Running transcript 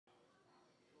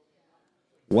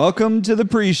Welcome to the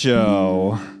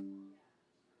pre-show.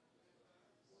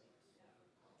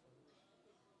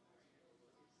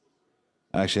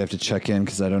 I actually have to check in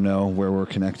because I don't know where we're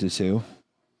connected to.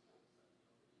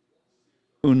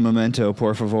 Un momento,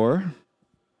 por favor.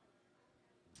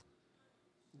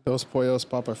 Dos pollos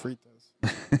papa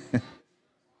fritas.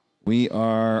 We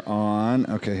are on.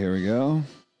 Okay, here we go.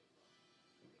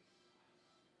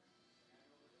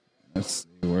 Let's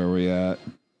see where are we at.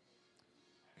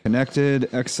 Connected,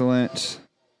 excellent.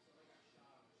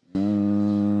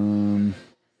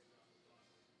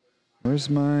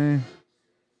 Where's my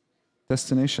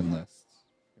destination list?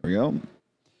 Here we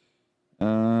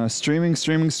go.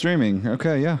 Streaming.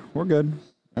 Okay, yeah, we're good.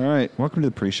 All right, welcome to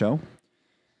the pre-show.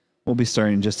 We'll be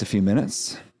starting in just a few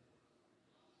minutes.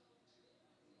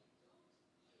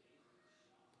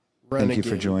 Thank you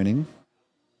for joining.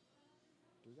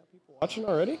 We got people watching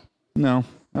already? No,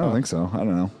 I don't think so. I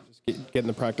don't know. Just getting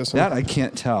the practice. That I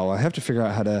can't tell. I have to figure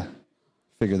out how to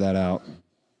figure that out.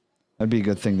 That'd be a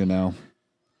good thing to know.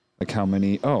 Like how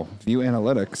many... Oh, view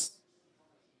analytics.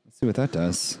 Let's see what that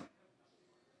does.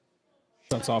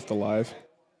 Shuts off the live.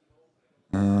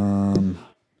 This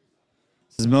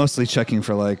is mostly checking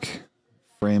for like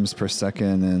frames per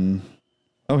second and...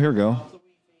 Oh, here we go.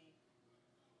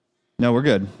 No, we're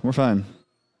good. We're fine.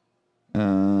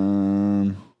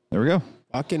 There we go.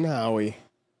 Fucking Howie.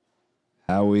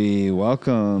 Howie,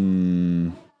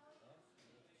 welcome.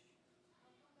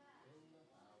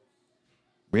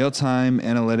 Real-time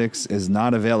analytics is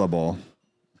not available.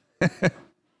 Well,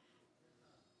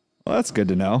 that's good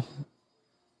to know.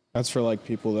 That's for like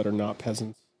people that are not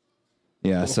peasants.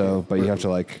 Yeah, so, but you have to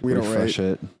like refresh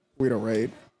it. We don't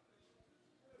rate.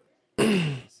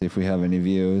 See if we have any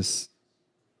views.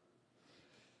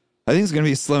 I think it's going to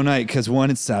be a slow night because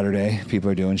one, it's Saturday. People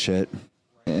are doing shit.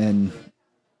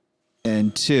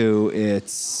 And two,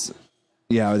 it's,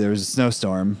 yeah, there was a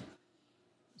snowstorm.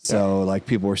 So like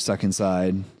people were stuck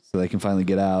inside so they can finally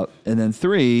get out. And then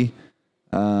three,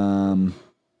 and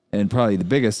probably the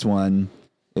biggest one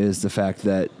is the fact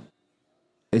that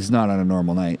it's not on a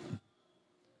normal night.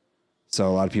 So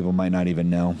a lot of people might not even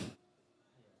know.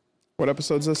 What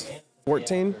episode's this?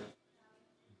 14?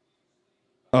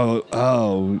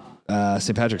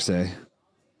 St. Patrick's Day.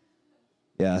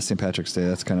 Yeah, St. Patrick's Day.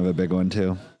 That's kind of a big one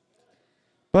too.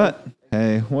 But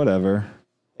hey, whatever.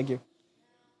 Thank you.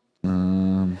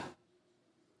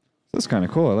 That's kind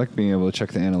of cool. I like being able to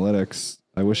check the analytics.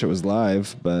 I wish it was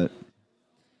live, but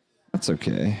that's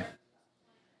okay.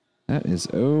 That is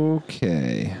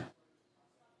okay.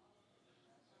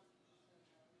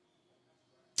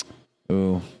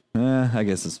 Oh, I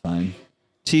guess it's fine.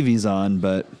 TV's on,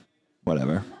 but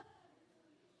whatever.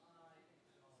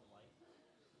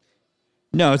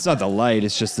 No, it's not the light.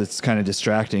 It's just it's kind of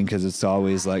distracting because it's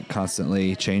always like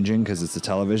constantly changing because it's a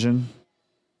television.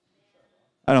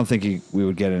 I don't think we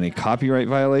would get any copyright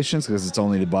violations because it's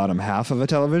only the bottom half of a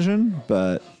television,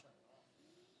 but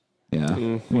yeah,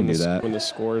 we can do that. When the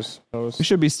scores post. We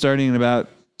should be starting in about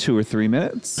 2 or 3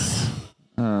 minutes.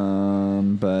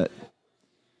 But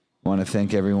I want to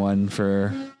thank everyone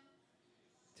for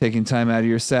taking time out of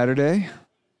your Saturday.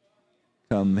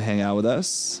 Come hang out with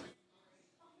us.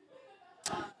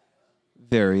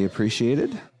 Very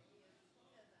appreciated.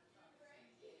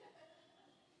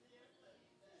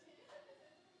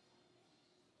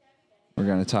 We're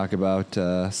going to talk about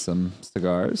some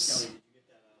cigars,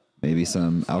 maybe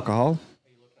some alcohol.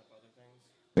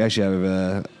 We actually have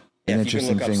an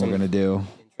interesting thing we're going to do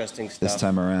this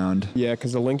time around. Yeah,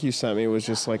 because the link you sent me was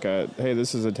just like hey,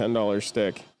 this is a $10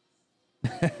 stick.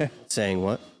 Saying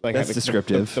what? Like That's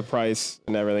descriptive. The price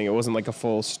and everything. It wasn't like a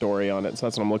full story on it, so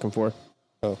that's what I'm looking for.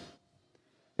 Oh.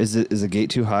 Is the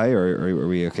gate too high, or are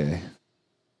we okay?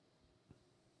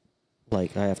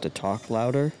 Like, I have to talk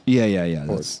louder? Yeah.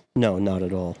 No, not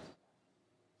at all.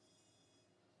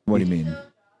 What do you mean?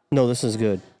 No, this is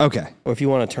good. Okay. Or if you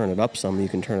want to turn it up some, you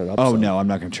can turn it up Oh, some. no, I'm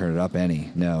not going to turn it up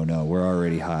any. No, we're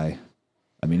already high.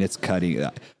 I mean, it's cutting.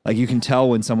 Like, you can tell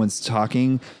when someone's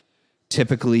talking,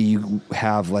 typically you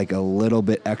have like a little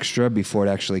bit extra before it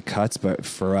actually cuts, but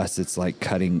for us, it's like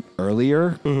cutting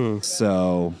earlier. Mm-hmm.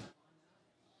 So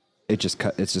it's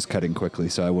just cutting quickly,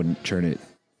 so I wouldn't turn it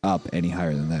up any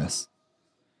higher than this.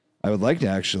 I would like to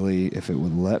actually, if it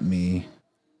would let me,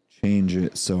 change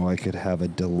it so I could have a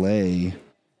delay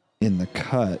in the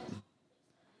cut,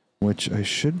 which I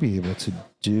should be able to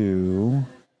do.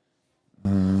 I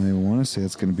want to say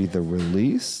it's going to be the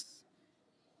release.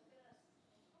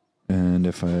 And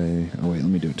if oh wait, let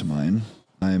me do it to mine.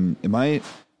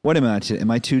 What am I to?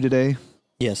 Am I 2 today?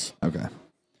 Yes. Okay.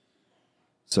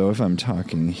 So if I'm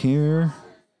talking here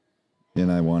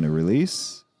and I want to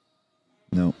release,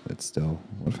 No, it's still.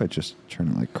 What if I just turn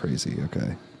it like crazy?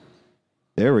 Okay.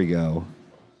 There we go.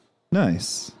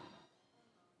 Nice.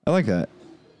 I like that.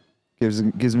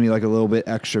 Gives me like a little bit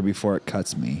extra before it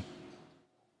cuts me.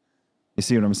 You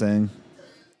see what I'm saying?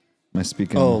 Am I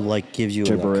speaking? Oh, like gives you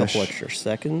gibberish? a couple extra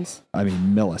seconds? I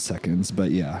mean milliseconds,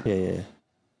 but yeah. Yeah.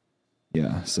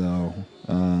 Yeah, so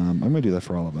I'm going to do that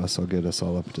for all of us. I'll get us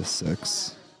all up to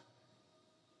 6.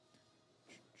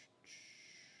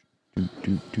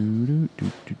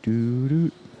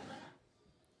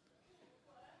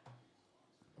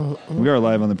 We are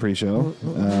live on the pre-show.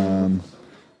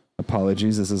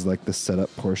 Apologies, this is like the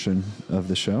setup portion of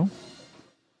the show.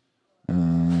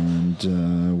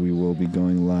 And we will be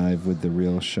going live with the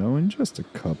real show in just a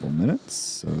couple minutes.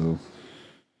 So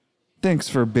thanks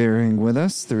for bearing with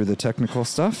us through the technical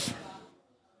stuff.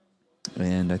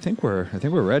 And I think we're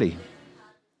ready.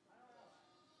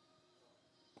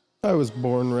 I was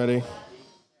born ready.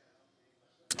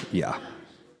 Yeah.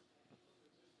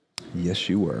 Yes,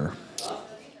 you were.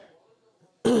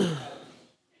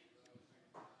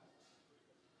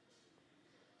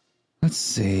 Let's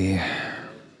see.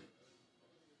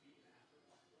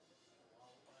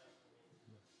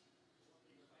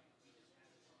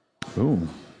 Ooh,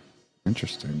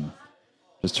 interesting.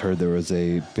 Just heard there was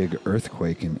a big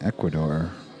earthquake in Ecuador.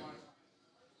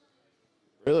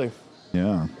 Really?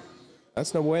 Yeah.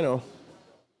 That's no bueno.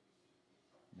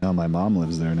 No, my mom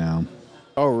lives there now.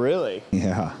 Oh, really?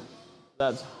 Yeah.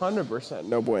 That's 100%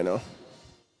 no bueno.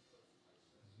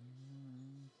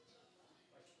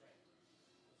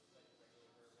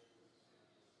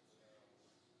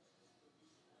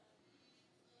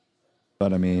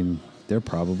 But I mean, they're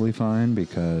probably fine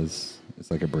because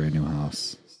it's like a brand new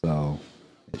house. So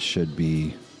it should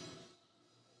be.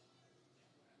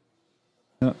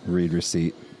 Oh, read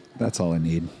receipt. That's all I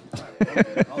need.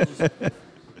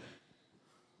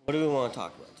 What do we want to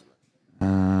talk about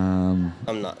tonight?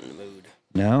 I'm not in the mood.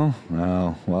 No?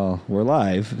 Oh, well, we're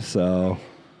live, so.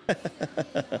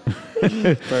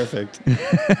 Perfect.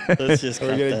 Let's just Are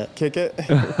cut we going to that. kick it?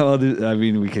 Well, I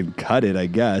mean, we can cut it, I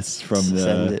guess, from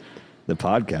Send the it.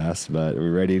 podcast, but are we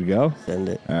ready to go? Send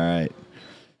it. All right.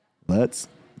 Let's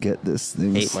get this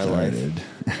thing Hate my life. started.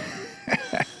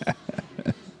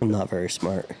 I'm not very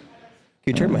smart. Can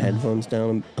you turn my headphones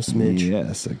down a smidge?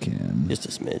 Yes, I can. Just a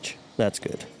smidge. That's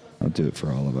good. I'll do it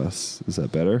for all of us. Is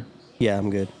that better? Yeah,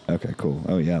 I'm good. Okay, cool.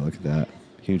 Oh, yeah, look at that.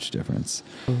 Huge difference.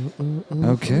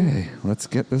 Okay, let's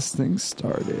get this thing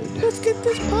started. Let's get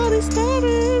this party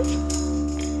started.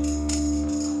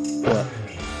 What?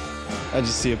 I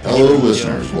just see a picture. Hello,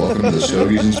 listeners. Welcome to the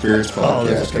Stogies and Spirits Oh,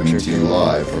 there's podcast, a coming picture. to you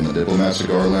live from the Diplomat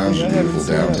Cigar Lounge in beautiful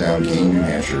downtown Keene, New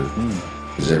Hampshire.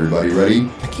 Is everybody ready?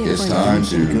 can't It's find time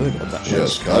anything good to about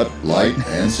just cut, light,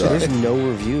 and suck. There's no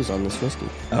reviews on this whiskey.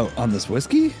 Oh, on this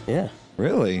whiskey? Yeah.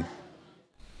 Really?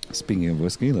 Speaking of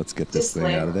whiskey, let's get this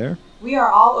thing out of there. We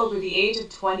are all over the age of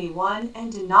 21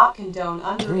 and do not condone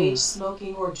underage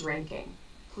smoking or drinking.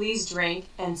 Please drink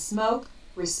and smoke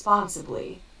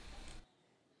responsibly.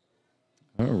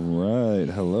 All right.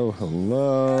 Hello,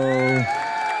 hello.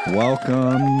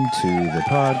 Welcome to the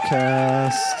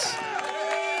podcast.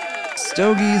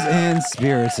 Stogies and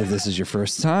Spirits. If this is your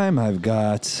first time, I've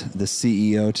got the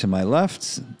CEO to my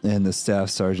left and the staff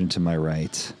sergeant to my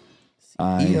right.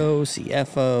 EO,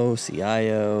 CFO,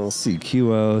 CIO,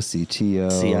 CQO,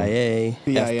 CTO, CIA,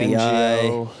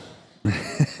 FBI,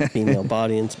 BINGO. female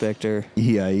body inspector,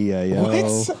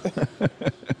 EIEIO.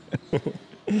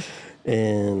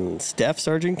 and Staff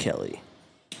Sergeant Kelly.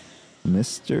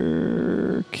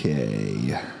 Mr.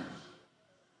 K.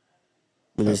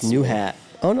 With his new hat.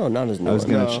 Oh, no, not his new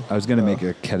one. I was gonna make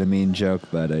a ketamine joke,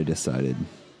 but I decided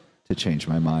to change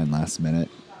my mind last minute.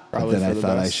 Probably But then for I the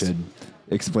thought I best. should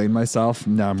explain myself.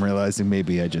 Now I'm realizing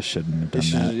maybe I just shouldn't have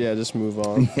done that. Yeah, just move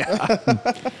on.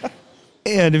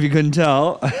 And if you couldn't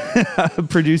tell,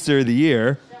 producer of the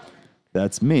year,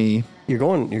 that's me. You're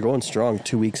going strong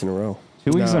 2 weeks in a row.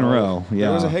 2 weeks in a No, row. Yeah.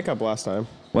 There was a hiccup last time.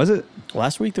 Was it?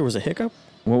 Last week there was a hiccup?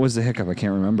 What was the hiccup? I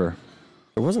can't remember.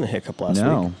 There wasn't a hiccup last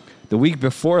No. week. The week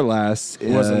before last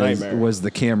was a nightmare. was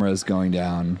the cameras going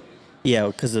down. Yeah,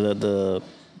 because the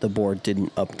board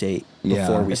didn't update Yeah.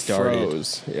 before we It started.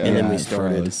 froze. Yeah. And then we it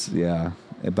started. froze, yeah.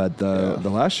 But the Yeah. the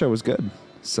last show was good.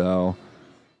 So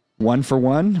 1 for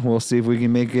 1. We'll see if we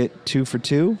can make it 2 for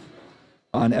 2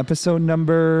 on episode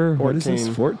number 14. What is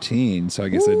this? 14. So I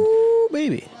guess it Ooh,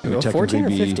 baby. would 14 or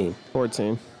technically be- 15?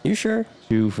 14. You sure?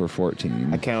 2 for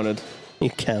 14. I counted. You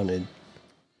counted.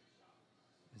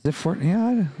 Is it 14?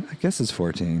 Yeah, I guess it's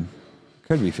 14.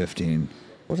 Could be 15.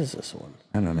 What is this one?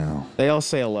 I don't know. They all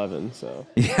say 11, so.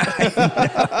 Yeah,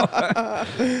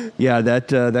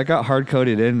 that got hard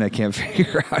coded in, and I can't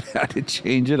figure out how to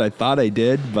change it. I thought I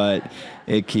did, but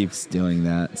it keeps doing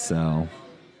that. So,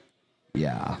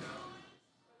 yeah.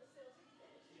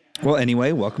 Well,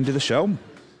 anyway, welcome to the show.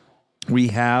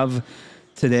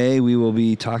 Today we will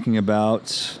be talking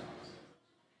about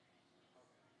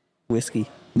Whiskey.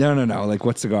 No. Like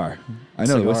what cigar? I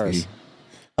know the Cigars. whiskey.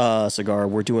 Cigar.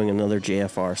 We're doing another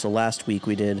JFR. So last week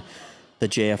we did the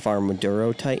JFR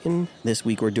Maduro Titan. This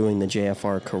week we're doing the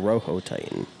JFR Corojo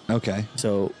Titan. Okay.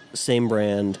 So same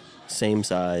brand, same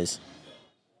size,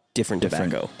 different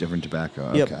tobacco. Different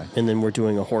tobacco. Yep. Okay. And then we're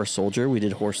doing a Horse Soldier. We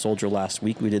did Horse Soldier last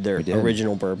week. We did their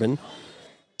original bourbon.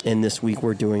 And this week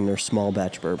we're doing their small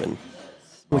batch bourbon,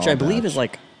 which I believe is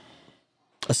like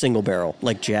a single barrel,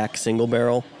 like Jack single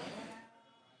barrel.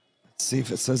 Let's see if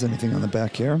it says anything on the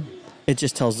back here. It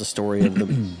just tells the story of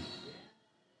the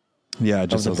Yeah, it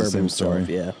just of the tells the bourbon same story. stuff.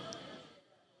 Yeah.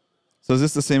 So is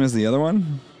this the same as the other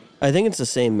one? I think it's the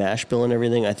same mash bill and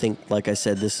everything. I think, like I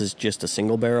said, this is just a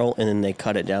single barrel, and then they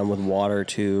cut it down with water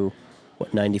to,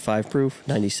 95 proof?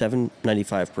 97?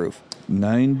 95 proof.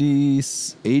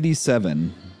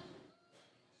 87.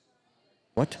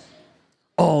 What?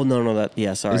 Oh, no,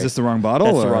 sorry. Is this the wrong bottle?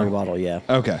 That's the or? wrong bottle, yeah.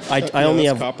 Okay. I only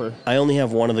that's have copper. I only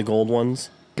have one of the gold ones,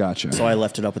 Gotcha. so I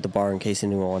left it up at the bar in case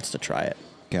anyone wants to try it.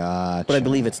 Gotcha. But I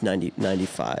believe it's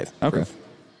 95 Okay. proof.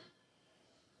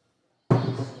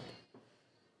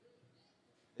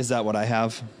 Is that what I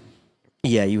have?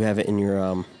 Yeah, you have it in your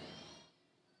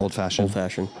Old fashioned. old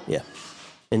fashioned. Yeah.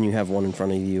 And you have one in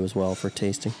front of you as well for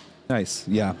tasting. Nice.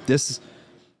 Yeah. This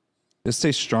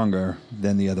tastes stronger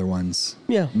than the other ones.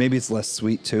 Yeah. Maybe it's less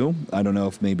sweet too. I don't know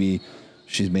if maybe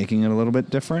she's making it a little bit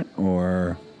different,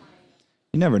 or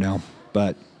you never know.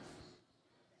 But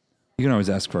you can always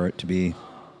ask for it to be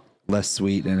less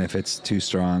sweet, and if it's too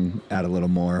strong, add a little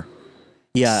more.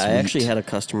 Yeah, Sweet. I actually had a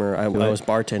customer. I was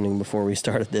bartending before we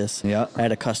started this. Yeah. I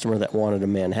had a customer that wanted a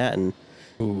Manhattan,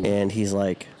 and he's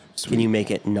like, "Can you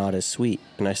make it not as sweet?"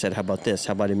 And I said, "How about this?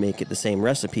 How about I make it the same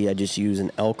recipe? I just use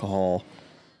an alcohol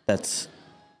that's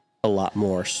a lot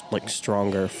more like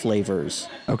stronger flavors."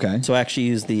 Okay. So I actually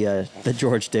used the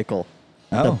George Dickel,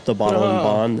 Oh. the bottle and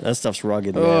bond. That stuff's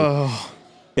rugged, man.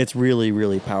 It's really,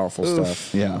 really powerful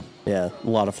stuff. Yeah. Yeah, a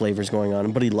lot of flavors going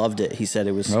on, but he loved it. He said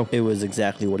it was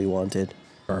exactly what he wanted.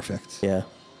 Perfect. Yeah,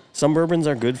 some bourbons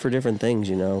are good for different things.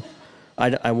 You know,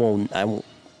 I won't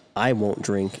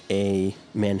drink a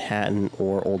Manhattan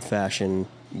or Old Fashioned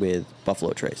with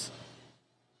Buffalo Trace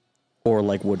or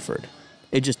like Woodford.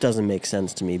 It just doesn't make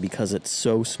sense to me because it's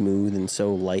so smooth and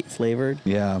so light flavored.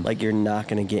 Yeah. Like you're not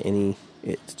gonna get any.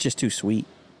 It's just too sweet.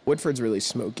 Woodford's really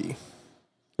smoky.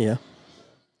 Yeah,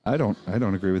 I don't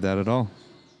agree with that at all.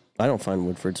 I don't find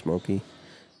Woodford smoky.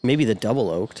 Maybe the double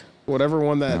oaked. Whatever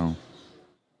one that No.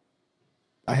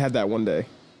 I had that one day.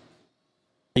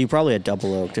 You probably had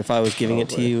double oaked. If I was giving it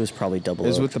to Probably. you, it was probably double It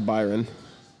was oaked. with the Byron.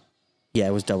 Yeah,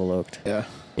 it was double oaked. Yeah.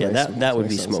 Yeah, Makes- that would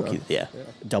be makes sense, smoky. though. Yeah,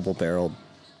 double barreled.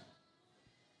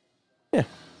 Yeah,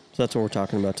 so that's what we're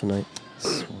talking about tonight.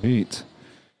 Sweet.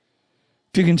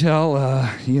 If you can tell,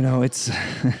 it's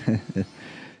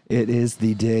it is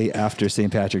the day after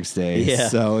St. Patrick's Day. Yeah.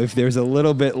 So if there's a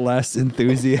little bit less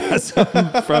enthusiasm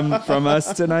from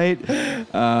us tonight,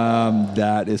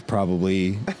 that is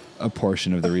probably a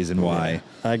portion of the reason why.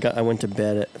 I went to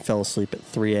bed, fell asleep at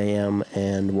 3 a.m.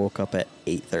 and woke up at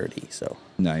 8:30. So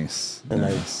Nice. and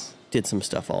Nice. I did some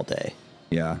stuff all day.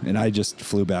 Yeah. And I just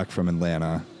flew back from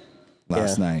Atlanta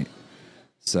last Yeah. night.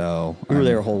 So You were I'm-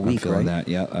 there a whole I'm week, feeling right? that.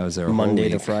 Yeah, I was there a whole Monday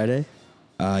week. to Friday.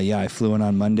 Yeah, I flew in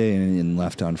on Monday and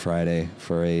left on Friday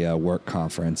for a work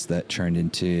conference that turned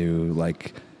into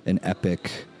like an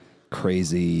epic,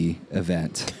 crazy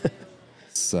event.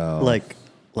 So Like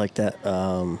that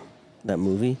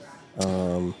movie,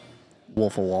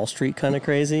 Wolf of Wall Street, kind of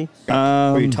crazy.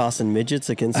 Were you tossing midgets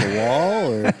against the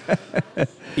wall, or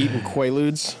Eating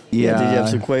Quaaludes. yeah, did you have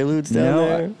some Quaaludes down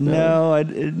there? No,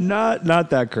 not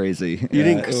that crazy. You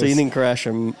didn't. It So you was- didn't crash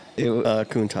a it-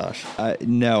 Countach.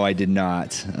 No, I did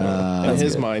not. In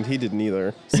his mind, he didn't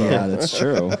either. So. Yeah, that's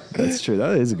true. That's true.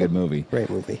 That is a good movie. Great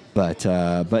movie. But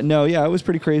no, yeah, it was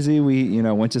pretty crazy. We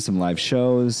went to some live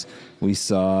shows. We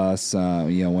saw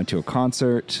some, went to a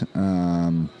concert.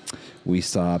 We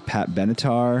saw Pat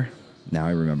Benatar. Now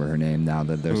I remember her name. Now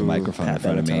that there's a microphone Pat in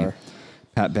front of me. Benatar.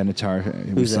 Pat Benatar.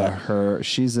 We Who's saw that? her.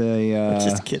 She's a.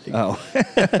 Just kidding. Oh,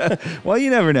 well,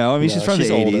 you never know. I mean, No, she's from she's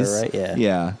the older, 80s, right? Yeah.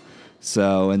 Yeah.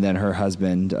 So, and then her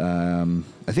husband,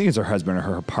 I think it's her husband or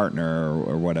her partner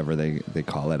or whatever they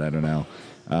call it. I don't know.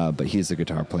 But he's a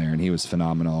guitar player and he was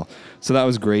phenomenal. So that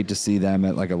was great to see them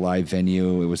at like a live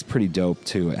venue. It was pretty dope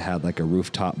too. It had like a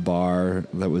rooftop bar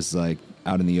that was like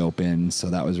out in the open.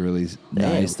 So that was really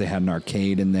nice. They had an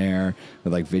arcade in there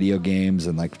with like video games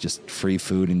and like just free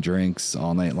food and drinks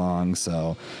all night long.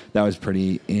 So that was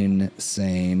pretty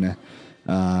insane.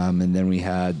 And then we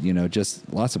had,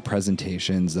 just lots of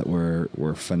presentations that were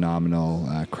phenomenal.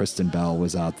 Kristen Bell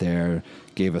was out there,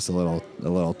 gave us a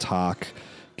little talk,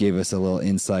 gave us a little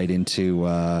insight into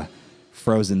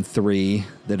Frozen 3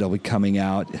 that'll be coming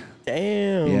out.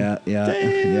 Damn.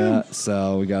 Yeah.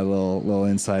 So we got a little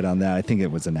insight on that. I think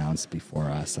it was announced before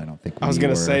us. I don't think I was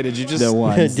gonna say, did you just the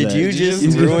ones did that- you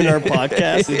just ruin our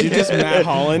podcast? did you just Matt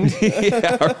Holland?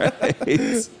 Yeah,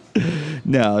 right.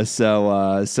 No,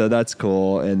 so that's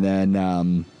cool. And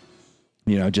then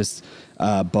just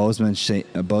Bozeman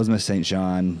St.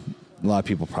 John. A lot of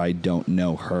people probably don't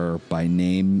know her by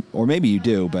name, or maybe you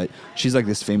do, but she's like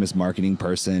this famous marketing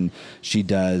person. She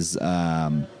does.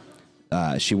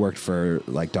 She worked for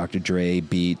like Dr. Dre,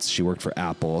 Beats. She worked for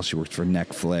Apple. She worked for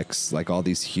Netflix, like all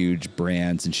these huge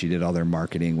brands, and she did all their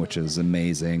marketing, which is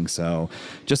amazing. So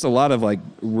just a lot of like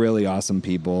really awesome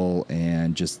people,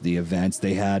 and just the events.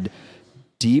 They had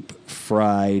deep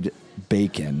fried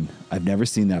bacon. I've never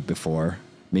seen that before.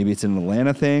 Maybe it's an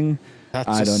Atlanta thing. That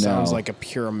I just don't know. sounds like a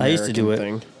pure American I used to do it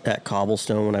thing. at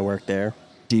Cobblestone when I worked there.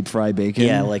 Deep fried bacon?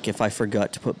 Yeah, like if I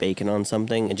forgot to put bacon on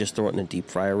something and just throw it in a deep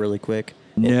fryer really quick.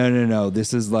 No.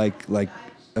 This is like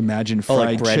imagine fried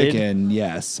like breaded? chicken.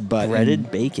 Yes, but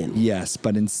Breaded bacon. Yes,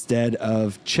 but instead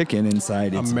of chicken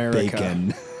inside, it's America.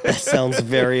 bacon. That sounds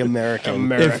very American.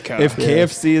 America. If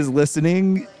KFC is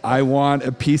listening, I want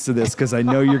a piece of this because I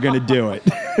know you're going to do it.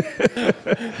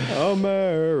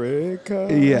 America.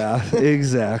 Yeah,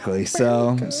 exactly.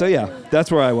 So yeah,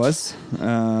 that's where I was.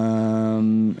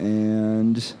 And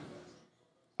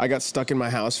I got stuck in my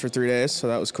house for 3 days, so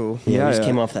that was cool. Yeah, you just yeah.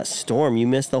 came off that storm. You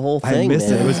missed the whole I thing, missed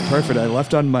man. it. It was perfect. I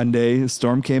left on Monday. The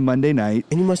storm came Monday night.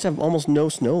 And you must have almost no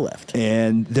snow left.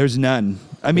 And there's none.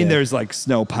 I mean, Yeah. there's like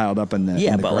snow piled up in the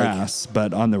but, like- grass,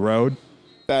 but on the road,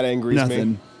 That angries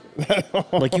nothing. me.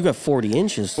 Like you got 40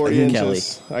 inches, 40 Kelly.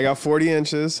 inches. I got 40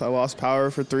 inches. I lost power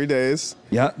for 3 days.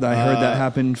 Yeah, I heard that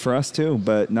happened for us too,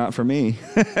 but not for me.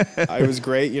 I was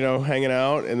great, hanging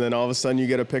out, and then all of a sudden you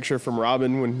get a picture from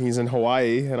Robin when he's in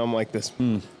Hawaii, and I'm like, this.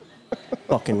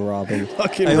 Fucking Robin.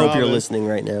 Fucking I hope you're Robin. listening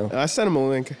right now. I sent him a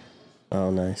link, Oh,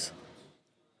 nice.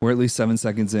 We're at least 7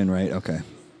 seconds in, right? Okay.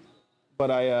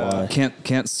 but I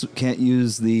Can't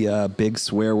use the big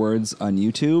swear words on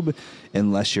YouTube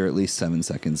unless you're at least 7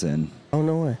 seconds in. Oh,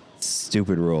 no way.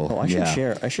 Stupid rule. Oh, I should Yeah.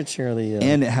 share. I should share the.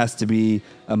 And it has to be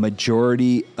a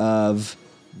majority of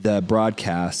the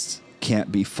broadcast can't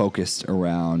be focused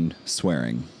around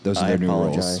swearing. Those are I their new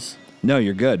rules. apologize. No,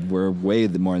 you're good. We're way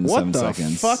more than what 7 the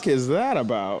seconds. fuck is that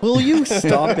about? Will you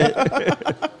stop it?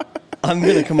 I'm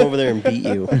gonna come over there and beat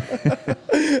you.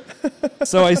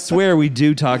 So I swear we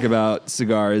do talk about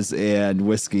cigars and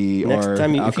whiskey Next or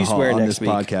time if you alcohol swear on next this week,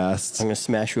 podcast. I'm gonna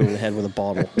smash you over the head with a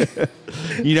bottle.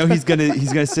 He's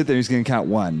gonna sit there. He's gonna count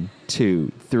 1,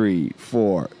 2, 3,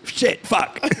 4. Shit,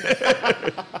 fuck.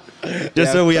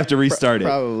 Just so we have to restart it.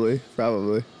 Probably.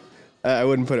 I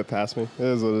wouldn't put it past me. It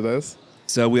is what it is.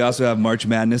 So we also have March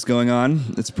Madness going on.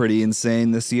 It's pretty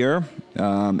insane this year,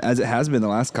 as it has been the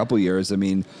last couple years. I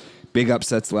mean, big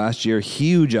upsets last year,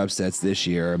 huge upsets this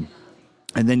year,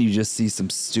 and then you just see some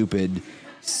stupid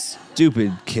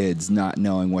kids not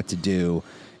knowing what to do.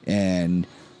 And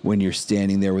when you're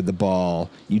standing there with the ball,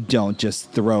 you don't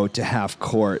just throw it to half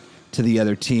court to the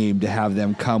other team to have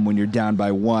them come when you're down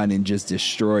by 1 and just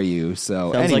destroy you.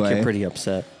 So Sounds anyway, like you're pretty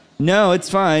upset. no, it's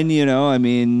fine. I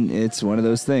mean, it's one of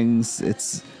those things.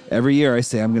 It's every year I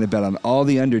say I'm going to bet on all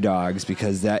the underdogs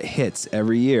because that hits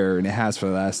every year, and it has for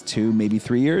the last 2, maybe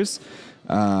 3 years.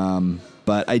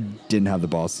 But I didn't have the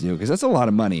balls to do it because that's a lot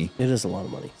of money. It is a lot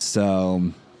of money.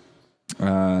 So,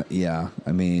 yeah,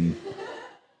 I mean,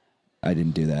 I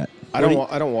didn't do that. I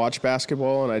don't watch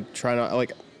basketball, and I try not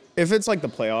like if it's like the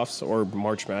playoffs or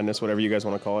March Madness, whatever you guys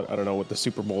want to call it. I don't know what the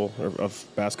Super Bowl of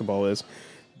basketball is,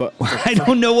 but I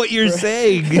don't know what you're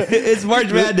saying. It's March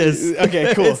Madness.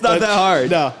 okay, cool. It's not that hard.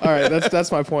 No, all right,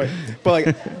 that's my point. But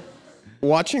like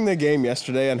watching the game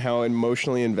yesterday and how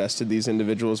emotionally invested these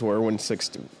individuals were when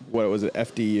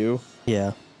FDU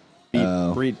Yeah.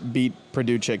 beat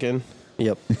Purdue Chicken,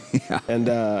 Yep. and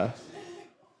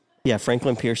Yeah.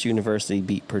 Franklin Pierce University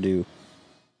beat Purdue.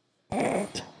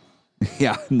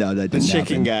 Yeah, no, that the didn't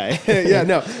chicken happen. guy. Yeah,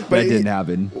 no, but That didn't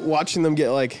happen. watching them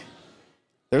get like,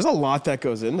 there's a lot that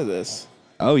goes into this.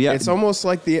 Oh yeah, It's almost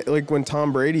like when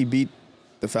Tom Brady beat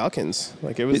the Falcons.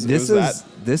 Like this it was that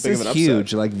this big is of an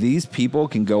huge. upset. Like these people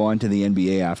can go on to the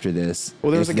NBA after this.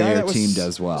 Well, there was if a guy their that was team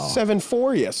does well.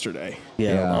 7-4 yesterday.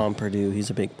 Yeah, Yeah. on Purdue. He's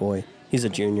a big boy. He's a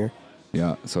junior.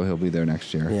 Yeah, so he'll be there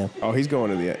next year. Yeah. Oh, he's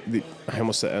going to the I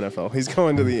almost said NFL. He's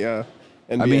going to the NBA.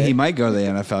 I mean, he might go to the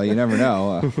NFL. You never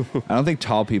know. I don't think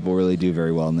tall people really do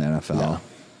very well in the NFL. No.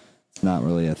 It's not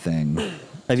really a thing.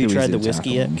 Have you Too tried easy the to whiskey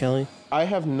tackle yet, them. Kelly? I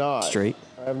have not. Straight.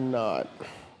 I have not.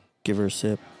 Give her a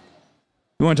sip.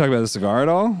 You want to talk about the cigar at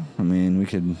all? I mean, we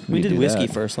could. We did do whiskey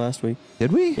that. first last week.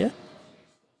 Did we? Yeah.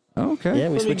 Oh, okay. Yeah,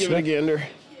 we Let me switched give it a it gander.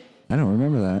 I don't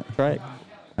remember that. Try it.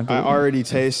 I already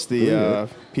taste the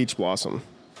peach blossom.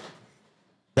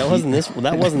 That wasn't this.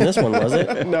 That wasn't this one, was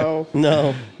it? No.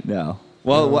 No. No.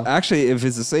 Well, actually, if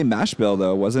it's the same mash bill,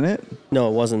 though, wasn't it? No,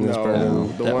 it wasn't this No.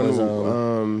 bourbon. The That one was,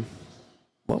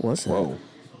 what was it? Whoa.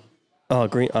 Oh,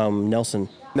 green. Nelson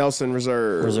Nelson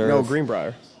Reserve. Reserve. No,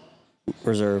 Greenbrier.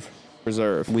 Reserve.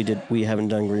 Reserve. We haven't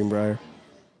done Greenbrier.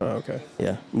 Oh, okay.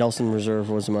 Yeah, Nelson Reserve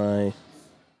was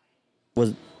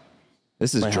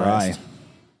This is my dry. highest.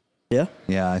 Yeah.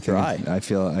 Yeah, I think Dry. I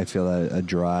feel a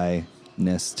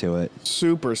dryness to it.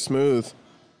 Super smooth.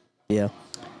 Yeah.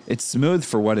 It's smooth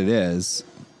for what it is.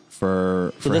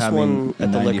 For So this having one a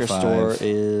at the liquor 95. store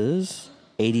is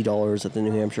 $80 at the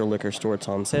New Hampshire liquor store. It's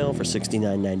on sale for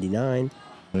 $69.99.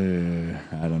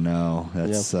 I don't know.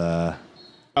 That's I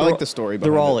like the story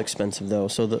behind They're all it. expensive though.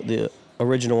 So the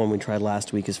original one we tried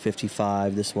last week is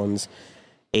 55. This one's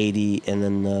 80, and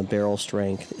then the barrel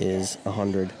strength is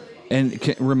 100.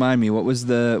 And remind me, what was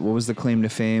the claim to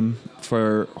fame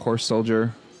for Horse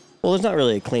Soldier? Well, there's not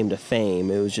really a claim to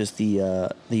fame. It was just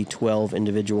the 12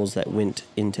 individuals that went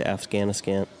into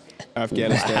Afghanistan.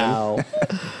 Afghanistan. Wow.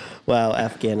 Wow,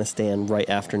 Afghanistan right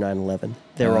after 9/11.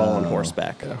 They were all on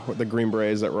horseback. The Green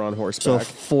Berets that were on So horseback.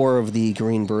 4 of the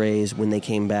Green Berets, when they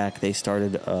came back, they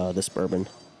started this bourbon.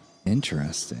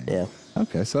 Interesting. Yeah.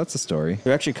 Okay, so that's a story.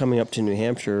 They're actually coming up to New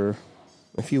Hampshire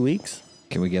in a few weeks,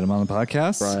 Can we get them on the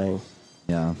podcast? trying.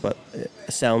 Yeah, But it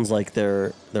sounds like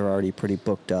they're already pretty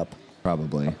booked up.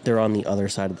 probably. They're on the other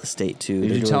side of the state too. Did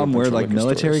They're you doing tell a them bunch we're of like liquor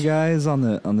military stores. guys on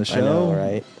the show? I know,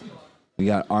 right? We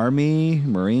got Army,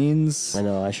 Marines. I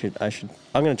know. I should.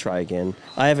 I'm gonna try again.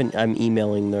 I'm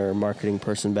emailing their marketing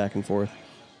person back and forth.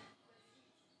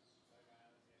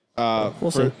 We'll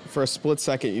see. For a split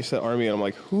second, you said Army, and I'm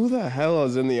like, who the hell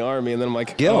is in the Army? And then I'm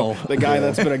like, Gil. oh, the guy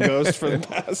that's been a ghost for the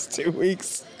past 2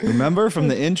 weeks. Remember from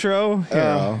the intro?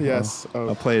 Here, Yes.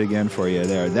 I'll play it again for you.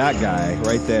 There, that guy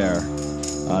right there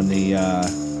on the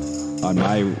on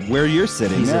my where you're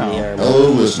sitting He's now. in the Army. Hello,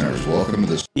 listeners. Welcome to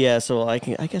this. Yeah, so I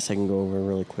guess I can go over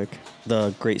really quick.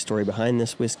 The great story behind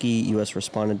this whiskey. U.S.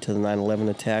 responded to the 9/11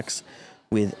 attacks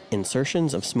with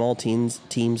insertions of small teams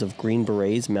of Green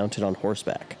Berets mounted on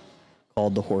horseback,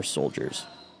 called the Horse Soldiers.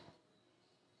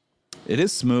 It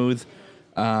is smooth.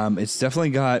 It's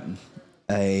definitely got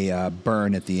a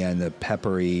burn at the end, a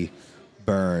peppery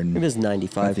burn. It is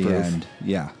 95 at the proof. end.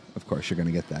 Yeah, of course you're gonna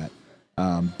get that.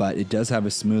 But it does have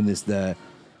a smoothness.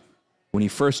 When you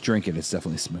first drink it, it's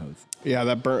definitely smooth, Yeah,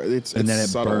 that burn. It's and then it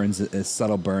subtle. burns a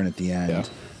subtle burn at the end.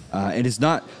 Yeah. And it's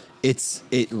not.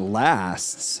 It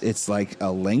lasts. It's like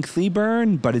a lengthy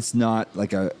burn, but it's not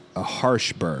like a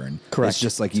harsh burn. Correct. It's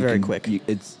just like It's you very can, quick.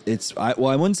 I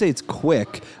wouldn't say it's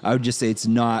quick. I would just say it's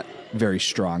not very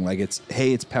strong. Like it's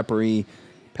peppery.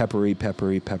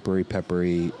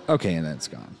 Okay, and then it's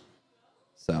gone.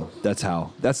 So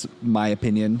that's my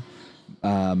opinion.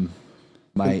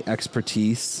 My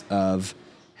expertise of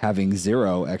having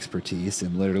zero expertise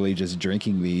and literally just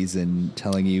drinking these and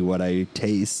telling you what I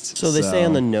taste. So they say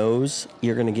on the nose,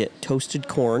 you're going to get toasted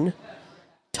corn,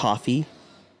 toffee,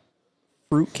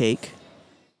 fruitcake,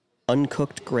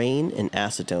 uncooked grain, and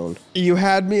acetone. You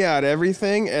had me at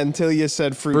everything until you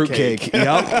said fruitcake. Yep.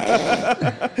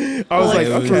 I was like,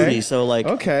 Fruity, okay. so like,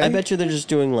 Okay. I bet you they're just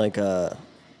doing like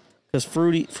because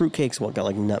fruitcake's what got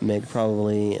like nutmeg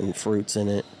probably and fruits in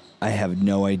it. I have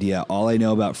no idea. All I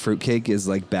know about fruitcake is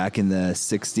like back in the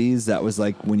 60s, that was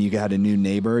like when you got a new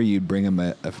neighbor, you'd bring them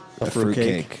a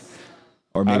fruitcake.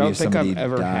 Or maybe I don't if think I've somebody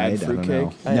ever died, had I don't know.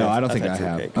 fruitcake. No, I I've don't think had I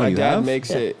have. fruitcake. Oh, My you dad have? makes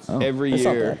it every It's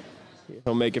not year. bad.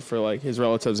 He'll make it for like his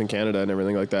relatives in Canada and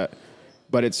everything like that.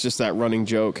 But it's just that running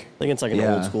joke. I think it's like an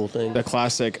Yeah. old school thing. The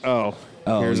classic, Oh,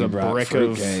 here's you a brought brick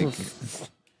fruitcake. of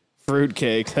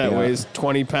fruitcake that Yeah. weighs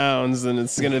 20 pounds and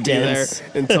it's going to be Dense.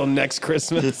 there until next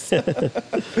Christmas. Like,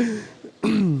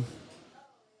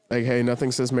 hey,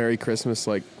 nothing says Merry Christmas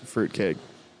like fruitcake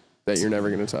that you're never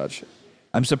going to touch.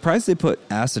 I'm surprised they put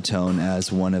acetone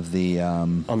as one of the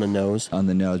On the nose.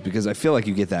 because I feel like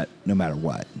you get that no matter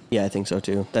what. Yeah, I think so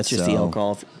too. That's just the So,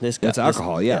 alcohol. That's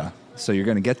alcohol, yeah. So you're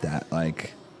going to get that.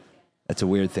 Like, that's a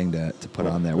weird thing to put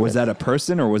on there. Was that a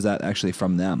person or was that actually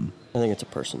from them? I think it's a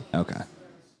person. Okay.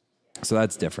 So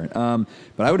that's different.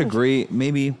 But I would agree,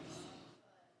 maybe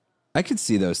I could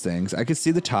see those things. I could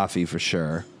see the toffee for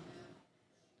sure.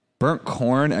 Burnt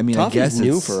corn, I mean, Toffee's I guess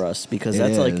new it's, for us because it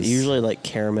that's like is. usually like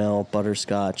caramel,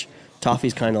 butterscotch.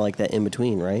 Toffee's kind of like that in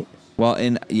between, right? Well,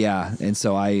 and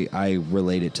so I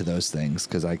relate it to those things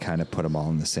because I kind of put them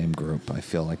all in the same group. I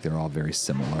feel like they're all very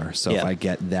similar. So if Yeah. I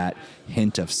get that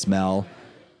hint of smell,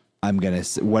 I'm going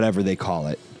to, whatever they call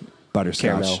it, butterscotch,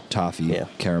 Caramel. toffee,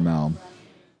 caramel,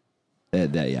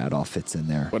 it all fits in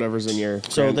there. Whatever's in your.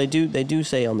 So they do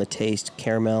say on the taste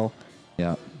caramel,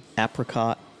 Yeah.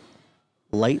 apricot,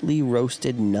 lightly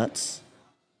roasted nuts,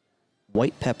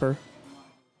 white pepper.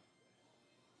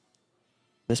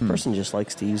 This person just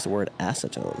likes to use the word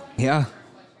acetone, Yeah.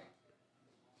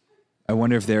 I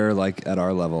wonder if they're like at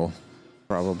our level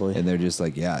probably. and they're just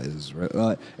like, yeah, this is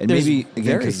and There's maybe again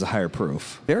very- because it's a higher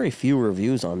proof. Very few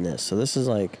reviews on this, so this is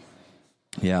like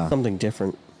Yeah. something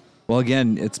different. Well,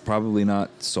 again, it's probably not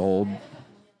sold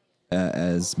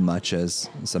as much as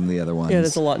some of the other ones. Yeah,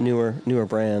 it's a lot newer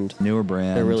brand. newer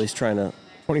brand. They're really trying to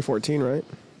 2014, right?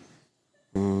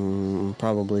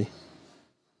 probably.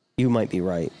 You might be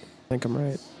right. I think I'm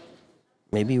right.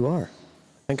 Maybe you are.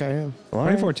 I think I am. All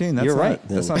right. 2014. That's You're not, right.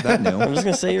 That's then. not that new. I'm just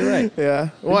gonna say you're right. Yeah.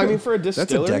 Well, I mean, for a That's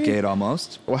distillery, a decade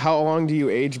almost. Well, how long do you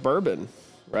age bourbon,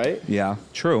 right? Yeah,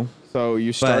 true. So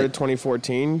you started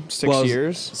 2014, 6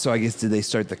 years. So I guess did they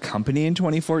start the company in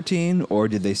 2014 or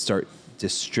did they start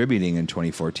distributing in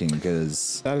 2014?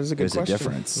 Because That is a good there's question. a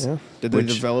difference. Yeah. Did they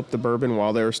develop the bourbon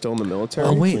while they were still in the military?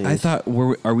 Oh wait, I please? thought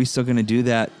are we still going to do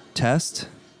that test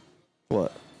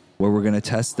What? where we're going to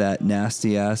test that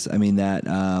nasty ass? I mean that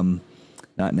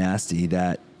not nasty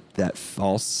that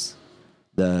false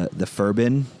the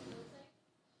Fourbon.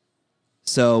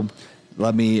 So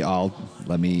let me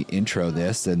intro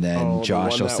this and then Oh, the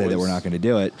Josh one will that say that we're was- not going to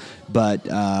do it. But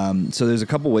so there's a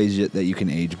couple ways that you can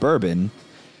age bourbon.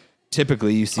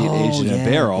 Typically, you see it aged in a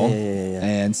barrel,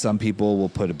 and some people will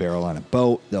put a barrel on a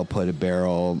boat. They'll put a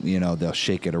barrel, they'll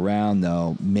shake it around.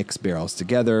 They'll mix barrels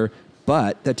together,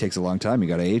 but that takes a long time. You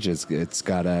got to age it. It's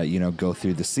got to, go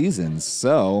through the seasons.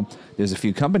 So there's a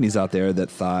few companies out there that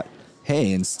thought,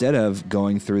 hey, instead of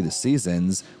going through the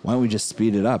seasons, why don't we just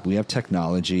speed it up? We have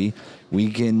technology. We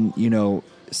can,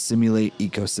 simulate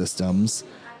ecosystems.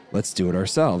 Let's do it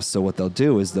ourselves. So what they'll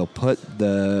do is they'll put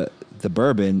the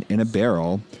bourbon in a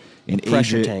barrel.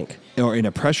 Pressure tank. Or in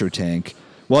a pressure tank.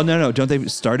 Well, no. Don't they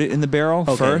start it in the barrel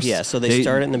first? Yeah, so they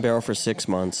start it in the barrel for 6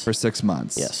 months. For 6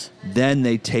 months. Yes. Then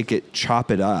they take it, chop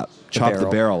the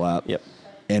barrel up, Yep.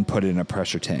 and put it in a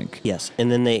pressure tank. Yes, and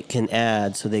then they can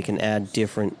add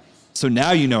different. So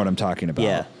now you know what I'm talking about.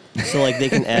 Yeah. So like they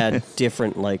can add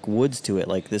different like woods to it.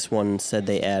 Like this one said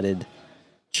they added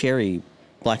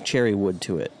black cherry wood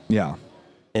to it. Yeah.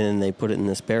 And then they put it in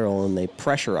this barrel and they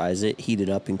pressurize it, heat it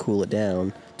up, and cool it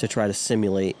down to try to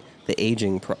simulate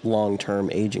the long-term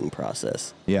aging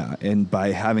process. Yeah, and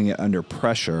by having it under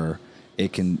pressure,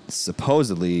 it can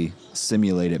supposedly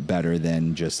simulate it better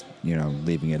than just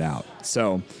leaving it out.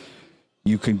 So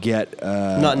you could get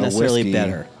Not necessarily a whiskey,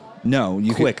 better. No,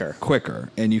 you Quicker,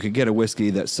 and you could get a whiskey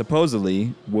that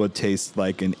supposedly would taste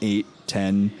like an 8,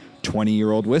 10,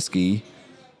 20-year-old whiskey,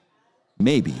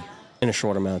 maybe in a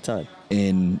short amount of time.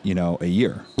 in a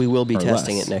year. We will be or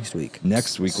testing less. it next week.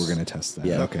 Next week we're going to test that.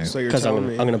 Yeah. Okay. So you're Because I'm telling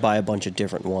me going to buy a bunch of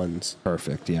different ones.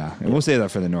 Perfect. Yeah, and we'll say that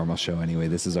for the normal show anyway.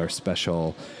 This is our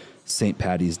special St.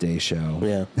 Patty's Day show.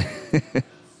 Yeah.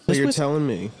 So you're telling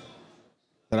me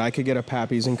that I could get a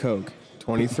Pappy's and Coke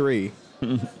 23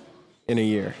 in a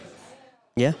year.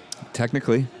 Yeah.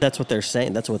 Technically. That's what they're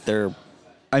saying. That's what they're.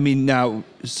 I mean, now,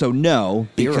 so no,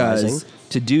 because Theorizing.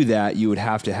 to do that, you would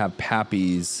have to have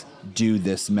Pappy's do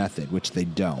this method, which they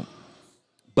don't.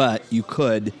 But you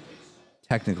could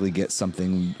technically get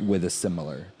something with a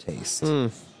similar taste.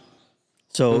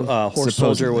 So Horse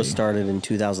Soldier was Supposedly. started in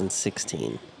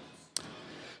 2016.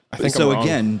 I think So I'm wrong.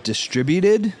 again,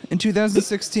 distributed in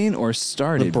 2016 or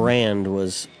started? The brand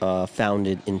was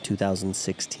founded in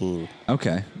 2016.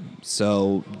 Okay.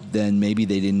 So then maybe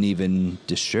they didn't even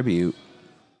distribute.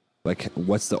 Like,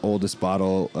 what's the oldest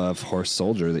bottle of Horse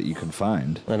Soldier that you can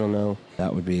find? I don't know.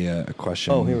 That would be a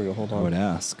question. Oh, here we go. Hold on. I would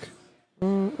ask.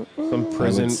 Some I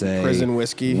prison would say, prison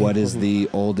whiskey. What is the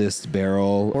oldest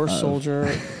barrel? Horse of-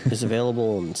 Soldier is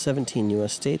available in 17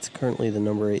 U.S. states. Currently, the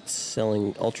number 8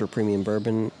 selling ultra premium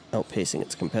bourbon, outpacing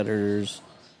its competitors.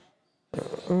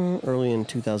 Early in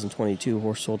 2022,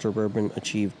 Horse Soldier Bourbon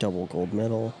achieved double gold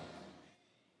medal.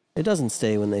 It doesn't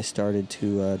say when they started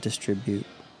to distribute.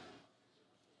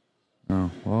 Oh,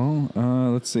 well,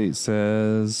 let's see. It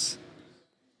says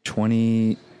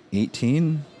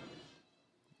 2018.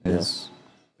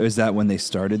 Is that when they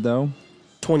started though?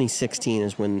 2016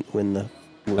 is when the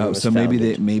it was so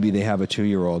founded. maybe they have a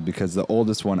 2-year-old, because the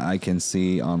oldest one I can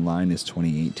see online is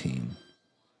 2018.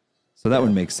 So that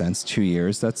would make sense. 2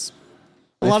 years. That's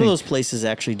a lot of those places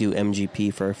actually do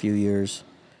MGP for a few years.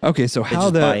 Okay, so They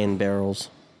just buy in barrels.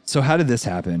 So how did this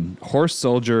happen? Horse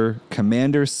Soldier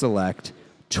Commander Select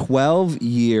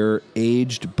 12-year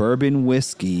aged bourbon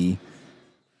whiskey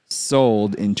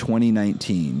sold in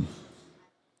 2019.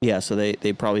 Yeah, so they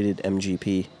probably did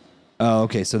MGP. Oh,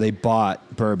 okay. So they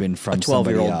bought bourbon from A 12-year-old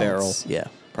somebody barrel. else. Yeah,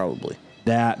 probably.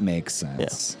 That makes Yeah.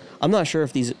 sense. I'm not sure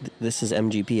if this is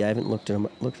MGP. I haven't looked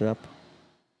it up.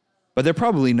 But they're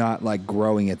probably not like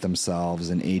growing it themselves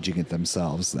and aging it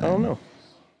themselves then. I don't know.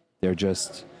 They're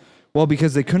just, well,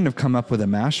 because they couldn't have come up with a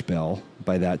mash bill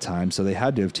by that time, so they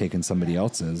had to have taken somebody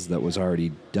else's that was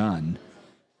already done.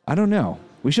 I don't know.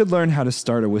 We should learn how to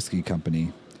start a whiskey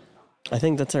company. I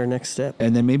think that's our next step.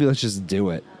 And then maybe let's just do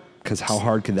it, because how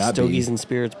hard could that Stogies be? and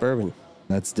Spirits Bourbon.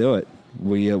 Let's do it.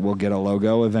 We'll get a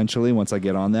logo eventually once I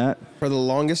get on that. For the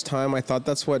longest time, I thought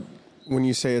that's what, when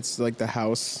you say it's like the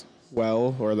house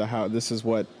well, or the house, this is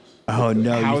what. Oh,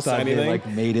 no, you house thought anything. they like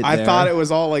made it I there? thought it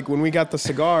was all like when we got the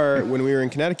cigar when we were in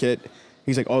Connecticut.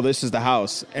 He's like, "Oh, this is the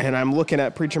house," and I'm looking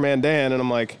at Preacher Man Dan, and I'm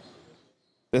like,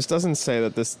 "This doesn't say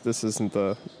that this isn't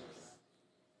the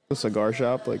cigar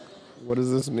shop. Like, what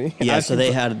does this mean?" Yeah, so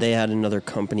they had another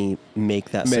company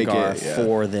make that Make cigar it, yeah.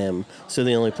 for them. So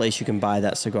the only place you can buy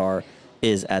that cigar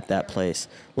is at that place.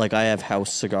 Like I have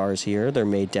house cigars here. They're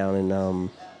made down in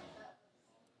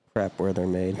where they're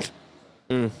made.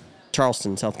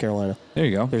 Charleston, South Carolina. There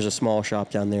you go. There's a small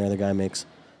shop down there. The guy makes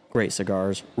great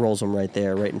cigars, rolls them right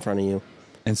there, right in front of you.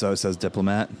 And so it says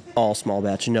Diplomat. All small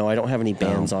batch. No, I don't have any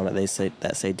bands on it. They say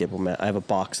Diplomat. I have a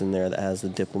box in there that has the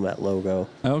Diplomat logo.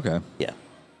 Oh, okay. Yeah,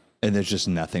 And there's just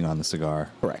nothing on the cigar.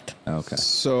 correct. Okay.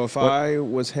 So if I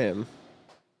was him,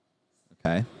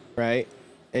 Okay. right,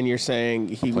 and you're saying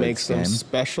he play makes this them game.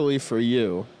 specially for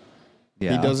you,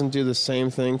 Yeah. he doesn't do the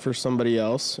same thing for somebody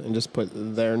else and just put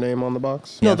their name on the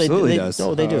box? He absolutely they does.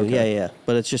 No, they do. okay. Yeah.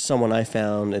 But it's just someone I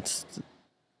found. It's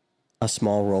a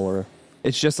small roller.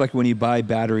 It's just like when you buy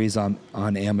batteries on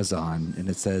Amazon and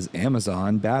it says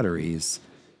Amazon batteries.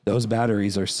 Those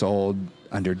batteries are sold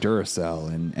under Duracell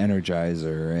and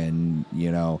Energizer and,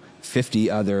 50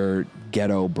 other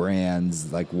ghetto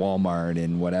brands like Walmart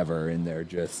and whatever. And they're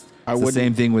just it's the wouldn't-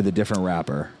 same thing with a different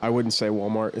wrapper. I wouldn't say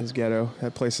Walmart is ghetto.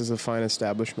 That place is a fine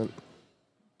establishment.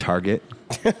 Target.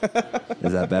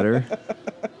 Is that better?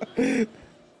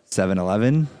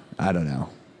 7-Eleven? I don't know.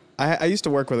 I used to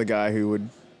work with a guy who would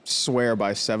swear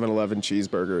by 7-Eleven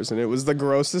cheeseburgers, and it was the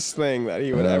grossest thing that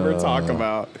he would ever talk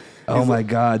about. Oh my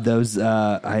God, those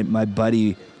my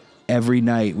buddy, every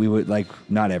night we would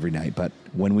not every night, but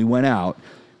when we went out,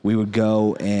 we would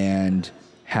go and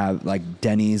have like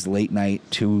Denny's late night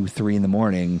 2-3 in the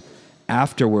morning.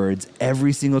 Afterwards,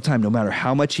 every single time, no matter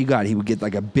how much he got, he would get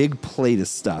like a big plate of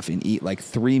stuff and eat like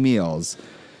 3 meals,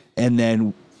 and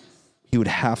then he would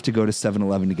have to go to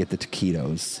 7-Eleven to get the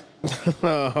taquitos.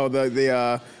 Oh,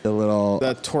 the The little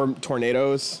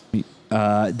tornadoes.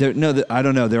 I don't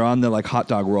know. They're on the like hot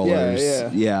dog rollers.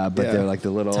 yeah. But Yeah. they're like the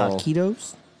little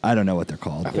Taquitos? I don't know what they're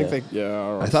called. I think they,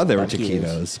 I thought they were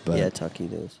taquitos, but yeah,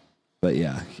 taquitos. But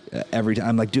yeah, every time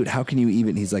I'm like, dude, how can you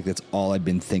even? He's like, that's all I've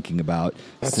been thinking about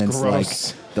since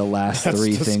gross. like the last That's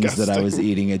 3 things that I was disgusting.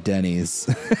 eating at Denny's.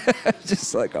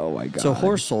 Just like, oh my God. So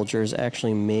Horse Soldier is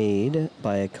actually made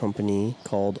by a company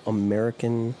called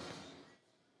American.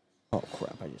 Oh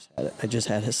crap! I just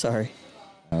had it. Sorry.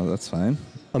 Oh, that's fine.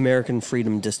 American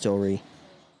Freedom Distillery.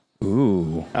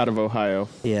 Ooh. Out of Ohio.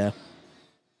 Yeah.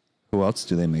 Who else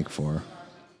do they make for?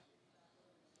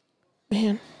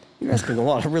 Man, you're asking a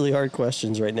lot of really hard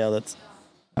questions right now. That's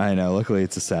I know. Luckily,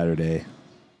 it's a Saturday.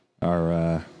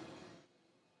 Our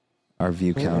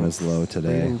view count is low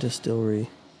today. Freedom Distillery.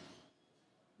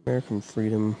 American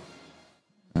Freedom.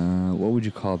 What would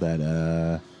you call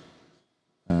that?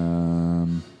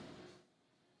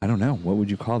 I don't know. What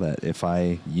would you call that? If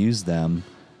I use them,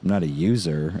 I'm not a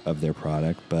user of their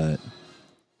product, but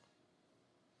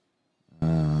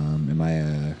am I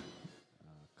a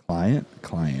client?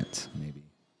 Client, maybe.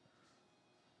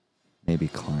 Maybe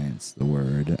client's the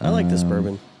word. I like this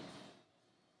bourbon.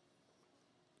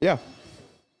 Yeah.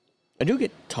 I do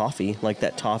get toffee, like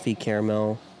that toffee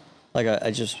caramel. Like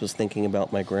I just was thinking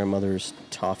about my grandmother's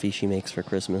toffee she makes for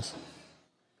Christmas.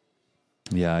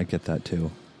 Yeah, I get that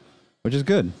too, which is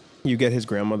good. You get his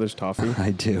grandmother's toffee.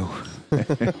 I do.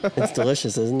 It's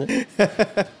delicious, isn't it?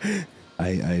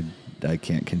 I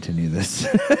can't continue this.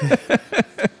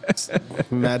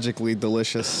 Magically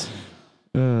delicious.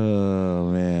 Oh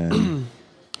man.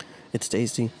 It's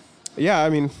tasty. Yeah, I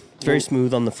mean, It's very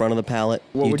smooth on the front of the palate.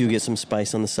 What You would do you- get some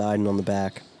spice on the side and on the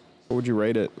back. what would you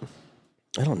rate it?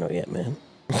 I don't know yet, man.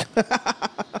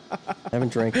 I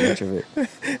haven't drank much of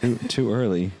it. Too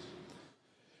early.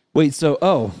 Wait, so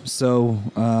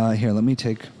here, I'm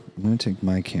gonna take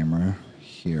my camera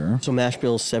here. So mash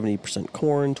bill is 70%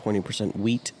 corn, 20%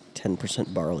 wheat,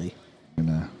 10% barley. I'm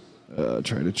gonna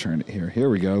try to turn it here. Here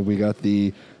we go. We got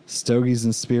the Stogies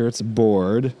and Spirits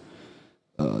board.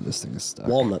 Oh, this thing is stuck.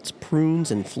 Walnuts,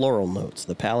 prunes, and floral notes.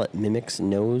 The palate mimics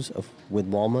nose with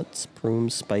walnuts,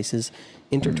 prunes, spices,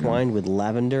 intertwined with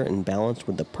lavender and balanced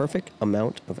with the perfect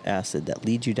amount of acid that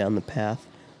leads you down the path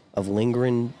of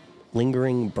lingering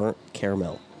burnt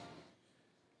caramel.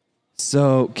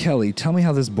 So, Kelly, tell me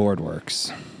how this board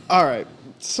works. All right,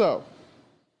 so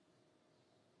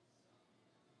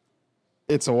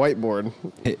it's a whiteboard.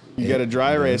 You get a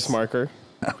dry erase marker,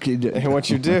 Okay. and what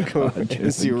you do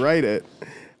is you write it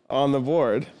on the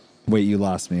board. Wait, you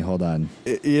lost me. Hold on.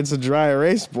 It's a dry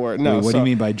erase board. No, Wait, what do you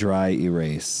mean by dry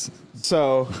erase?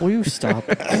 So Will you stop?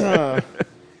 no,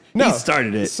 He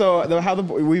started it. So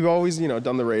we've always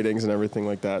done the ratings and everything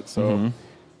like that. So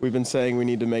we've been saying we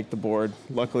need to make the board.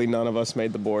 Luckily, none of us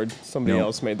made the board. Somebody Nope.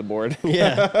 else made the board.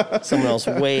 Yeah. Someone else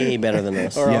way better than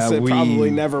us. Or else it we probably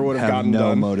never would have gotten no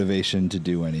done. motivation to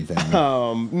do anything.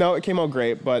 No, it came out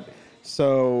great. But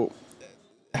so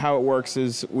how it works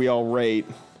is we all rate,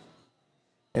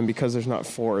 and because there's not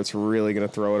 4, it's really going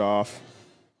to throw it off.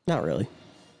 Not really.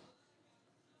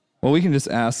 Well, we can just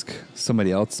ask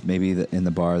somebody else, maybe in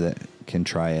the bar, that can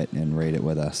try it and rate it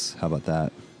with us. How about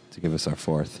that? To give us our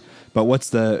 4th. But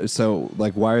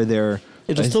why are there?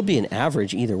 It'll still be an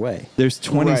average either way. There's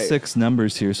 26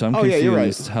 numbers here, so I'm Oh, yeah, confused you're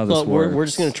right. how this Well, works. we're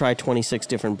just going to try 26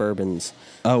 different bourbons.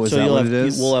 Oh, is so that you'll what have, it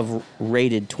is? We'll have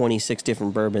rated 26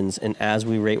 different bourbons, and as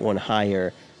we rate one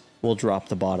higher, we'll drop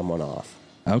the bottom one off.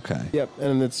 Okay. Yep,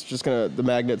 and it's just the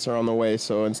magnets are on the way,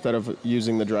 so instead of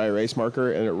using the dry erase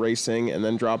marker and erasing and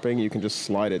then dropping, you can just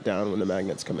slide it down when the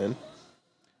magnets come in.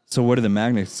 So what are the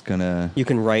magnets gonna? You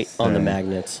can write on the Say.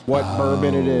 magnets. What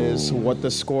bourbon it is, what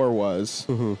the score was.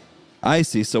 I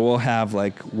see. So we'll have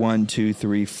 1, 2,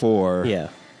 3, 4. Yeah.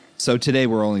 So today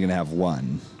we're only gonna have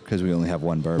one because we only have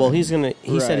one bourbon. Well, he said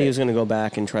he Right. was going to go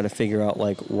back and try to figure out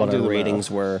what do our the ratings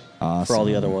were for all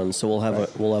the Awesome. other ones. So we'll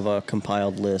have a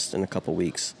compiled list in a couple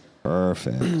weeks.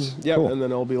 Perfect. Yep, Cool. and then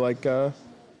it'll be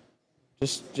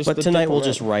just. But the tonight we'll diplomat.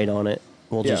 just write on it.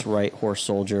 We'll Yeah. just write Horse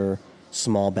Soldier,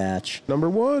 small batch. number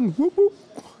 1. Whoop whoop.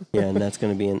 Yeah, and that's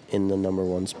going to be in the number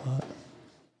 1 spot.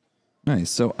 Nice.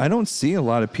 So I don't see a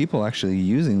lot of people actually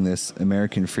using this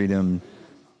American Freedom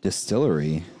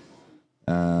distillery.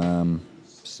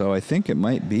 So I think it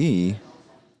might be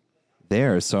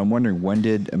there. So I'm wondering, when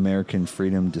did American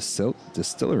Freedom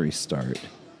Distillery start?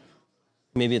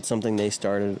 Maybe it's something they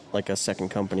started, like a second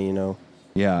company,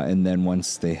 Yeah, and then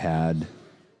once they had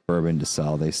bourbon to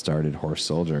sell, they started Horse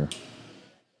Soldier.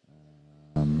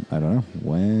 I don't know.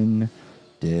 When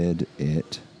did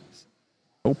it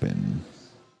open?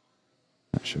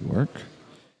 That should work.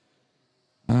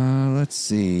 Let's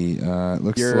see. It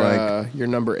looks like... Your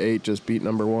number 8 just beat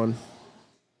number 1.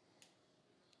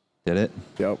 Did it?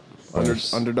 Yep,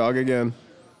 Course. underdog again.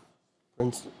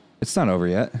 It's not over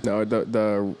yet. No,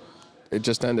 it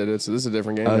just ended. This is a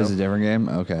different game. Oh, now. this is a different game?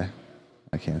 Okay.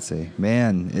 I can't see.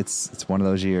 Man, it's one of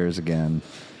those years again.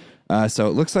 So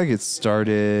it looks like it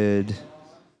started...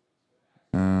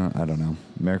 I don't know.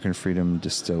 American Freedom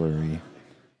Distillery.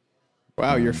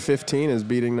 Wow, your 15 is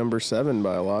beating number 7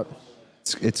 by a lot.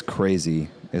 It's crazy.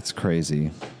 It's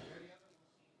crazy.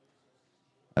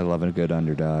 I love a good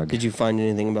underdog. Did you find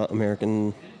anything about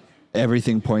American?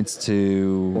 Everything points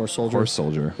to Horse Soldier? Horse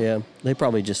Soldier. Yeah, they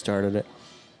probably just started it.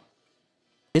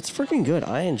 It's freaking good.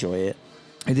 I enjoy it.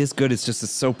 It is good. It's just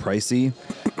it's so pricey.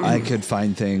 I could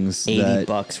find things that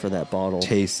 $80 for that bottle.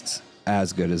 taste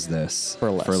as good as this For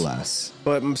less.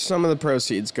 But some of the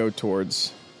proceeds go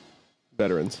towards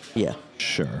veterans. Yeah.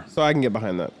 Sure. So I can get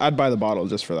behind that. I'd buy the bottle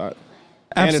just for that.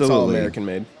 And it's all Absolutely. American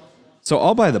made. So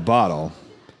I'll buy the bottle,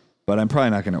 but I'm probably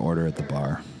not going to order at the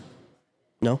bar.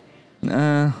 No?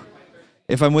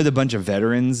 If I'm with a bunch of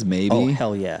veterans, maybe. Oh,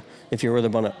 hell yeah. If you're with a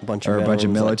bunch of or a bunch of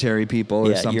veterans, military people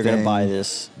or yeah, something. you're going to buy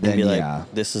this and then be like, yeah.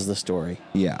 this is the story.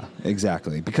 Yeah,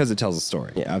 exactly. Because it tells a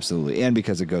story. Yeah. Absolutely. And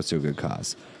because it goes to a good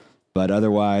cause. But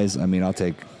otherwise, I mean, I'll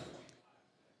take...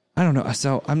 I don't know.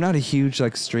 So I'm not a huge,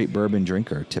 straight bourbon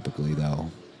drinker typically,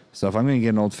 though. So if I'm going to get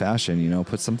an old fashioned,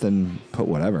 put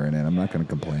whatever in it. I'm not going to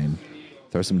complain.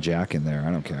 Throw some Jack in there.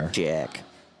 I don't care. Jack.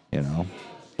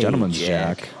 Gentleman's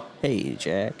Jack. Hey,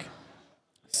 Jack.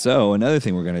 So another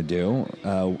thing we're going to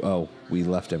do, we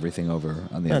left everything over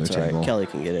on the That's other all table. right. Kelly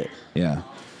can get it. Yeah.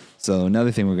 So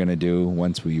another thing we're going to do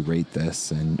once we rate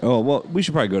this, we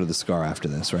should probably go to the cigar after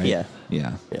this, right? Yeah.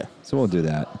 Yeah. Yeah. So we'll do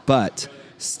that. But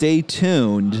stay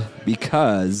tuned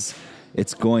because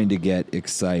it's going to get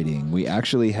exciting. We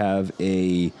actually have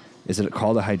is it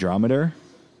called a hydrometer?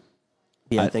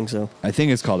 Yeah, I think so. I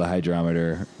think it's called a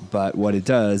hydrometer, but what it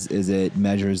does is it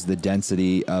measures the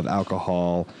density of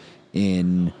alcohol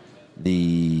in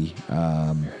the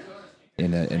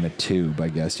in a tube. I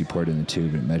guess you pour it in a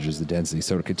tube and it measures the density,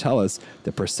 so it could tell us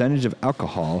the percentage of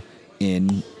alcohol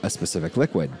in a specific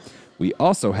liquid. We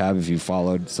also have, if you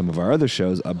followed some of our other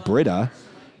shows, a Brita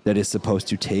that is supposed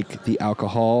to take the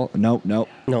alcohol. No,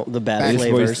 the bad it's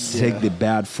flavors. supposed to take the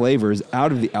bad flavors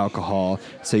out of the alcohol,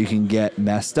 so you can get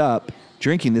messed up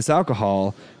drinking this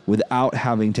alcohol without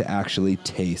having to actually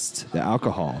taste the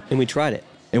alcohol. And we tried it.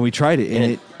 And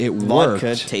it worked.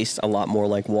 Vodka tastes a lot more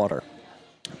like water.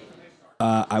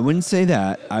 I wouldn't say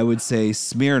that. I would say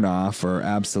Smirnoff or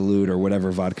Absolute or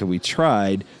whatever vodka we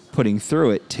tried putting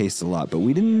through it tastes a lot. But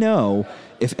we didn't know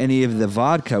if any of the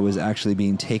vodka was actually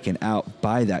being taken out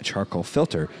by that charcoal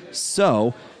filter.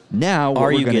 So now what Are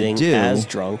we're you going getting to do... as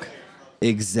drunk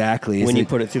Exactly. when you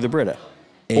put it through the Brita?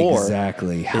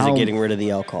 Exactly. Or is it getting rid of the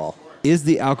alcohol? Is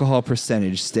the alcohol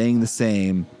percentage staying the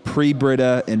same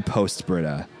pre-Brita and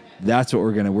post-Brita? That's what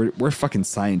we're fucking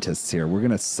scientists here. We're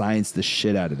going to science the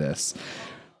shit out of this.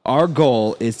 Our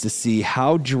goal is to see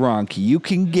how drunk you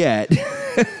can get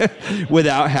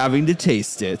without having to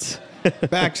taste it.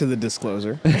 Back to the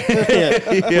disclosor.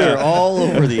 We're all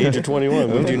over the age of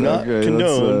 21. We do not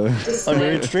condone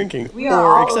underage drinking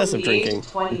or excessive drinking.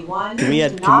 Can we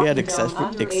add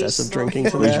excessive drinking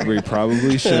to that? We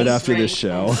probably should after this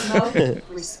show.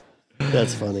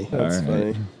 That's funny. That's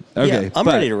funny. Okay, Yeah, I'm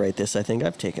ready to rate this. I think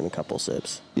I've taken a couple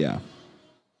sips. Yeah.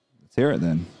 Let's hear it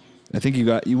then. I think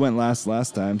you went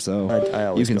last time, so I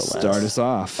always you can go last. start us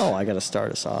off. Oh, I got to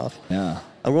start us off. Yeah.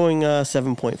 I'm going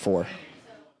 7.4.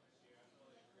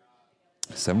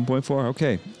 7.4.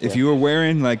 Okay. If you were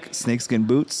wearing like snakeskin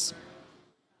boots,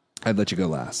 I'd let you go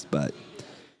last, but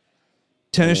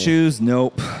tennis shoes,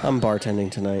 nope. I'm bartending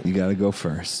tonight. You got to go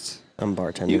first. I'm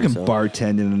bartending. You can so.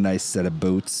 bartend in a nice set of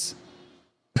boots.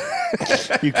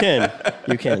 You can.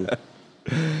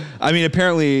 I mean,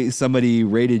 apparently somebody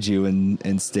rated you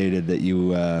and stated that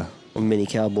you A mini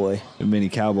cowboy. a mini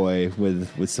cowboy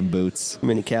with some boots.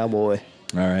 Mini cowboy.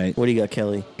 All right. What do you got,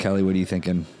 Kelly? Kelly, what are you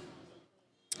thinking?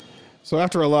 So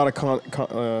after a lot of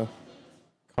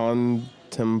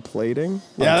contemplating.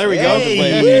 Yeah, there we go.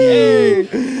 Hey!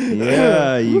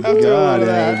 Yeah, you After got all of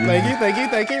that. it.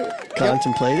 Thank you.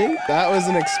 Contemplating? That was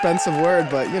an expensive word,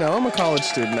 but I'm a college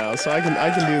student now, so I can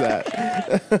do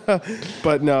that.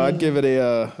 But no, I'd give it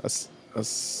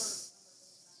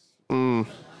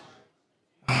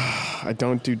I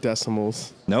don't do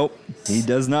decimals. Nope, he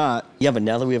does not. Yeah, but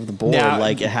now that we have the board, it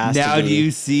has to be. Now do you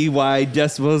see why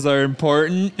decimals are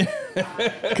important?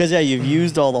 Because, you've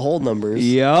used all the whole numbers.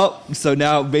 Yep. So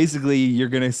now basically you're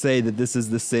going to say that this is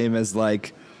the same as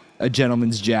like a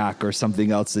gentleman's jack or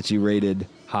something else that you rated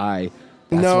high.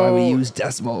 That's why we use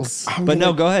decimals.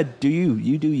 No, go ahead. Do you.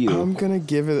 You do you. I'm going to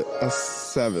give it a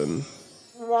 7.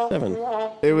 7.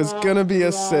 It was going to be a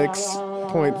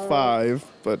 6.5,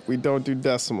 but we don't do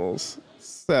decimals.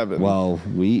 7. Well,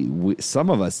 we some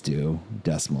of us do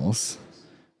decimals.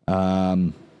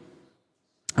 I'm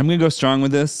going to go strong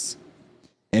with this.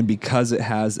 And because it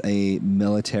has a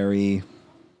military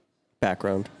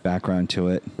Background to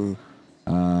it.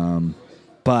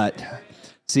 But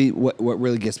see, what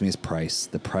really gets me is price.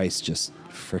 The price just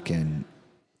freaking,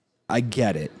 I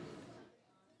get it,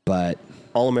 but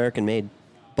All American made.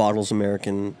 Bottles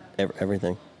American,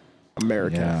 everything.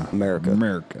 America. yeah,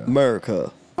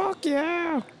 America. Fuck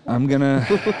yeah. I'm gonna,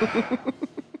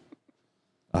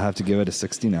 I'll have to give it a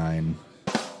 69.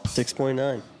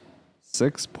 6.9.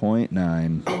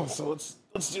 6.9. Oh, so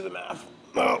let's do the math.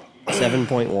 Oh.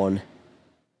 7.1.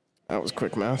 That was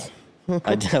quick math.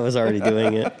 I was already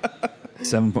doing it.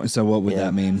 7 So what would Yeah.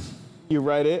 that mean? You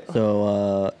write it?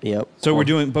 So, yep. So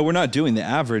we're not doing the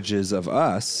averages of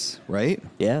us, right?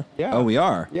 Yeah. Yeah. Oh, we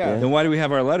are. Yeah. Then why do we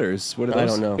have our letters? What are I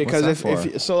those? don't know. Because What's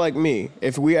that if so, like me,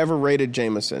 if we ever rated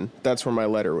Jameson, that's where my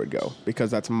letter would go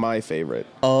because that's my favorite.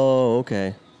 Oh,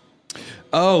 okay.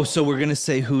 Oh, so we're gonna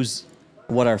say who's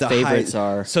What our the favorites high-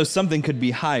 are. So something could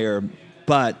be higher,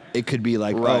 but it could be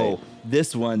like, Right. oh,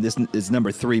 this one, this is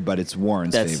number 3, but it's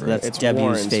Warren's favorite. That's It's Debbie's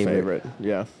Warren's favorite.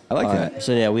 Yeah. I like that.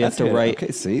 So yeah, we have That's to good. write.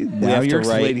 Okay, see, have now to you're write-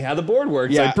 explaining how the board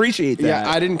works. I appreciate that. Yeah,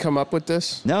 I didn't come up with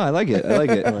this. No, I like it. I like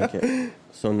it. I like it.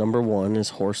 So number 1 is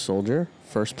Horse Soldier,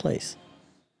 first place.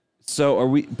 So are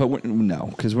we? But no,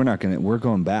 because we're not gonna. We're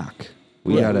going back.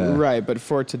 We gotta. Right, but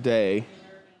for today,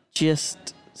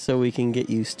 Just so we can get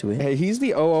used to it. hey, he's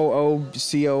the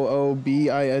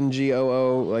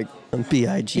OOOCOOBINGOO. Like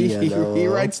BIGNO. he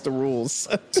writes the rules.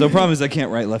 So the problem is I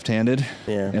can't write left-handed.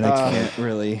 Yeah. And I can't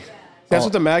really. That's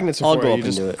what the magnets are I'll for. go You up and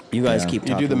just do it. You guys Yeah. keep you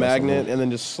talking. do the about magnet something. and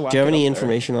then just slap. Do you have it any up there.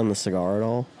 information on the cigar at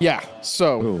all? Yeah.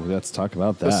 So Ooh, let's talk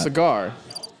about the that. cigar.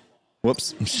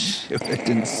 Whoops. I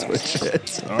didn't switch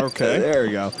it. Okay. There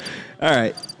we go. All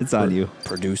right. It's on you.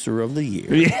 Producer of the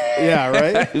year. Yeah.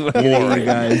 Right. Look at you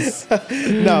guys.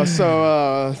 No.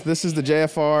 So this is the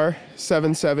JFR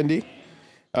 770.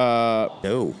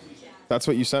 No, That's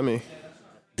what you sent me.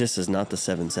 this is not the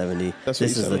 770. That's what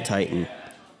This you is said. the Titan.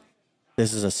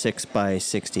 This is a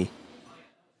 6x60.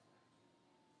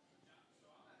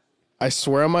 I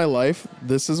swear on my life,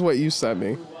 this is what you sent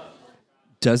me.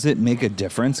 Does it make a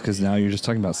difference? Because now you're just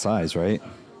talking about size, right?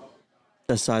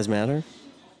 Does size matter?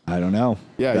 I don't know.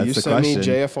 Yeah, That's you the sent me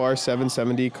question. JFR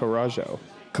 770 Carajo.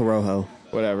 Corojo.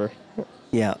 Whatever.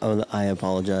 Yeah, I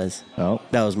apologize. Oh,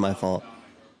 That was my fault.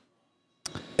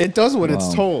 It does what it's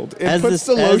Wow. told. It As puts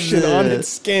the- the as lotion the- on its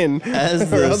skin, as or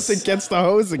the else it gets the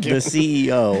hose again. The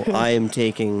CEO, I am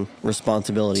taking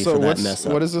responsibility so for that what's mess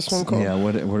up. what is this one called? yeah.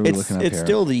 What are we It's looking up it's here?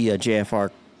 still the JFR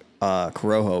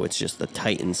Corojo. It's just the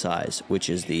Titan size, which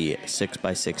is the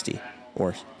 6x60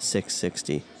 or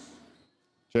 660.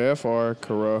 JFR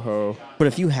Corojo. But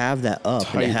if you have that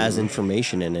up and it has Titan.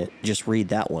 information in it, just read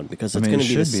that one because I it's mean, going it to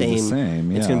be the should be the same.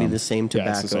 same, It's going to yeah. be the same Yeah,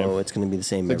 it's tobacco. the same. It's going to be the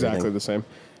same. It's exactly everything. the same.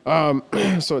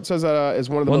 So it says that is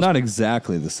one of the well, most. not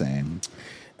exactly the same.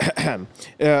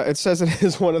 It says it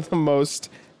is one of the most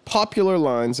popular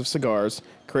lines of cigars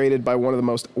created by one of the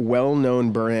most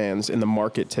well-known brands in the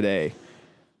market today.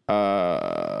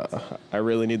 I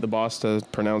really need the boss to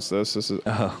pronounce this. This is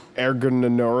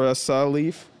Aganorsa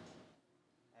leaf.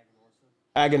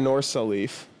 Aganorsa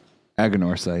leaf.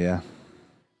 Aganorsa,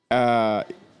 yeah.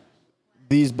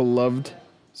 These beloved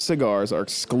cigars are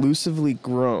exclusively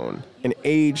grown and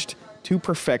aged to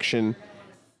perfection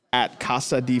at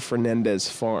Casa de Fernandez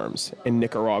Farms in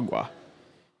Nicaragua.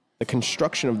 The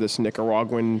construction of this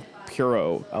Nicaraguan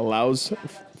puro allows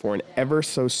for an ever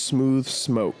so smooth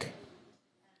smoke.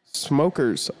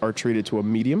 Smokers are treated to a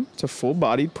medium to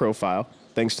full-bodied profile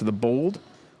thanks to the bold,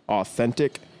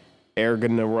 authentic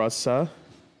Aganorsa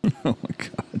Oh my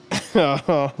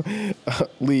god.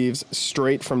 leaves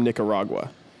straight from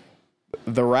Nicaragua.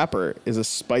 The wrapper is a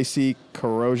spicy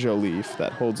Corojo leaf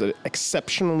that holds an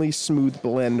exceptionally smooth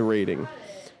blend rating.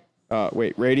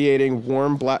 Radiating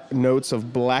warm black notes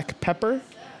of black pepper,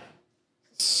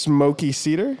 smoky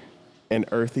cedar, and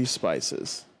earthy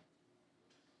spices.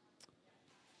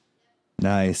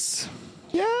 Nice.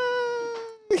 Yeah.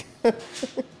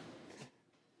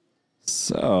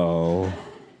 So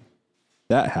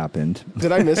that happened.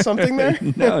 Did I miss something there?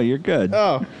 No, you're good.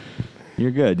 Oh,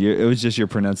 You're good. It was just your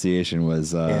pronunciation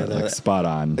was like spot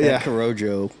on. Yeah.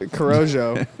 Corojo.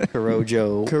 Corojo.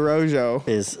 Corojo Corojo.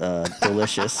 is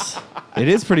delicious. It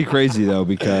is pretty crazy though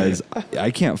because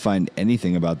I can't find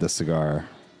anything about this cigar.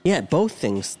 Yeah, both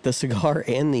things, the cigar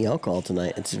and the alcohol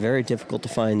tonight. It's very difficult to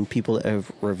find people that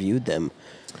have reviewed them.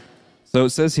 So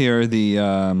it says here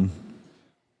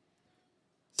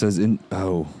says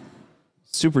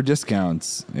super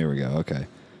discounts. There we go. Okay.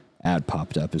 Ad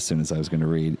popped up as soon as I was going to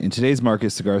read. In today's market,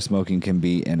 cigar smoking can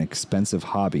be an expensive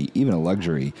hobby, even a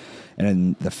luxury.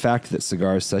 And the fact that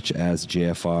cigars such as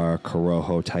JFR,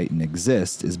 Corojo, Titan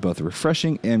exist is both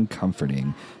refreshing and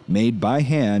comforting. Made by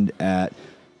hand at,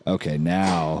 okay,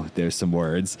 now there's some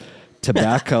words.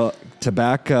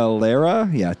 Tabacalera?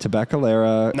 Yeah,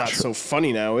 Tabacalera. Not so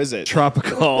funny now, is it?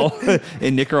 Tropical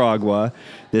in Nicaragua.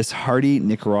 This hardy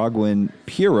Nicaraguan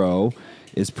puro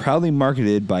is proudly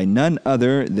marketed by none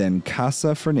other than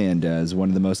Casa Fernandez, one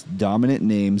of the most dominant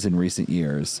names in recent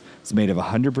years. It's made of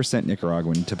 100%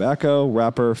 Nicaraguan tobacco,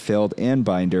 wrapper, filled, and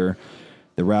binder.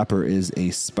 The wrapper is a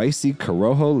spicy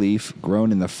Corojo leaf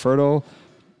grown in the fertile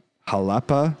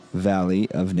Jalapa Valley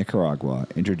of Nicaragua.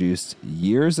 Introduced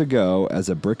years ago as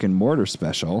a brick and mortar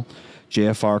special,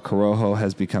 JFR Corojo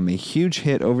has become a huge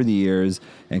hit over the years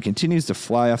and continues to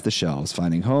fly off the shelves,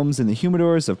 finding homes in the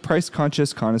humidors of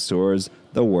price-conscious connoisseurs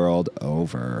the world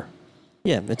over.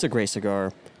 Yeah, it's a great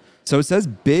cigar. So it says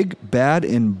big, bad,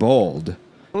 and bold.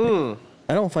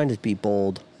 I don't find it to be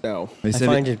bold. No. They I said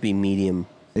find it to be medium.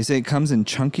 They say it comes in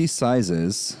chunky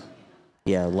sizes.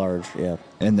 Yeah, large. Yeah.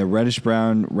 And the reddish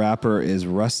brown wrapper is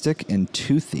rustic and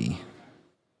toothy.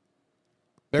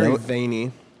 Very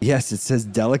veiny. Yes, it says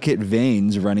delicate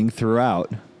veins running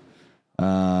throughout.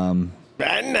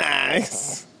 Very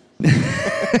nice.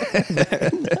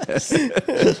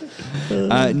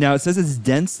 Now it says it's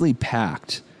densely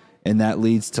packed, and that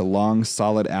leads to long,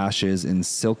 solid ashes and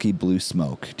silky blue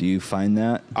smoke. Do you find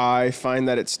that? I find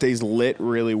that it stays lit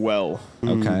really well.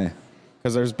 Okay.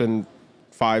 Because there's been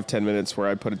 5-10 minutes where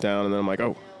I put it down and then I'm like,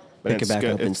 oh, Pick it it's back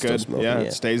good. up and It's still good. smoking, Yeah, yeah.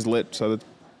 it stays lit. So that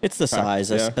It's the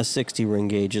size. yeah. A 60 ring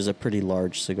gauge is a pretty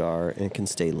large cigar and it can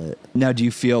stay lit. Now, do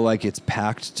you feel like it's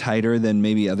packed tighter than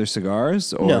maybe other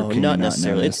cigars? Or No, can you not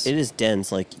necessarily. notice? It is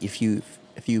dense. Like if you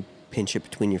pinch it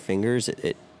between your fingers,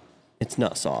 it's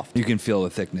not soft. You can feel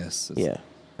the thickness. It's Yeah.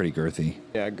 pretty girthy.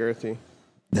 yeah, girthy.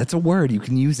 That's a word. You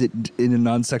can use it in a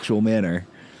non-sexual manner.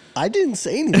 I didn't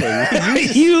say anything.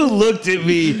 You looked at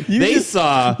me. They just-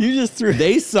 saw. you just threw.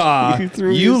 They saw. You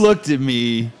threw You this- looked at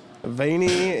me.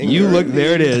 Veiny. And You look. girthy,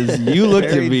 There it is. You looked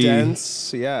Very at me.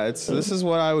 dense. Yeah, this is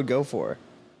what I would go for.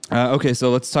 Okay,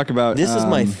 so let's talk about. This is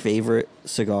my favorite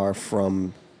cigar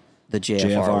from the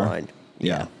JFR line.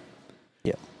 Yeah.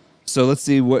 Yeah. So let's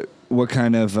see what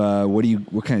kind of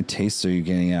what kind of tastes are you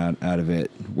getting out of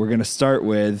it? We're gonna start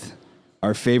with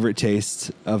our favorite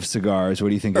taste of cigars. What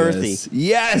do you think it Earthy. is?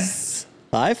 Yes.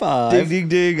 High five. Ding ding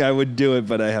ding! I would do it,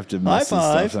 but I have to miss the High stuff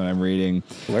five. that I'm reading.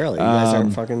 Really? You guys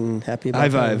aren't fucking happy about High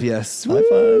that? five! Yes. High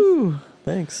Woo! five.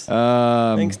 Thanks.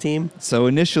 Thanks, team. So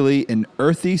initially, an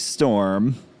earthy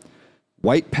storm,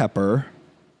 white pepper,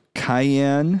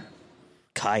 cayenne.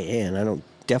 Cayenne. I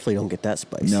definitely don't get that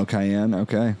spice. No cayenne.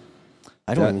 Okay.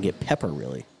 I don't that- even get pepper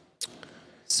really.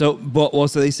 So,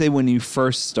 so they say when you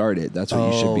first start it, that's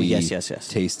what you should Oh, be yes.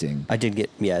 tasting. I did get,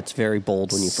 it's very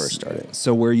bold when you first start it.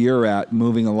 So where you're at,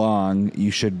 moving along,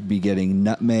 you should be getting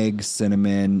nutmeg,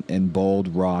 cinnamon, and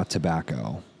bold raw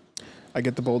tobacco. I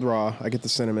get the bold raw. I get the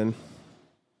cinnamon.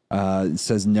 It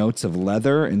says notes of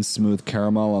leather and smooth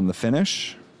caramel on the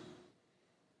finish.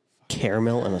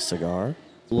 Caramel and a cigar.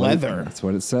 Leather. That's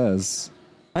what it says.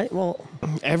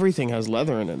 Everything has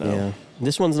leather in it now. Yeah.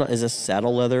 This one's not, is this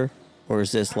saddle leather or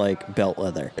is this like belt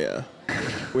leather? Yeah.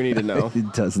 We need to know.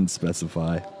 It doesn't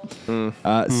specify.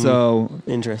 So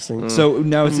Interesting.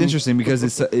 now it's interesting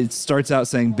because it starts out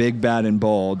saying big, bad, and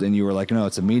bold, and you were like, no,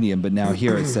 it's a medium. But now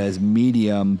here it says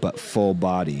medium but full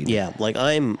bodied. Yeah. Like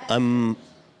I'm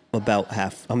about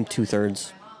half, I'm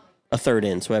 2/3, a third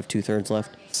in. So I have 2/3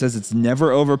 left. It says it's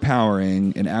never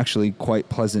overpowering and actually quite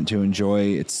pleasant to enjoy.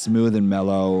 It's smooth and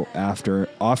mellow after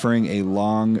offering a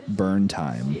long burn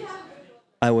time.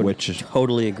 I would Which-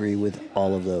 totally agree with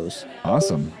all of those.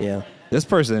 Awesome. Yeah. This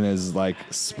person is like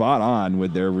spot on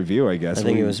with their review, I guess. I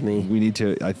think it was me. We need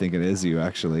to, I think it is you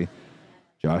actually.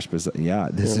 Josh, yeah,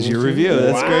 this is your review.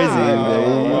 That's crazy.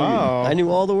 Wow. I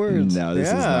knew all the words. No, this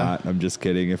is Yeah. not. I'm just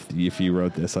kidding. If you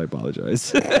wrote this, I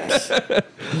apologize.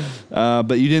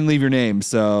 But you didn't leave your name,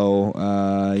 so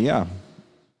yeah.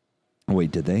 Oh,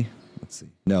 wait, did they? Let's see.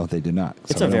 No, they did not.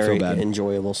 It's So a I don't very feel bad.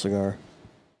 enjoyable cigar.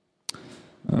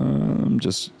 I'm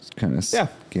just kind of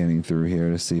scanning through here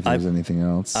to see if there's anything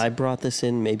else. I brought this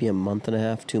in maybe a month and a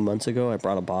half, 2 months ago. I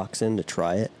brought a box in to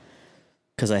try it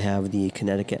because I have the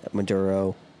Connecticut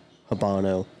Maduro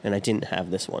Habano, and I didn't have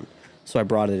this one. So I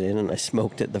brought it in and I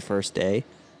smoked it the first day,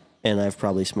 and I've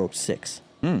probably smoked 6,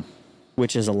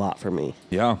 which is a lot for me.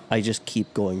 yeah. I just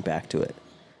keep going back to it.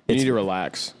 You need to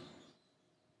relax.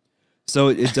 So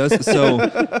it does. So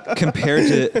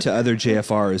compared to other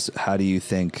JFRs, how do you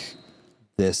think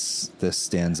this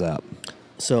stands up?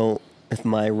 So if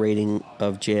my rating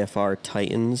of JFR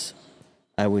Titans,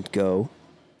 I would go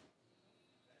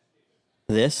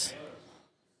this,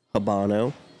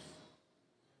 Habano,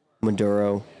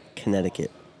 Maduro,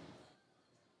 Connecticut.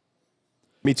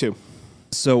 Me too.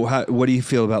 So what do you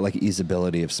feel about like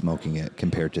easeability of smoking it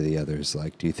compared to the others?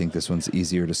 Like, do you think this one's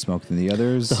easier to smoke than the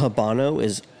others? The Habano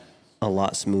is a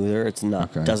lot smoother. It's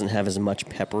not Okay. doesn't have as much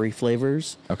peppery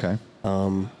flavors, Okay.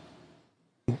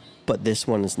 but this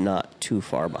one is not too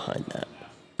far behind that.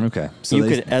 Okay. So You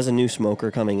could, as a new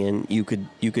smoker coming in, you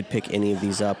could pick any of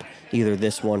these up, either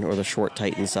this one or the short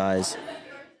Titan size,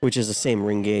 which is the same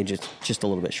ring gauge. It's just a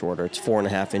little bit shorter. It's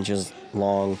 4.5 inches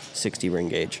long, 60 ring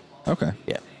gauge. Okay.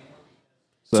 Yeah.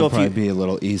 So, So it'll if probably you- be a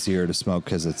little easier to smoke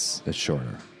because it's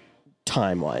shorter.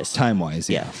 Time wise. Time wise,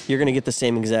 Yeah. You're going to get the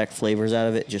same exact flavors out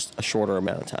of it, just a shorter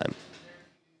amount of time.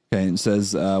 Okay, and it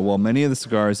says, while many of the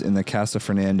cigars in the Casa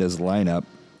Fernandez lineup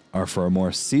are for a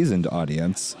more seasoned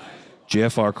audience,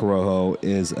 JFR Corojo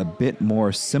is a bit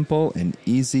more simple and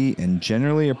easy and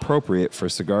generally appropriate for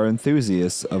cigar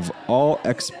enthusiasts of all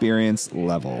experience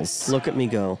levels. Look at me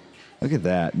go. Look at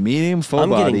that. Medium, full I'm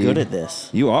body. getting good at this.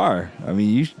 You are. I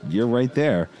mean, you're right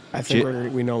there. I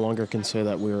think we no longer can say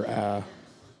that we're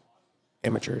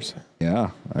amateurs.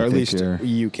 Yeah. Or at least you're...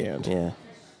 you can. Yeah.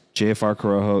 JFR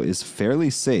Corojo is fairly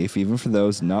safe, even for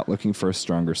those not looking for a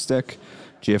stronger stick.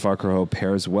 JFR Corojo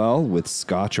pairs well with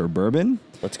scotch or bourbon.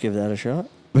 Let's give that a shot.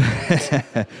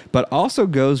 But also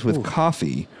goes with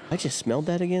coffee. I just smelled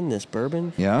that again, this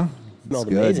bourbon. Yeah? Smelled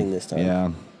It's good. amazing this time.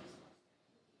 Yeah.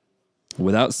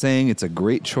 Without saying, it's a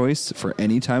great choice for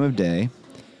any time of day.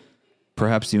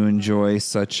 Perhaps you enjoy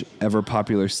such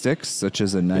ever-popular sticks, such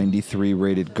as a 93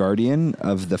 rated Guardian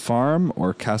of the Farm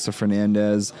or Casa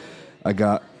Fernandez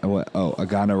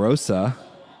Aganorsa.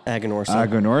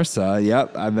 Aganorsa.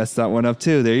 Yep, I messed that one up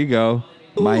too. There you go.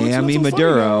 Ooh, Miami it's not so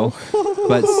Maduro.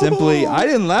 But simply, I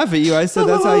didn't laugh at you. I said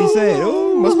that's how you say it.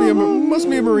 Ooh. Must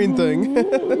be a Marine thing.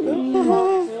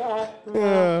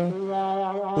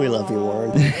 Yeah. We love you,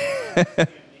 Warren.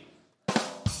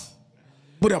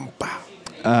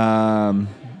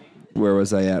 Where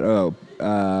was I at?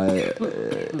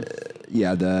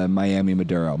 Yeah, the Miami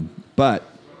Maduro. But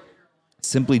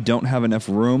simply don't have enough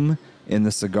room in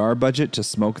the cigar budget to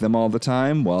smoke them all the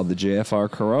time, while the JFR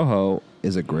Corojo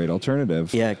is a great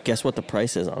alternative. Yeah, guess what the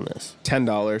price is on this? $10.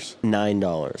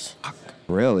 $9.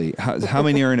 Really? How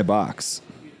many are in a box?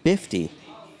 50.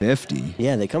 50?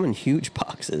 Yeah, they come in huge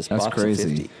boxes. That's box of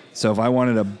crazy. 50. So if I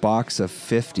wanted a box of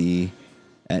 50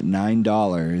 at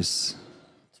 $9... It's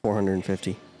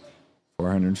 450.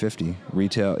 450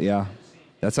 retail, yeah.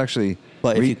 That's actually...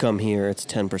 But if you come here, it's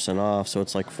 10% off, so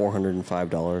it's like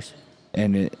 $405.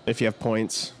 And If you have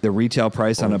points. the retail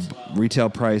price on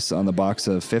the box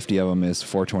of 50 of them is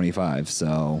 $425.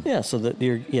 So Yeah, so that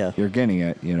you're getting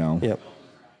it, you know. Yep.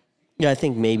 Yeah, I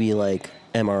think maybe like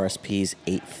MRSP's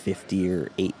 $850 or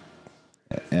 $8.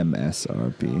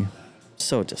 MSRP.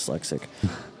 So dyslexic.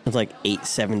 It's like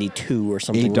 $8.72 or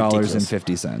something.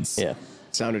 $8.50. Yeah,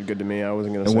 Sounded good to me. I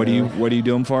wasn't gonna And say. what do you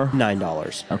do them for?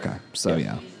 $9. Okay, so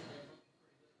yeah,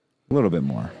 a little bit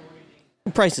more.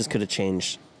 Prices could have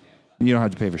changed. You don't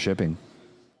have to pay for shipping.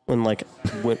 When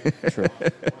true,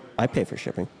 I pay for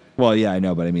shipping. Well, yeah, I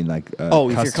know, but I mean like.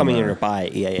 If you're coming in to buy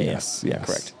it, yeah. Yes, Yeah, yes.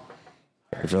 correct.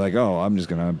 If you're like, oh, I'm just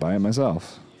gonna buy it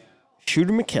myself.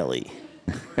 Shooter McKelly.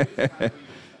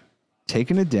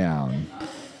 Taking it down.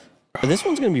 But this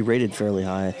one's going to be rated fairly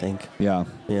high, I think. Yeah.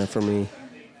 Yeah, for me.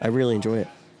 I really enjoy it.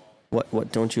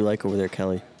 What don't you like over there,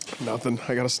 Kelly? Nothing.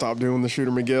 I gotta stop doing the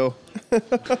Shooter McGill.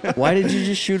 Why did you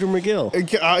just Shooter McGill?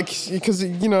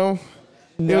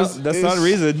 Because That's not a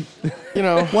reason.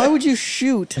 Why would you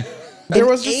shoot There an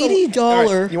was just $80 All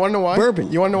right, you want to know why?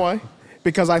 bourbon? You want to know why?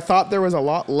 Because I thought there was a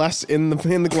lot less in the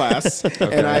glass,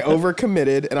 and I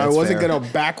overcommitted, and I wasn't fair. gonna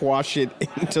backwash it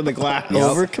into the glass.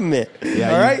 Overcommit.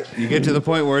 Yeah. All right. You get to the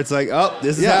point where it's like, oh,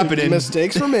 this is happening.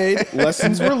 Mistakes were made,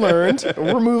 lessons were learned.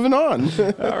 We're moving on.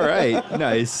 All right.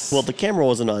 Nice. Well, the camera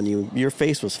wasn't on you. Your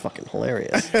face was fucking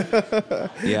hilarious.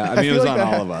 Yeah. I mean, it was feel on like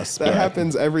all of us. That but-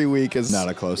 happens every week. Is Not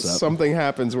a close-up. Something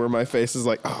happens where my face is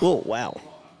like, oh, Oh, wow.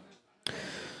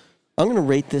 I'm going to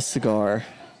rate this cigar.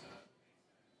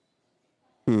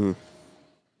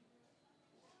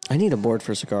 I need a board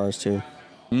for cigars, too.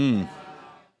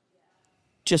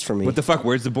 Just for me. What the fuck?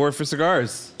 Where's the board for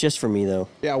cigars? Just for me, though.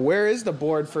 yeah. Where is the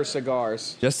board for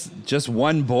cigars? Just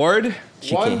one board?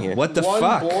 She can't hear. What the one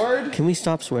fuck? board? Can we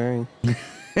stop swearing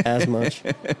as much?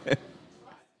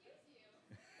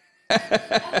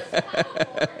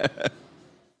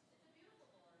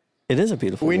 It is a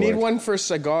beautiful We need board. one for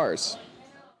cigars.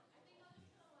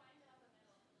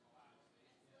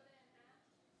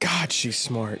 God, she's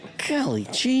smart. Golly,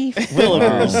 Chief.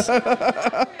 Willikers.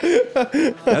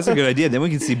 That's a good idea. Then we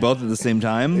can see both at the same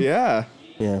time. Yeah.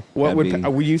 Yeah. What That'd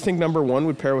would be- you think number one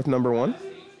would pair with number one?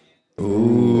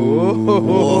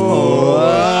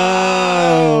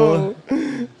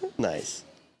 Nice.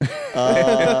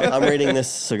 I'm rating this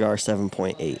cigar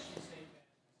 7.8.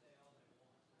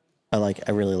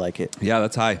 I really like it. Yeah,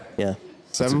 that's high. Yeah.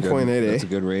 That's a good- 7.8. That's a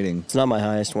good rating. It's not my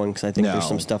highest one because I think there's No.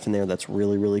 some stuff in there that's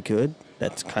really, really good.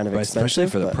 That's kind of Right, expensive. especially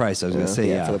for the but, price. I was gonna say,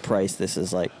 yeah. For the price, this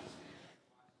is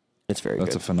it's very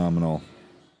That's a good. phenomenal.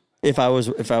 If I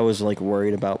was like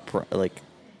worried about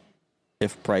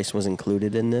if price was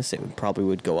included in this, it probably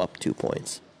would go up 2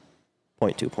 points,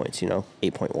 0.2 points.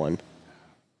 8.1.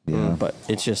 Yeah. But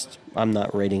it's just I'm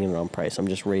not rating it on price. I'm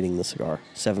just rating the cigar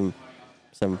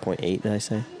 7.8. Did I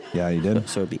say? Yeah, you did.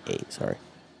 So it'd be 8. Sorry.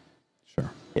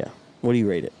 Sure. Yeah. What do you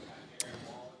rate it?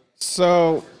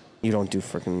 So You don't do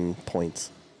freaking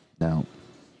points. No.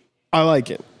 I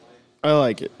like it.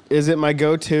 Is it my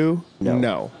go-to? No.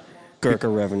 No. Gurkha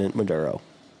Revenant Maduro.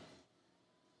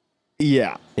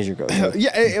 Yeah. Is your go-to?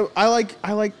 Yeah, I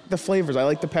like the flavors. I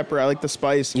like the pepper. I like the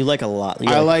spice. You like a lot. You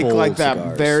I like bold that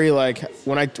cigars. very like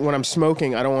when I'm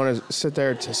smoking. I don't want to sit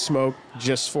there to smoke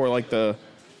just for like the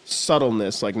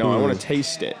subtleness. Like no, I want to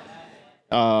taste it.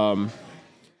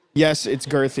 Yes, it's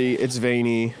girthy. It's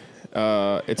veiny.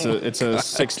 It's a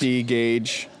 60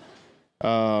 gauge.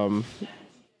 I'm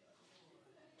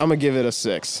gonna give it a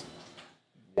 6.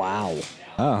 Wow.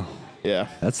 Oh, Yeah.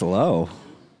 that's low.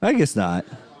 I guess not.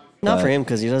 Not for him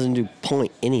because he doesn't do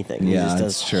point anything. He Yeah, just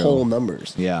that's does true. whole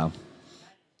numbers. Yeah.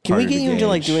 Can we Harder get to you into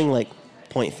like gauge. doing like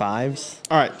 0.5s?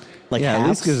 All right. Like Yeah, at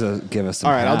halves? least give us some.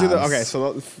 All right. I'll do that. halves. Okay.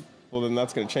 So well then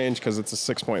that's gonna change because it's a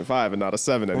 6.5 and not a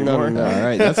 7 No, anymore. no. All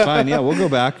right, that's fine. Yeah, we'll go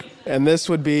back. And this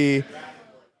would be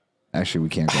Actually, we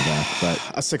can't go back, but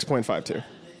a 6.5 too.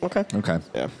 Okay. okay.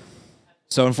 Yeah.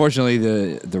 So unfortunately,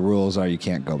 the rules are you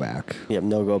can't go back. Yep,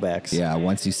 no go backs. Yeah,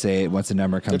 once you say it, once the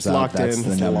number comes It's out, locked that's in.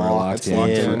 the It's number locked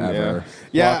locked in in, forever.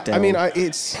 Yeah. Lockdown. I mean,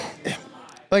 it's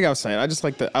like I was saying. I just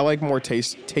like I like more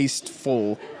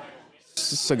tasteful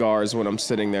cigars when I'm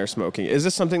sitting there smoking. Is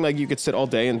this something like you could sit all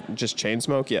day and just chain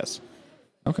smoke? Yes,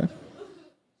 Okay.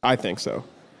 I think so.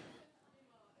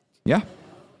 Yeah.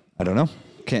 I don't know.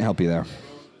 Can't help you there.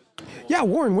 Yeah,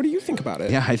 Warren, what do you think about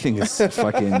it? Yeah, I think it's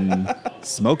fucking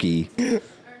smoky,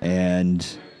 and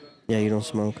Yeah, you don't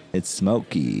smoke. it's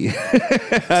smoky.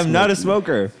 I'm not a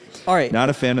smoker. All right. Not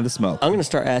a fan of the smoke. I'm going to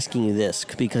start asking you this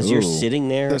because you're Ooh. sitting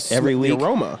there The every the week.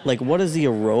 aroma. Like, what is the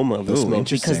aroma of the Ooh, smoke?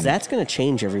 interesting. Because that's going to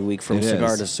change every week from It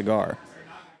cigar is. to cigar.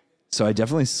 So I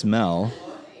definitely smell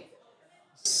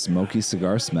smoky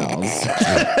cigar smells.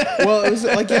 Well, it was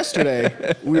like yesterday.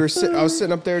 I was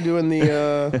sitting up there doing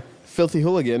the Filthy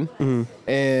Hooligan,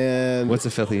 and What's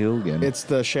a filthy hooligan? it's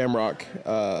the Shamrock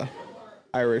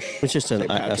Irish. It's just St. a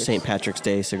Patrick's. St. Patrick's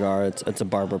Day cigar. It's a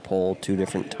barber pole, 2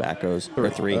 different tobaccos, or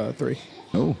 3. 3.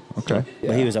 Oh, okay.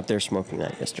 But he was up there smoking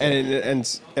that yesterday.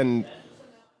 And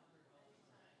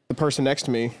the person next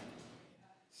to me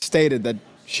stated that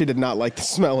she did not like the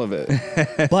smell of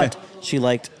it. But she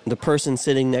liked the person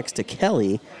sitting next to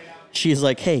Kelly. She's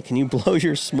like, hey, can you blow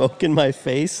your smoke in my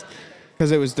face?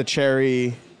 Because it was the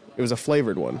cherry. It was a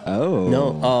flavored one. Oh.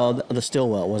 No, the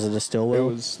Stillwell. Was it a It Stillwell?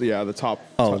 was the top.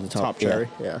 Oh, top, the top, yeah. cherry.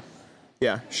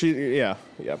 Yeah.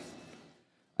 Yeah.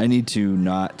 I need to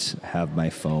not have my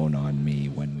phone on me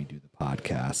when we do the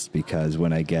podcast because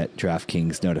when I get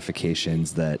DraftKings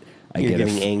notifications that You're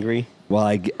getting angry. Well,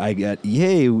 I get,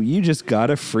 yay, you just got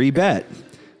a free bet,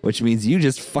 which means you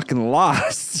just fucking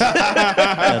lost.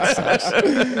 That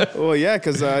sucks. Well, yeah,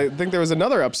 because I think there was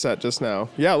another upset just now.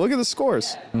 Yeah, look at the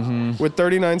scores. With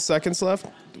 39 seconds left.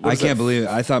 I can't believe it.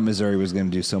 I thought Missouri was going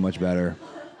to do so much better.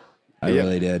 I Yeah.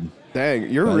 really did. Dang,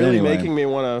 you're But really anyway. making me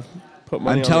want to put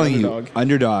money I'm on telling the you, underdog.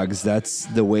 underdogs, that's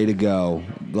the way to go.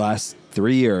 Last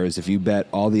 3 years, if you bet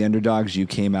all the underdogs, you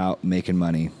came out making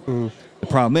money. The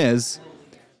problem is,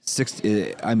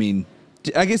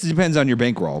 I guess it depends on your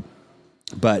bankroll.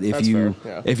 But if That's you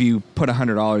fair, yeah. if you put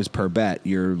 $100 per bet,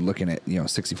 you're looking at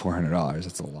 $6,400.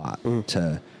 That's a lot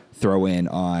to throw in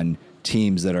on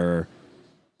teams that are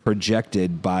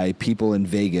projected by people in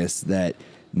Vegas that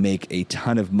make a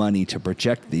ton of money to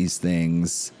project these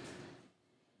things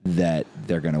that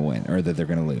they're going to win or that they're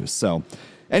going to lose. So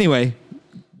anyway,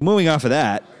 moving off of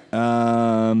that,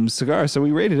 cigar. So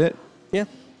we rated it. Yeah,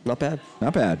 not bad.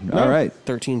 Not bad. All right.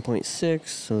 13.6,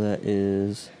 so that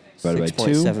is Divided by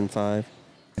 2. 6.75.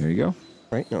 There you go.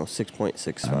 Right? No, I don't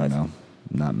 6.65. know.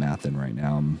 I'm not mathing right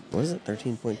now. What is it?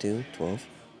 13.2, 12,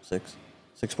 6,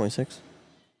 6.6?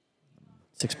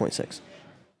 6.6.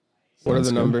 What are Sounds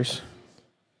the good. numbers?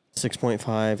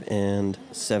 6.5 and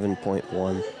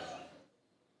 7.1.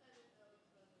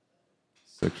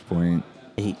 6.65.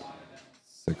 8.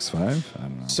 I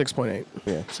don't know. 6.8.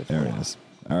 Yeah, There it is.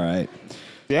 All right.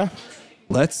 Yeah.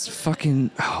 Let's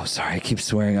fucking. Oh, sorry. I keep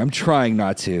swearing. I'm trying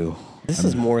not to. This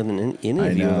is more than any I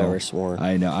of you have know. ever sworn.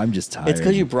 I know. I'm just tired. It's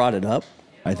because you brought it up,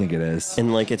 I think it is.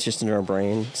 and like it's just in our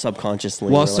brain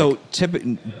subconsciously. Well, we're so like, It's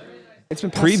been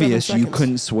past previous, 7 you seconds.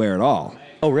 couldn't swear at all.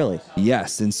 oh really?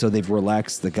 Yes, and so they've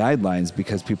relaxed the guidelines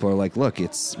because people are like, look,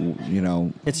 it's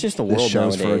It's just the this world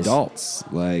show's nowadays. for adults.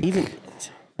 Like Even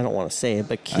I don't want to say it,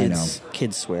 but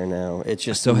kids swear now. It's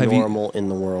just So have you- normal in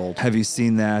the world. Have you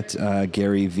seen that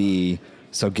Gary V?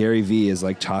 So Gary V is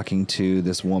like talking to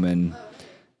this woman,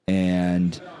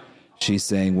 and she's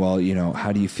saying, "Well,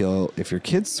 how do you feel if your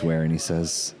kids swear?" And he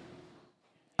says,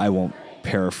 "I won't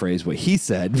paraphrase what he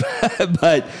said,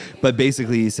 but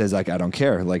basically he says like I don't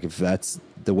care. Like if that's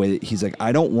the way that he's like,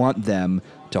 I don't want them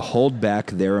to hold back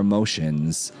their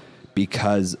emotions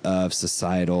because of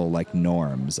societal like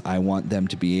norms. I want them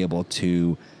to be able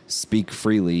to speak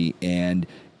freely and."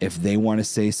 if they want to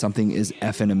say something is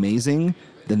effing amazing,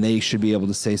 then they should be able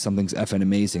to say something's effing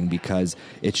amazing because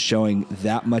it's showing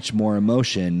that much more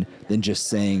emotion than just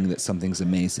saying that something's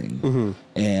amazing.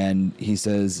 And he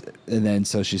says, and then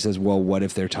so she says, well, what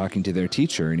if they're talking to their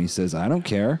teacher? And he says, I don't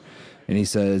care. And he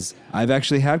says, I've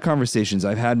actually had conversations.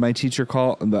 I've had my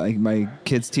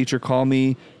kid's teacher call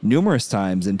me numerous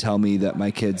times and tell me that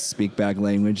my kids speak bad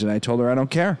language. And I told her I don't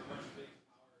care.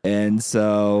 And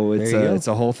so it's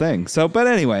a whole thing. So, but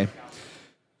anyway.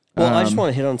 Well, I just want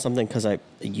to hit on something because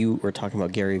you were talking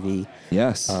about Gary Vee.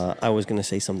 Yes. I was going to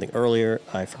say something earlier.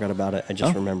 I forgot about it. I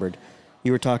just remembered.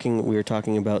 We were talking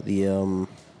about the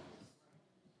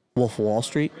Wolf of Wall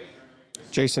Street.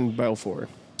 Jason Belfort.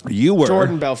 You were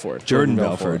Jordan Belfort. Jordan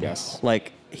Belfort. Yes.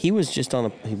 Like he wasn't just on a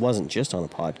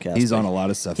podcast. He's on a lot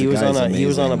of stuff. He was on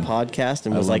a podcast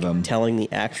and was like him. telling the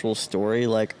actual story,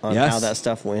 like on how that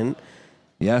stuff went.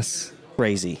 Yes.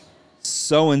 Crazy.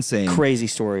 So insane. Crazy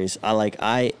stories.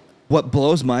 What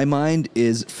blows my mind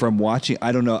is from watching,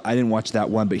 I don't know, I didn't watch that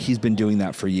one, but he's been doing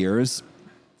that for years.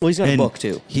 Well, he's got a book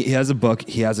too. He has a book.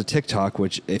 He has a TikTok,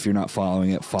 which if you're not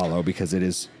following it, follow because it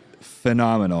is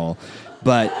phenomenal.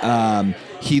 But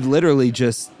he literally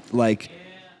just like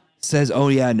says, oh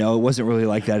yeah, no, it wasn't really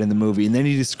like that in the movie. And then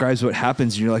he describes what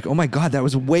happens and you're like, oh my God, that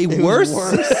was way worse.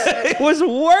 It was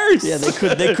worse. Yeah,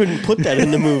 they couldn't put that in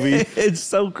the movie. It's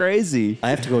so crazy. I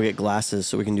have to go get glasses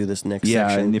so we can do this next Yeah,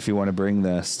 section. and if you want to bring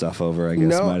the stuff over, I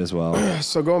guess might as well.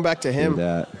 So going back to him,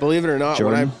 that. believe it or not,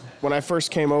 Jordan? when I first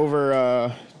came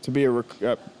over to be a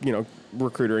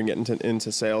recruiter and get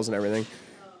into sales and everything,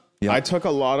 Yep. I took a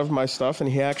lot of my stuff, and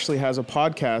he actually has a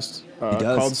podcast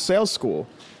called Sales School,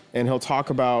 and he'll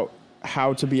talk about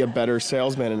how to be a better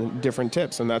salesman and different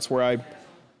tips, and that's where I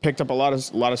picked up a lot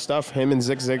of stuff. Him and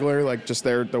Zig Ziglar, like just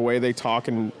the way they talk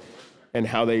and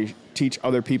how they teach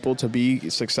other people to be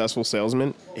successful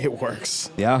salesmen. It works.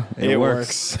 Yeah, it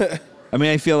works. I mean,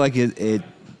 I feel like it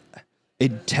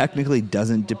technically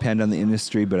doesn't depend on the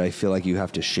industry, but I feel like you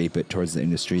have to shape it towards the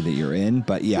industry that you're in.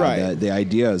 But yeah, Right. the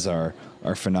ideas are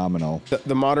phenomenal.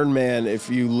 The modern man, if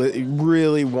you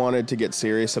really wanted to get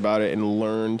serious about it and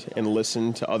learned and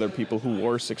listened to other people who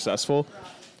were successful,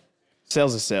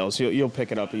 sales is sales. You'll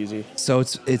pick it up easy. So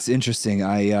it's interesting.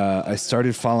 I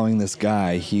started following this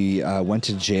guy. He went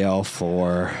to jail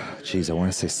for, I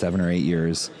want to say 7 or 8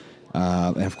 years.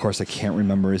 And of course, I can't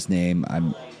remember his name.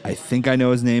 I think I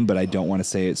know his name, but I don't want to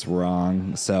say it's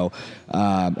wrong. So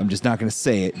I'm just not going to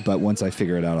say it. But once I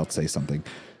figure it out, I'll say something.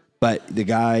 But the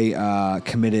guy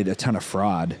committed a ton of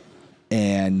fraud,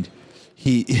 and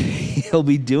he'll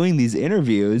be doing these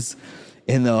interviews,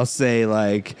 and they'll say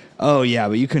like, "Oh yeah,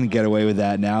 but you couldn't get away with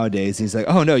that nowadays." And he's like,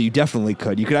 "Oh no, you definitely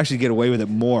could. You could actually get away with it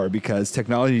more because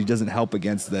technology doesn't help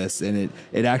against this, and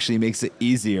it actually makes it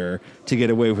easier to get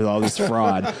away with all this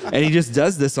fraud." And he just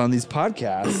does this on these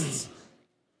podcasts.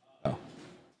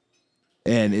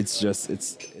 And it's just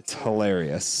it's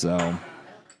hilarious. So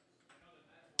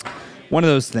one of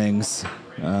those things.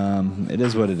 It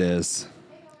is what it is.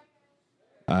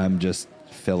 I'm just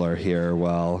filler here.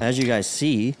 Well, as you guys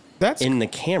see, That's in the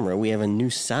camera, we have a new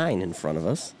sign in front of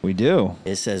us. we do.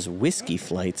 It says whiskey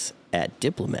flights at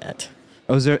Diplomat.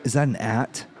 Oh, is that an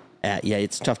at? Yeah,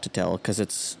 it's tough to tell because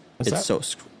it's that- so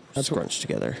scrunched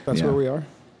together. That's Yeah. where we are.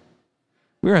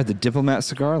 We're at the Diplomat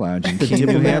Cigar Lounge in Keene,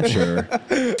 New Hampshire.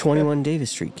 21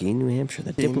 Davis Street, Keene, New Hampshire,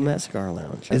 the Diplomat Cigar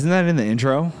Lounge. Isn't that in the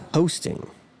intro? Hosting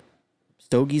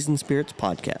Stogies and Spirits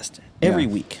podcast every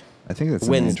week, I think that's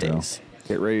in the intro. Wednesdays,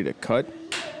 Get ready to cut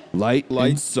Light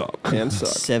and suck. and suck.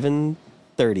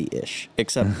 7:30-ish.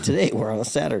 Except today we're on a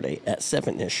Saturday at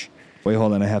 7-ish. Wait,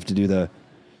 hold on. I have to do the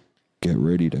get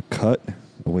ready to cut.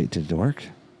 Oh, wait, did it work?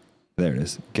 There it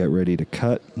is. Get ready to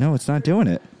cut. No, it's not doing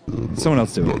it. Someone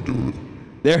else do it.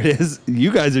 There it is.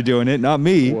 You guys are doing it, not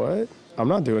me. What? I'm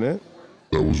not doing it.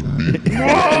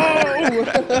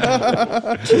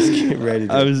 Just get ready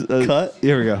to I was cut.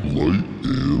 Here we go. Light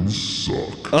and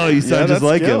suck. Oh, you sound just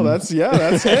like him. That's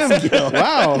him.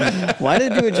 Wow. Why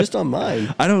did it do it just on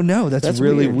mine? I don't know. That's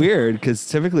really weird. weird because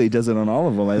typically it does it on all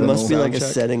of them. I It don't must be know. like a check.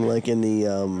 setting like in the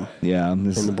in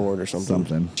the board or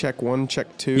something. Check 1,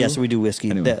 check 2. Yes, we do whiskey.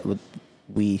 Anyway.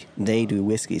 They do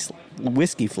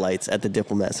whiskey flights at the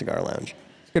Diplomat Cigar Lounge.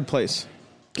 Good place.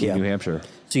 Yeah. New Hampshire.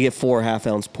 So you get 4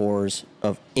 half-ounce pours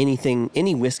of any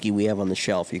whiskey we have on the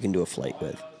shelf. You can do a flight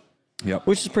with, Yep.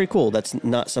 which is pretty cool. That's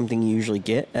not something you usually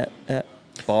get at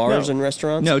bars No. and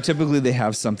restaurants. No, typically they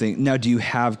have something. Now, do you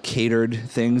have catered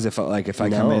things? If I come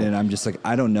No. in and I'm just like,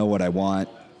 I don't know what I want.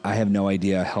 I have no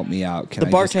idea. Help me out. Can the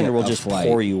I bartender get will a just flight?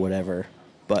 pour you whatever.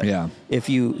 But Yeah. if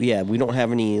we don't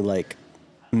have any like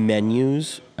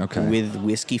menus Okay. with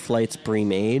whiskey flights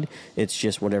pre-made. It's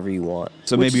just whatever you want.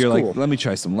 So which maybe is you're cool. like, let me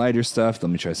try some lighter stuff. Let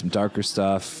me try some darker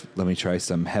stuff. Let me try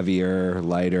some heavier,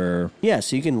 lighter. Yeah,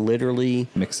 so you can literally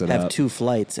Mix it have up. 2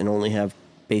 flights and only have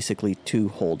basically 2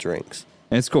 whole drinks.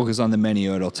 And it's cool because on the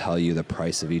menu, it'll tell you the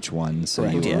price of each one. So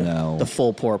you will know The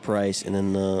full pour price and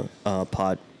then the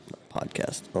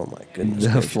podcast. Oh my goodness. the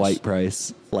gracious. flight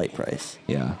price. Flight price.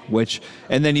 Yeah.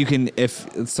 And then you can, if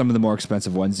some of the more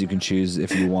expensive ones, you can choose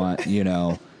if you want,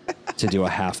 to do a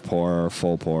half pour or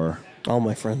full pour. All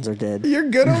my friends are dead. You're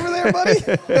good over there, buddy.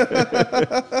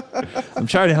 I'm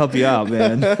trying to help you out,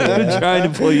 man. I'm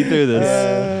trying to pull you through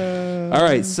this. All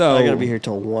right. So I got to be here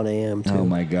till 1 a.m. too. Oh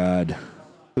my God.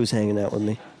 Who's hanging out with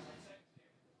me?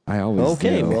 I always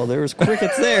Okay, do. well, there's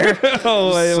crickets there. Oh,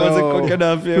 it wasn't So, quick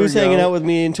enough. Here Who's we go. hanging out with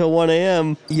me until 1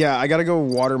 a.m.? Yeah, I gotta go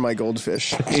water my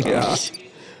goldfish. Yeah.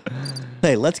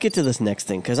 Hey, let's get to this next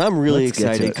thing because I'm really Let's get to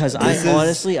excited it. because This is-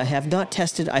 honestly, I have not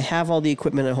tested. I have all the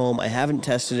equipment at home. I haven't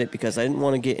tested it because I didn't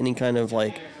want to get any kind of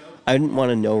I didn't want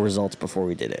to know results before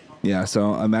we did it. Yeah,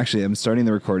 so I'm starting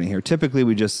the recording here. Typically,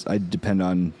 I depend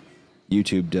on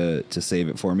YouTube to save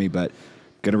it for me, but I'm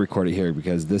gonna record it here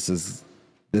because this is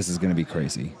going to be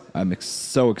crazy. I'm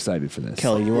so excited for this.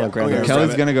 Kelly, you want to grab okay. that? Kelly's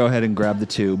grab it. going to go ahead and grab the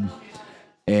tube,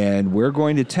 and we're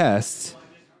going to test.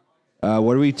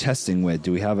 What are we testing with?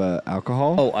 Do we have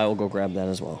alcohol? Oh, I will go grab that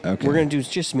as well. Okay. We're going to do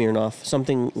just Smirnoff,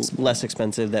 something less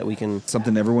expensive that we can.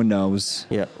 Something everyone knows.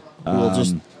 Yeah. We'll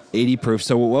just. 80 proof.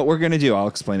 So what we're going to do, I'll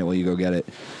explain it while you go get it.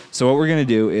 So what we're going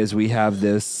to do is we have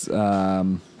this, I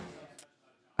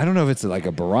don't know if it's like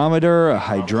a barometer, a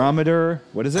hydrometer.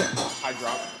 What is it?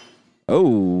 Hydrometer.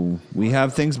 Oh, we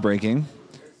have things breaking,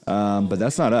 but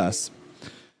that's not us.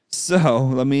 So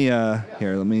let me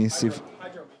see if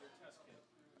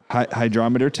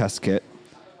hydrometer test kit.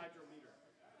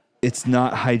 It's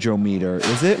not hydrometer,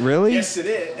 is it really? Yes, it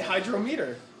is.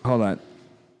 Hydrometer. Hold on.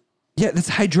 Yeah, that's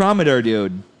hydrometer,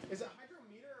 dude. Is it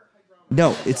hydrometer or hydrometer?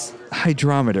 No, it's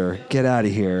hydrometer. Get out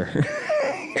of here.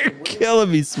 You're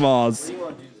killing me, Smalls.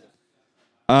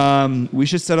 We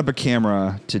should set up a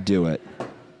camera to do it.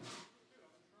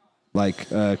 Like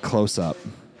close up.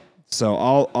 So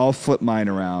I'll flip mine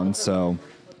around,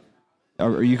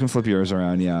 or you can flip yours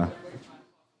around, yeah.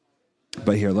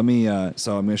 But here, let me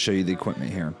so I'm going to show you the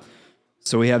equipment here.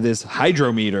 So we have this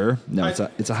hydrometer. No, it's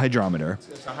a hydrometer.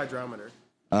 It's a hydrometer.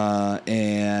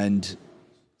 And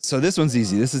so this one's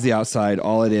easy. This is the outside.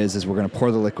 All it is we're going to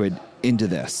pour the liquid into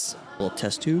this Little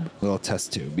test tube. little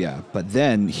test tube. Yeah. But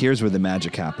then here's where the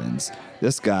magic happens.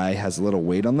 This guy has a little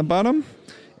weight on the bottom,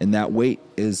 and that weight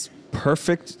is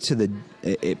perfect to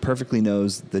it perfectly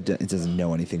knows it doesn't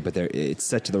know anything, but it's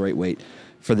set to the right weight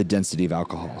for the density of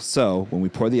alcohol. So when we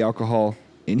pour the alcohol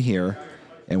in here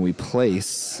and we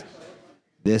place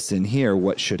this in here,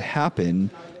 what should happen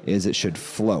is it should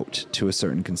float to a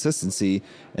certain consistency.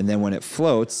 And then when it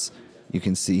floats, you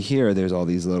can see here, there's all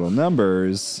these little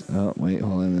numbers. Oh, wait,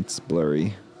 hold on. It's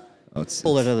blurry. Oh,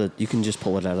 Pull it out of you can just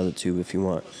pull it out of the tube if you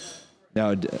want.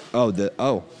 No,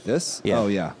 this? Yeah. Oh,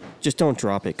 yeah. Just don't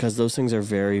drop it because those things are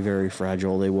very, very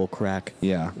fragile. They will crack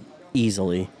Yeah.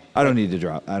 easily. I don't need to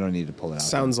pull it out.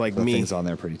 Sounds like the me. thing's on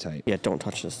there pretty tight. Yeah, don't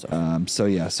touch this stuff.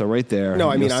 So right there. No,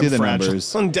 I mean, you'll see I'm the fragile.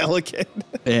 numbers. I'm delicate.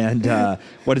 And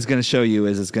what it's going to show you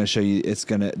is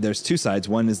there's two sides.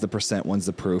 One is the percent, one's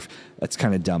the proof. That's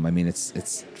kind of dumb. I mean, it's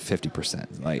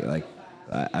 50%. Like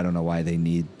I don't know why they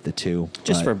need the two.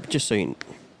 just but so you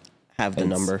have the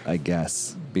it's- number. I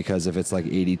guess, because if it's like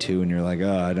 82 and you're like,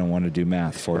 oh, I don't want to do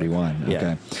math, 41. Yeah.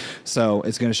 Okay. So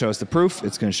it's going to show us the proof.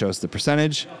 It's going to show us the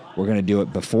percentage. We're going to do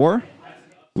it before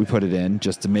we put it in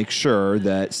just to make sure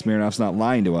that Smirnoff's not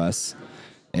lying to us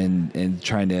and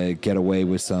trying to get away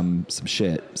with some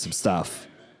stuff.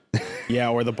 Yeah,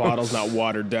 or the bottle's not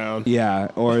watered down. Yeah.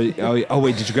 Or, oh,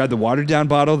 wait, did you grab the watered down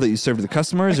bottle that you served to the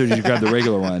customers, or did you grab the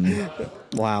regular one?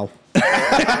 Wow.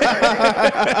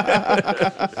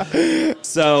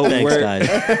 So Thanks, guys.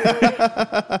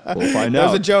 We'll find That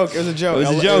out. was a joke. It was a joke. It was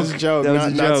a It joke. was a joke. That was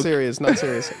Not, a not joke. serious. Not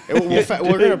serious.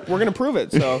 We're gonna prove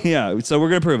it. So Yeah, so we're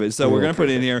going to prove it. So we're going to put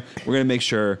it in here. We're going to make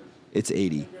sure it's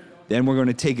 80. Then we're going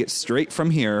to take it straight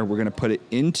from here. We're going to put it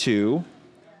into...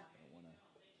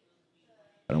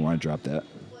 I don't want to drop that.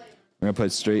 We're going to put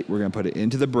it straight. We're going to put it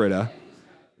into the Brita.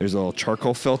 There's a little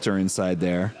charcoal filter inside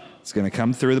there. It's going to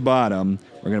come through the bottom.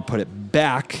 We're going to put it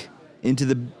back into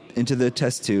the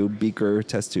test tube, beaker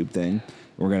test tube thing.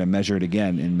 We're going to measure it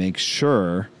again and make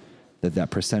sure that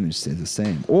percentage stays the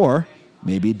same. Or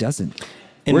maybe it doesn't.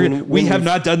 And We have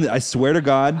not done. I swear to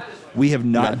God, we have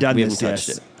not done we this haven't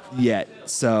touched yet.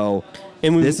 So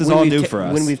And this is when all we've new for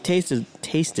us. When we've tasted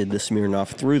the Smirnoff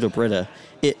through the Brita,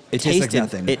 it tastes like tasted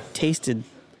nothing. It tasted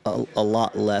a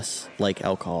lot less like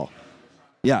alcohol.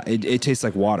 Yeah, it tastes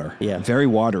like water. Yeah. Very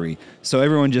watery. So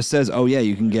everyone just says, oh, yeah,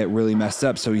 you can get really messed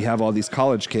up. So you have all these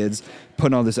college kids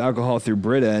putting all this alcohol through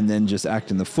Brita and then just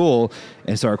acting the fool.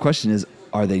 And so our question is,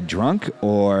 are they drunk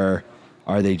or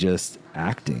are they just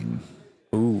acting?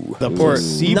 Ooh. The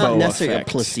placebo Not necessarily effect.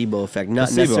 a placebo effect. Not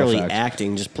Placebo necessarily effect.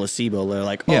 acting, just placebo. They're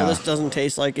like, oh, Yeah. this doesn't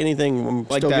taste like anything. I'm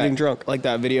Like still that, getting drunk. Like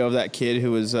that video of that kid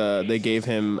who was, they gave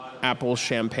him apple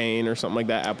champagne or something like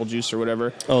that, apple juice or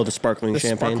whatever. Oh, the sparkling The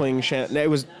champagne. sparkling champagne. It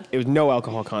was no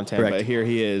alcohol content, Correct. but here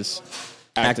he is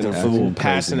acting a Acting fool, crazy.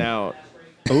 passing out.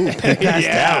 Ooh, passed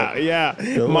Yeah, out. yeah.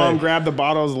 No Mom way. grabbed the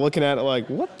bottle, was looking at it like,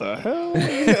 what the hell?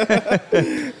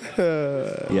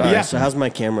 All Yeah. right, so how's my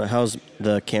camera? How's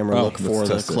the camera Oh, look let's for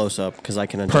the test it. close-up? Because I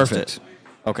can adjust Perfect. it.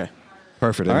 Okay.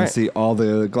 Perfect. I All can right. see all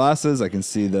the glasses. I can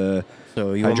see the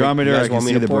So you want me- hydrometer. you guys I can want me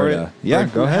see to the pour it? Brita. Yeah, Or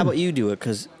go ahead. How about you do it?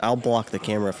 Because I'll block the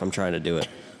camera if I'm trying to do it.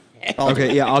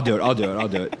 Okay, yeah, I'll do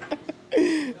it.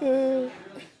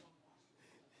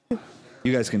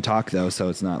 You guys can talk, though, so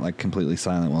it's not like completely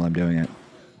silent while I'm doing it.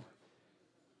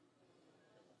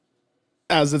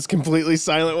 As it's completely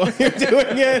silent while you're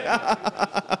doing it.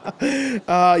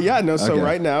 Yeah, no, so Okay.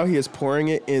 right now he is pouring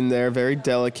it in there very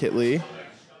delicately.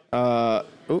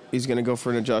 He's gonna go for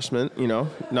an adjustment, you know.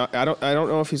 I don't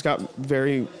know if he's got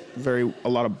a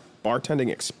lot of bartending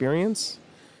experience.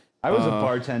 I was a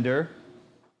bartender.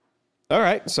 All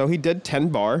right, so he did 10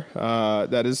 bar.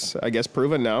 That is, I guess,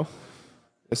 proven now.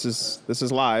 This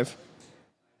is live.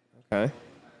 Okay.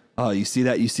 Oh, you see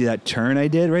that? You see that turn I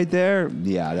did right there?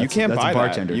 Yeah, that's, You can't that's buy a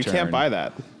bartender that. You turn. can't buy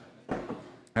that.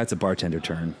 That's a bartender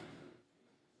turn.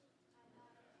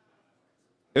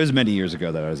 It was many years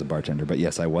ago that I was a bartender, but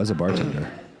yes, I was a bartender.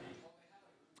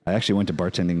 I actually went to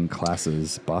bartending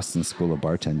classes, Boston School of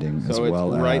Bartending, as So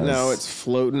well as... right now it's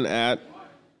floating at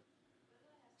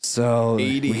So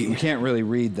 80. we can't really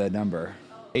read the number.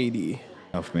 80.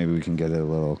 Oh, if maybe we can get it a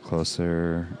little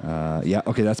closer. Yeah,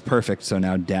 okay, that's perfect. So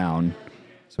now down,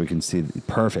 so we can see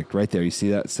perfect right there. You see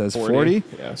that it says 40?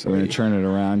 Yeah, so We're going 80. to turn it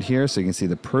around here so you can see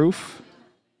the proof.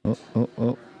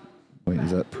 Oh. Wait,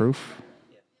 is that proof?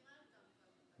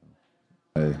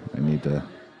 I need to.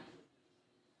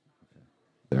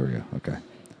 There we go. Okay.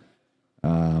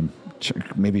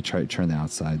 Maybe turn the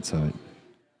outside so it.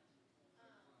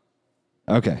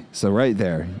 Okay, so right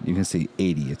there, you can see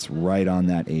 80. It's right on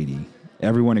that 80.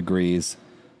 Everyone agrees.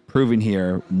 Proven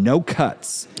here, no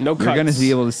cuts. No You're going to cuts. be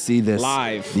able to see this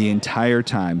Live. the entire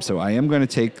time. So I am going to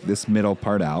take this middle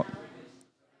part out.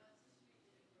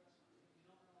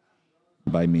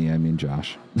 By me, I mean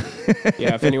Josh.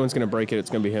 Yeah, if anyone's gonna break it, it's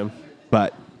gonna be him.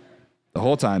 But the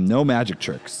whole time, no magic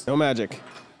tricks. No magic.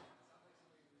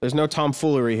 There's no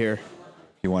tomfoolery here.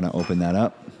 You want to open that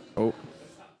up? Oh,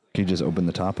 Can you just open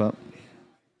the top up?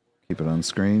 Keep it on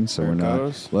screen so There we're it not.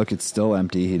 goes. Look, it's still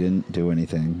empty. He didn't do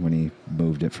anything when he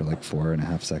moved it for like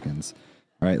 4.5 seconds.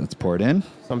 All right, let's pour it in.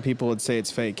 some people would say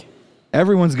it's fake.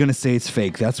 Everyone's going to say it's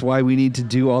fake. That's why we need to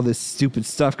do all this stupid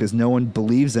stuff because no one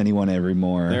believes anyone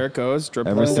anymore. There it goes,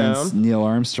 dripping Ever down. since Neil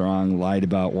Armstrong lied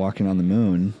about walking on the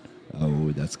moon.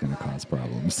 Oh, that's going to cause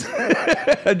problems.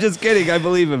 I'm just kidding. I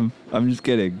believe him. I'm just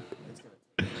kidding.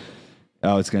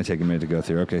 Oh, it's going to take a minute to go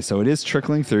through. Okay, so it is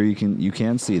trickling through. You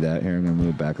can see that. Here, I'm going to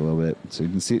move it back a little bit so you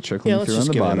can see it trickling Yeah, let's through on just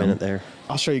the give it a bottom. minute there.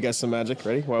 I'll show you guys some magic.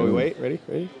 Ready? While we wait. Ready?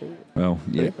 Oh,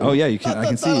 yeah. Oh, yeah. You can. I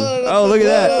can see. Oh, look at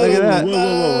that. Look at that.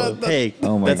 Whoa. Hey,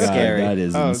 Oh my that's God, scary. that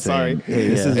is Oh, insane. sorry. Hey,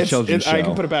 this is a children's show. I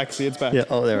can put it back. See, it's back. Yeah,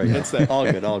 oh, there we go. It's there. All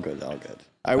good.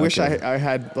 I wish Okay. I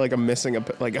had like a missing a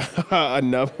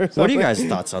number. Or What are something. you guys'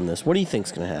 thoughts on this? What do you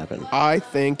think's going to happen? I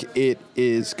think it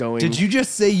is going. Did you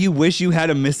just say you wish you had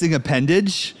a missing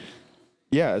appendage?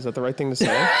 Yeah, is that the right thing to say?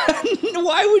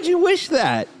 Why would you wish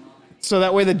that? So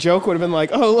that way the joke would have been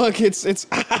like, "Oh, look, it's."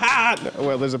 No,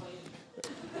 well, there's a.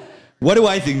 What do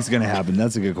I think is going to happen?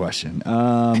 That's a good question.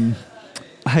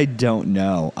 I don't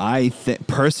know.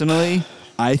 Personally,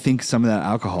 I think some of that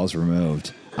alcohol is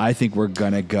removed. I think we're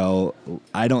going to go.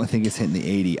 I don't think it's hitting the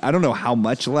 80. I don't know how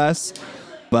much less,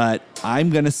 but I'm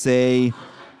going to say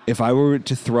if I were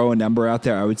to throw a number out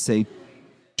there, I would say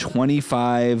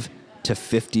 25 to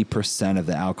 50% of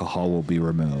the alcohol will be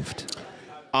removed.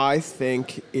 I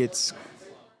think it's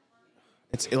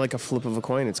like a flip of a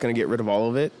coin. It's going to get rid of all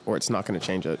of it, or it's not going to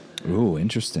change it. Ooh,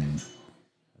 interesting.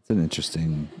 That's an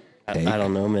interesting take. I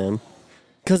don't know, man.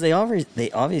 Because they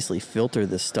obviously filter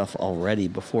this stuff already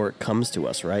before it comes to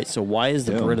us, right? So why is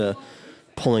the Yeah. Brita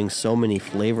pulling so many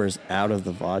flavors out of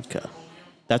the vodka?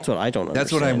 That's what I don't understand.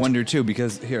 That's what I wonder too,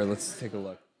 because here, let's take a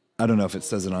look. I don't know if it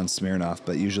says it on Smirnoff,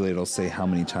 but usually it'll say how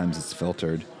many times it's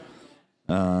filtered.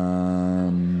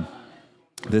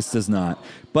 This does not.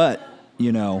 But,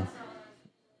 you know,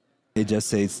 It just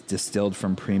says distilled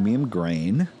from premium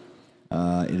grain.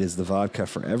 It is the vodka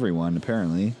for everyone,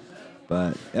 apparently.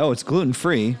 But, it's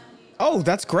gluten-free. Oh,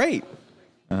 that's great.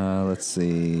 Let's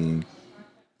see.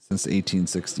 Since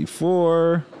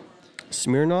 1864.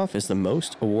 Smirnoff is the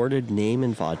most awarded name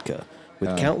in vodka.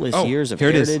 With countless years of here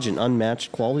it is. heritage and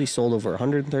unmatched quality sold over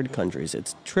 130 countries.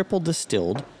 It's triple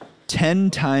distilled 10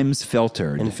 times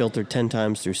filtered. and filtered 10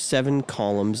 times through 7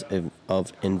 columns of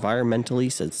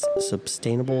environmentally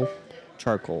sustainable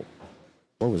charcoal.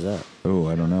 What was that? Oh,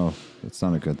 I don't know. That's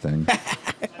not a good thing.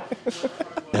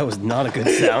 That was not a good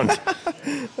sound.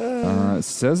 It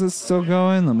says it's still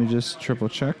going. Let me just triple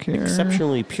check here.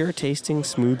 Exceptionally pure tasting,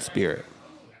 smooth spirit.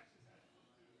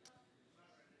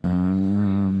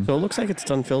 So it looks like it's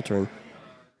done filtering.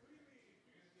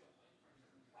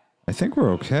 I think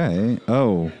we're okay.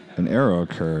 Oh, an error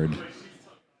occurred.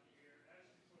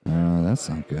 That's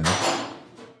not good.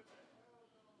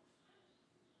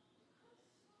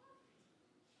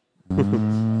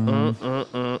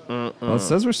 Well, it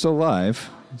says we're still live.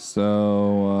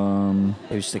 So,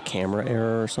 Maybe just a camera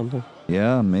error or something.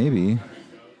 yeah, maybe.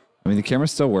 I mean, the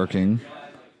camera's still working.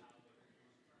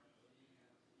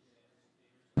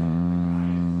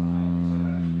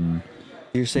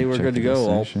 You say we're check good to the go.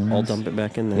 I'll sessions. dump it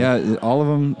back in there. Yeah, all of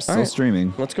them still right.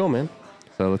 streaming. Let's go, man.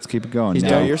 So let's keep it going. He's Now-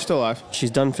 Yeah, done. you're still live.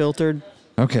 She's done filtered.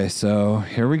 Okay, so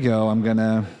here we go. I'm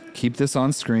gonna keep this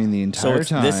on screen the So entire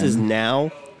time. this is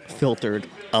now filtered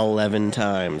 11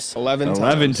 times. 11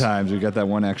 times. We got that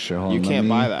one extra. Hold You on, let can't me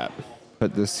buy that.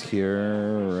 Put this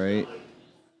here, right?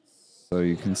 So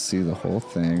you can see the whole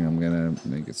thing. I'm gonna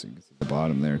make it so you can see the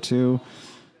bottom there too.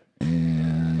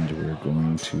 And we're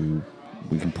going to,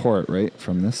 we can pour it right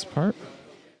from this part.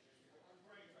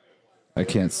 I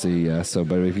can't see,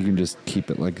 but if you can just keep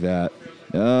it like that.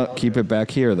 Keep it back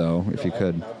here though, if you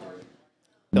could.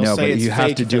 They'll No, say but it's you have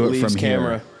fake to if do it leaves from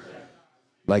camera. here.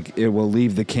 Like it will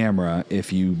leave the camera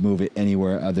if you move it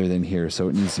anywhere other than here. So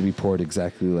it needs to be poured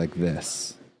exactly like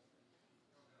this.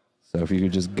 So if you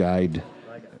could just guide,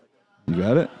 you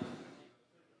got it?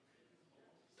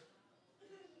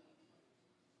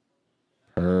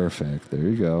 Perfect. There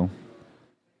you go.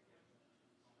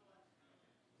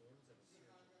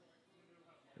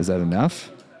 Is that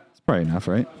enough? It's probably enough,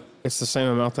 right? It's the same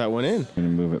amount that went in. I'm going to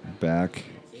move it back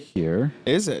here.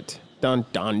 Is it? Dun,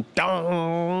 dun,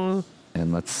 dun.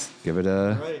 And let's give it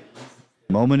a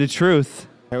moment of truth.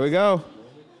 Here we go.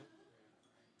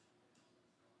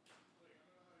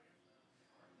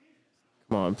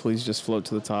 Come on, please just float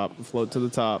to the top. Float to the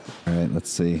top. All right, let's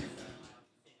see.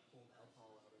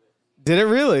 Did it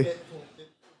really?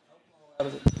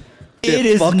 It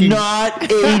is not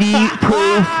 80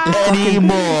 proof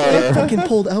anymore. It fucking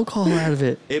pulled alcohol out of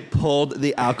it. It pulled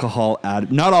the alcohol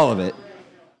out. Not all of it,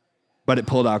 but it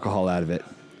pulled alcohol out of it.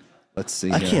 Let's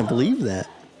see. I here. can't believe that.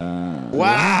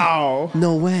 Wow.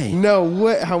 No way. No,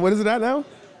 what? What is it at now?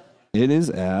 It is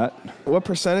at. What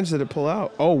percentage did it pull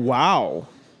out? Oh, wow.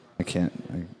 I can't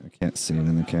see it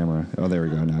in the camera. Oh, there we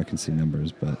go. Now I can see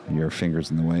numbers, but your finger's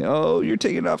in the way. Oh, you're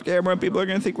taking it off camera. People are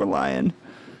gonna think we're lying.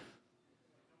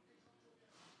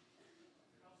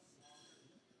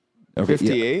 Okay,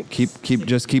 58?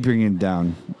 Yeah. Keep bringing it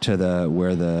down to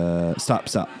the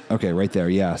stop. Okay, right there.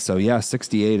 Yeah. So yeah,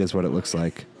 68 is what it looks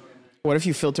like. What if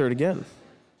you filter it again?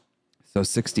 So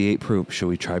 68 proof. Should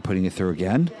we try putting it through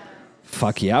again?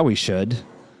 Fuck yeah, we should.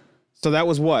 So that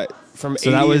was what? From So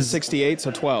 80 that to was- 68,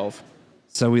 so 12.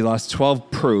 So we lost 12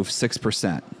 proof,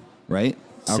 6%, right?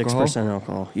 Alcohol? 6%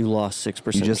 alcohol. You lost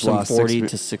 6%. You just From lost 40 6%.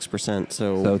 to 6%.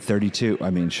 So, So 32. I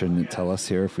mean, shouldn't it tell us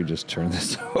here if we just turn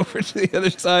this over to the other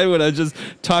side when I was just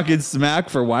talking smack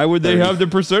for why would they 30. have the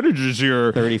percentages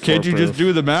here? 34 Can't you just proof.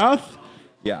 do the math?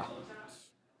 Yeah.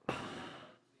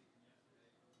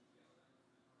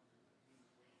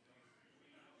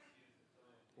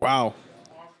 Wow.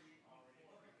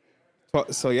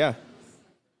 So yeah.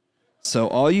 So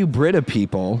all you Brita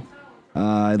people,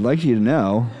 I'd like you to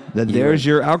know that there's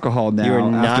your alcohol now you're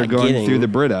after not going getting- through the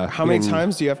Brita. How many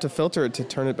times do you have to filter it to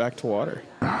turn it back to water?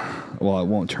 Well, it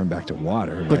won't turn back to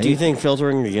water, but right? do you think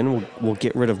filtering again will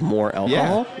get rid of more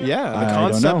alcohol? Yeah. The I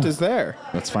don't concept know. is there.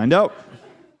 Let's find out.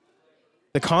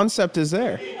 The concept is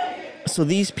there. So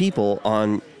these people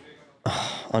on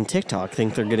TikTok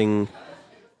think they're getting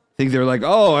Think they're like,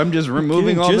 oh, I'm just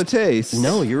removing all the taste.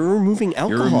 No, you're removing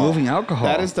alcohol. You're removing alcohol.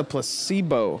 That is the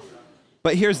placebo.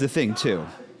 But here's the thing, too.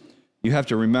 You have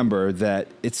to remember that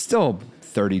it's still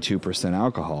 32%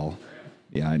 alcohol.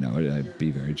 Yeah, I know. I'd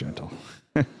be very gentle.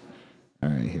 All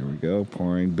right, here we go.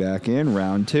 Pouring back in.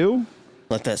 Round 2.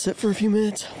 Let that sit for a few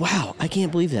minutes. Wow, I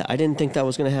can't believe that. I didn't think that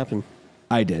was going to happen.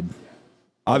 I did.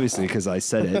 obviously because I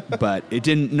said it, but it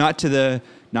didn't, not to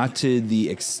the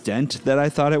extent that I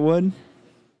thought it would,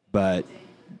 but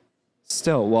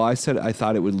still, well, I said I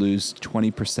thought it would lose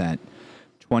 20%.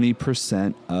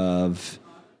 20% of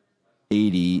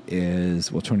 80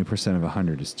 is, well, 20% of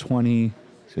 100 is 20.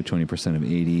 So 20% of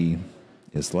 80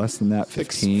 is less than that,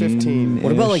 15. 15.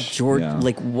 What about like George? Yeah.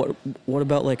 Like what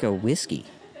about like a whiskey?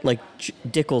 Like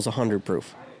Dickel's 100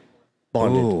 proof.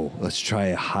 Bonded. Oh, let's try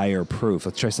a higher proof.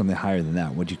 Let's try something higher than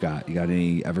that. What you got? You got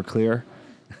any Everclear?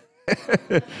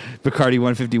 Bacardi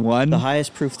 151? The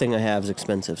highest proof thing I have is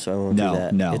expensive, so I won't No, do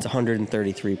that. no. It's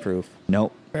 133 proof.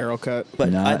 Nope. Barrel cut.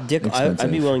 But Not I'd be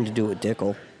expensive. willing to do it with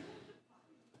Dickel.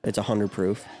 It's 100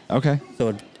 proof. Okay.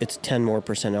 So it's 10 more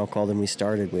 % alcohol than we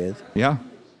started with. Yeah.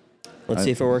 Let's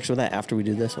see if it works with that after we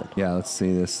do this one. Yeah, let's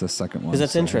see the second one. Because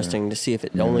that's So interesting to see if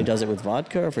it only does it with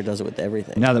vodka or if it does it with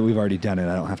everything. Now that we've already done it,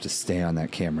 I don't have to stay on that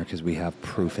camera because we have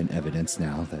proof and evidence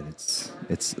now that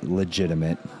it's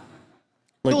legitimate.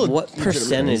 Like, Still what legitimate.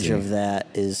 percentage Crazy. of that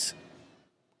is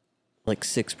like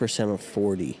 6% of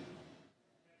 40?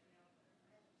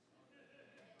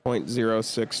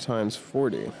 0.06 times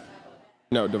 40.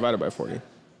 No, divided by 40.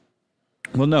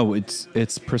 Well, no,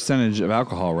 it's percentage of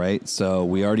alcohol, right? So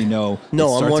we already know. No,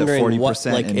 it I'm starts wondering at 40%, what.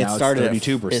 Like and it now started it's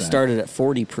 32%. It started at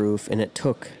 40 proof, and it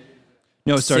took.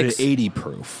 No, it started 6 at 80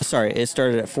 proof. Sorry, it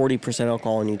started at 40%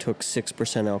 alcohol, and you took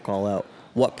 6% alcohol out.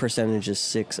 What percentage is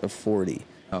 6 of 40?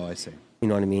 Oh, I see. You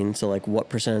know what I mean? So, like, what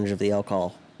percentage of the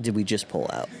alcohol did we just pull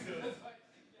out?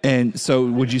 And so,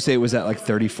 would you say it was at like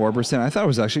 34%? I thought it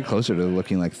was actually closer to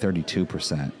looking like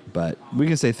 32%, but we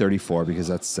can say 34 because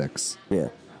that's 6, Yeah.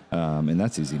 and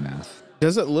that's easy math.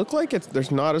 Does it look like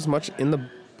there's not as much in the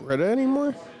Brita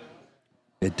anymore?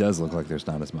 It does look like there's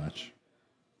not as much.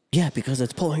 Yeah, because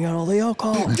it's pulling out all the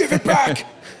alcohol. Give it back!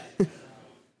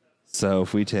 So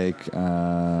if we take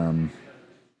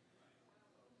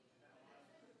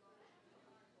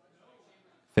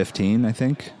 15, I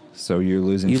think. So you're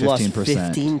losing You 15%. lost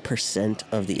 15%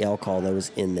 of the alcohol that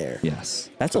was in there. Yes.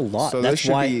 That's a lot. So this That's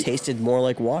should why be- it tasted more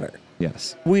like water.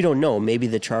 Yes. We don't know. Maybe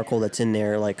the charcoal that's in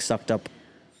there like sucked up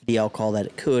the alcohol that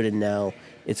it could, and now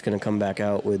it's going to come back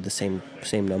out with the same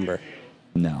number.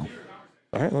 No.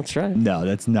 All right, let's try it. No,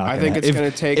 that's not. I think it's if- gonna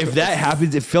take- If that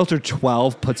happens, if filter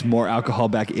 12 puts more alcohol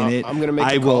back in it, I'm gonna make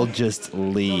I the will call. just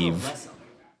leave.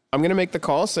 I'm going to make the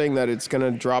call saying that it's going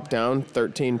to drop down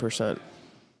 13%.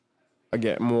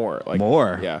 Again, more. Like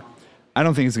More? Yeah. I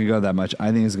don't think it's gonna go that much.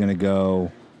 I think it's gonna go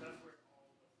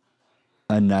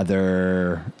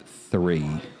another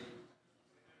 3.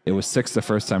 It was 6 the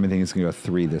first time. I think it's gonna go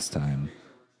 3 this time.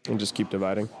 And just keep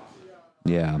dividing.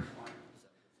 Yeah.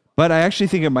 But I actually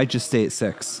think it might just stay at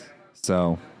 6.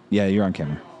 So yeah, you're on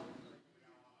camera.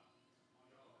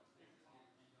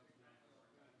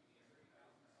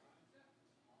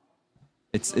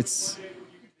 It's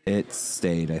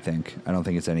stayed, I think. I don't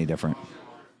think it's any different.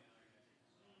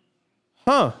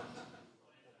 Huh.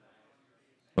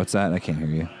 What's that? I can't hear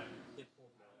you.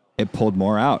 It pulled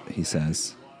more out, he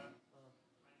says.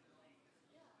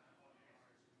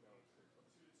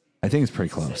 I think it's pretty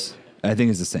close. I think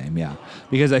it's the same, yeah.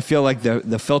 Because I feel like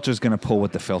the filter's going to pull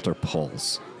what the filter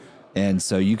pulls. And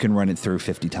so you can run it through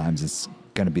 50 times. It's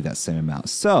going to be that same amount.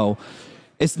 So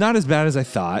it's not as bad as I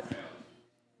thought.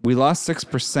 We lost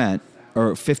 6%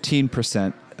 or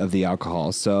 15% of the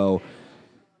alcohol. So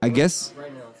I guess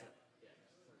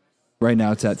right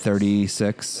now it's at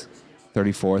 36,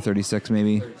 34, 36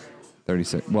 maybe.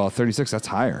 36. Well, 36, that's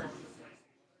higher.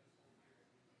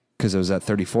 Because it was at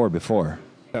 34 before.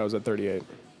 That was at 38.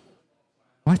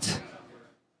 What?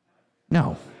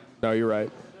 No. No, you're right.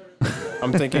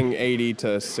 I'm thinking 80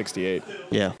 to 68.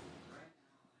 Yeah.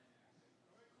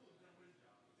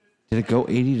 Did it go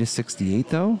 80 to 68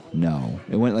 though? No.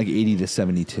 It went like 80 to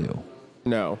 72.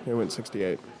 No, it went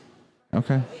 68.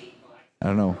 Okay. I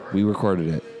don't know. We recorded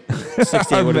it.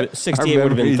 68 would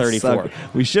have been 34.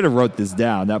 We should have wrote this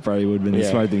down. That probably would have been the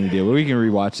Yeah. smart thing to do. But we can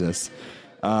rewatch this.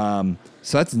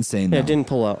 So that's insane. Yeah, Though. it didn't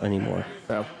pull out anymore.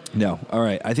 No. No. All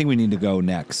right. I think we need to go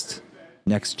next.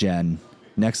 Next gen.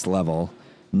 Next level.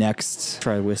 Next.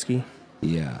 Try whiskey.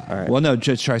 Yeah. All right. Well, no,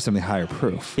 just try something higher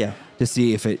proof. Yeah. To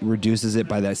see if it reduces it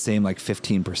by that same like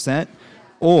 15%,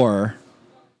 or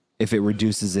if it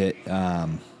reduces it,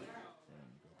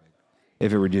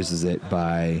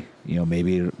 by,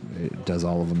 maybe it does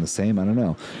all of them the same. I don't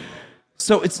know.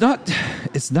 So it's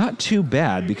not too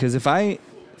bad, because if I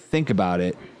think about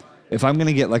it, if I'm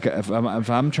gonna get like if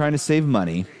I'm trying to save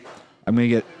money, I'm gonna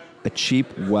get a cheap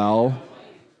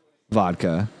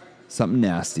vodka, something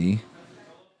nasty.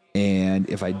 And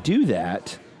if I do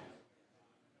that,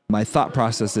 my thought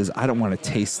process is I don't want to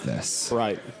taste this.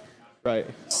 Right. Right.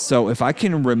 So if I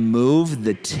can remove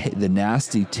the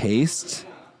nasty taste,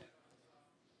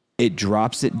 it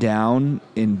drops it down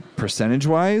in percentage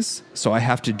wise. So I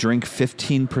have to drink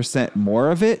 15% more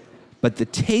of it, but the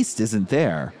taste isn't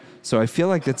there. So I feel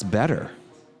like that's better.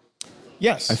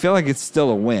 Yes. I feel like it's still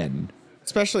a win,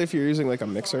 Especially if you're using like a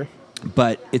mixer.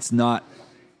 but it's not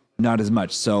as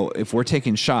much. So if we're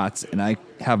taking shots and I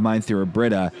have mine through a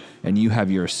Brita and you have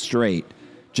yours straight,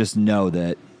 just know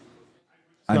that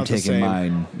I'm not the taking same.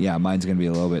 mine. Yeah, mine's going to be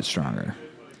a little bit stronger.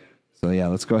 So yeah,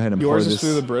 let's go ahead and Yours pour is this.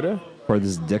 through the Brita? Pour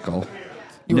this Dickel.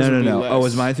 Yours would be No. less. Oh,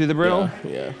 was mine through the brittle?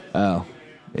 Yeah. Oh,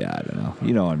 yeah. I don't know.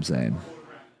 You know what I'm saying.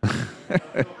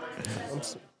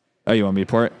 Oh, you want me to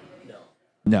pour it?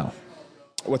 No.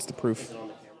 What's the proof?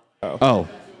 Oh,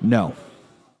 no.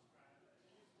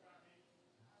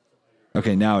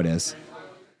 Okay, now it is.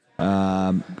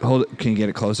 Hold it. Can you get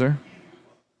it closer?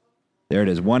 There it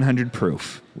is. 100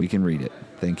 proof. We can read it.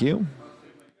 Thank you.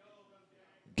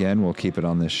 Again, we'll keep it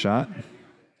on this shot.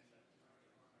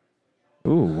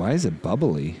 Ooh, why is it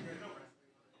bubbly?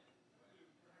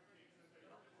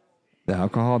 The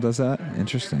alcohol does that?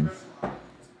 Interesting.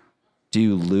 Do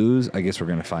you lose? I guess we're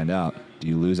going to find out. Do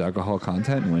you lose alcohol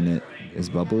content when it is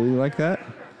bubbly like that?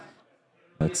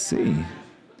 Let's see.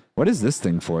 What is this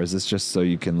thing for? Is this just so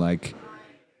you can like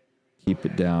keep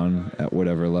it down at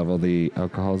whatever level the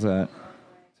alcohol's at to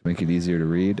make it easier to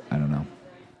read? I don't know.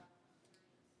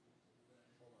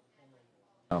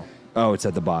 Oh, it's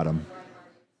at the bottom.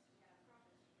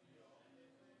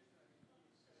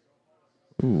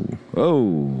 Ooh.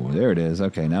 Oh, there it is.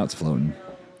 Okay, now it's floating.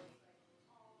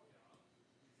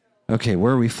 Okay,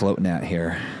 where are we floating at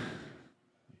here?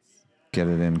 Get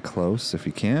it in close if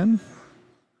you can.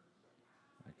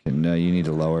 You need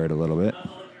to lower it a little bit.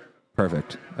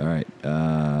 Perfect. All right.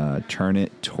 Turn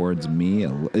it towards me.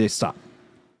 Stop.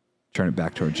 Turn it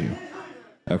back towards you.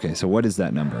 Okay, so what is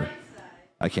that number?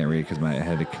 I can't read it because I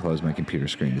had to close my computer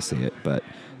screen to see it, but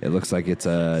it looks like it's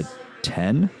a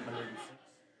 10.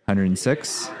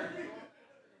 106.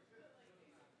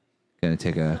 Going to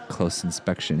take a close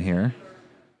inspection here.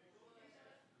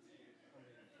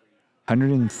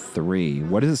 103.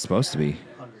 What is it supposed to be?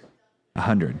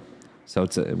 100. So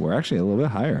we're actually a little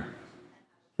bit higher.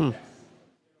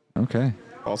 Okay.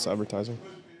 False advertising.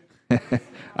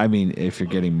 I mean, if you're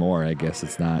getting more, I guess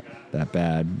it's not that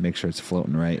bad. Make sure it's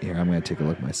floating right here. I'm going to take a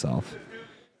look myself.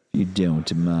 If you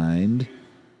don't mind.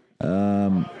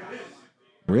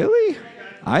 Really?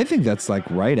 I think that's like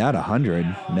right at 100.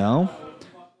 No?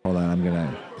 Hold on. I'm going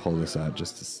to pull this out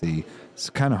just to see. It's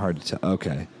kind of hard to tell.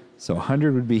 Okay. So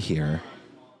 100 would be here.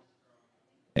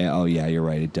 Oh, yeah, you're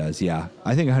right. It does. Yeah.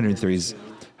 I think 103 is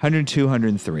 102,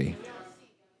 103.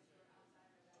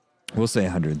 We'll say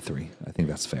 103. I think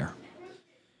that's fair.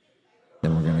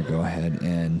 Then we're going to go ahead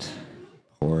and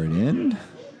pour it in.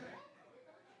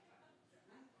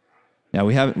 Now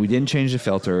we didn't change the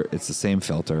filter. It's the same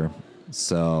filter.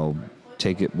 So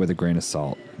take it with a grain of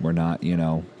salt. We're not,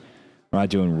 we're not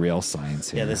doing real science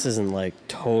here. Yeah, this isn't like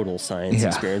total science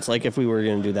experience. Like if we were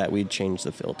going to do that, we'd change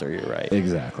the filter. You're right.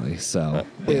 Exactly. So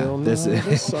Bill this Nye,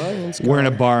 the is science we're in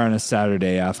a guy. bar on a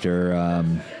Saturday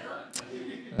after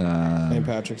St.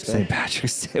 Patrick's Day. St.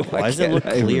 Patrick's Day. Why does it look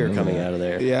clear coming out of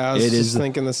there? Yeah, I was It just is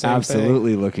thinking the same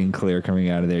absolutely looking clear coming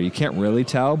out of there. You can't really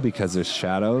tell because there's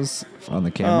shadows on the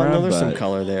camera. Oh, no, there's some but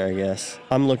color there, I guess.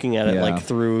 I'm looking at it Yeah. like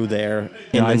through there,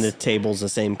 and No, then the table's the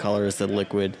same color as the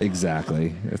liquid.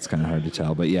 exactly. It's kind of hard to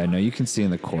tell. But yeah, no, you can see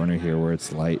in the corner here where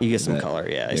it's light. You get some that color,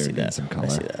 yeah, I you're see getting that. Some color. I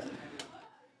see that.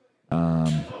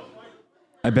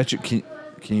 I bet you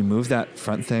can you move that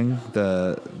front thing,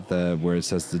 the where it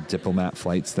says the diplomat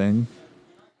flights thing?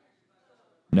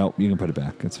 Nope, you can put it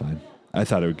back. It's fine. I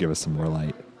thought it would give us some more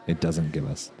light. It doesn't give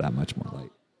us that much more light.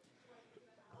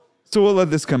 So we'll let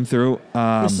this come through.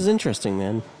 This is interesting,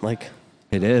 man. Like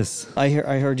It is. I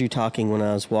heard you talking when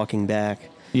I was walking back.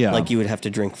 Yeah. Like you would have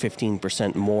to drink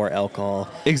 15% more alcohol.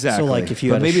 Exactly. So like if you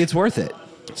but had maybe it's worth it.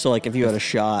 So like if you had a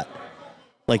shot,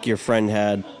 like your friend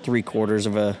had 3/4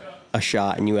 of a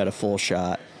shot and you had a full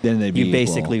shot, Then they'd be you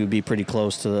basically equal. would be pretty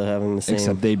close to having the same.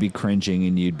 Except they'd be cringing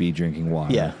and you'd be drinking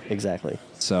water. Yeah, exactly.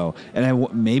 So,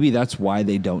 and maybe that's why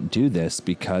they don't do this,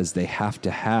 because they have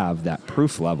to have that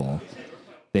proof level.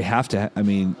 They have to, I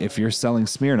mean, if you're selling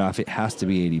Smirnoff, it has to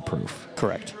be 80 proof.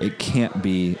 Correct. It can't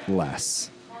be less.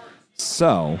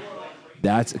 So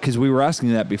that's because we were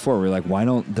asking that before. We're like, why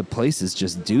don't the places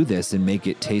just do this and make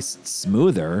it taste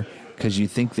smoother? Because you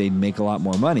think they'd make a lot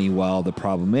more money. Well, the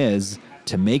problem is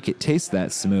to make it taste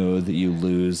that smooth, you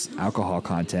lose alcohol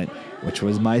content, which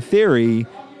was my theory,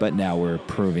 but now we're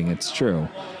proving it's true.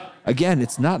 Again,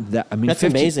 it's not that. I mean, That's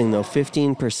 50 amazing though.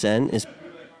 15% is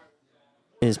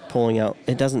is pulling out.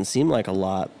 It doesn't seem like a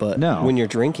lot, but No. when you're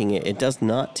drinking it, it does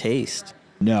not taste.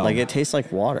 No. Like it tastes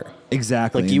like water.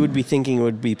 Exactly. Like you would be thinking it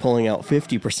would be pulling out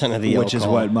 50% of the Which is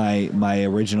alcohol. what my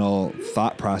original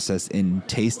thought process in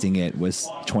tasting it was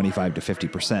 25 to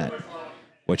 50%,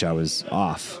 which I was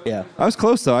off. Yeah. I was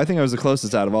close, though. I think I was the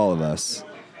closest out of all of us.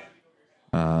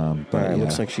 But All right, yeah.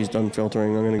 looks like she's done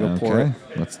filtering. I'm going to go pour Okay,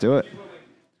 it. let's do it.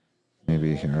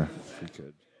 Maybe here, if we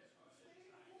could.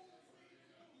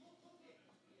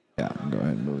 Yeah, go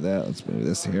ahead and move that. Let's move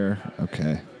this here.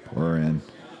 Okay, pour her in.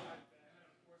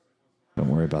 Don't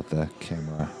worry about the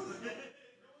camera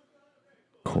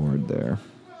cord there.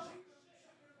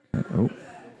 Okay, oh,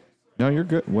 no, you're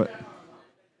good. What?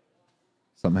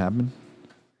 Something happened?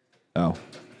 Oh,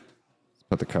 let's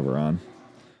put the cover on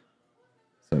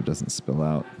so it doesn't spill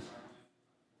out.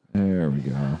 There we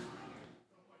go.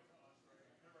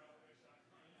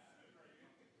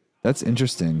 That's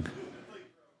interesting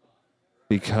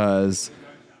because,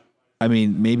 I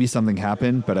mean, maybe something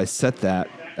happened, but I set that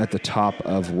at the top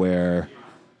of where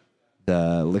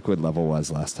the liquid level was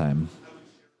last time.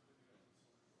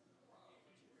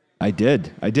 I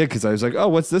did because I was like, oh,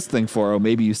 what's this thing for? Oh,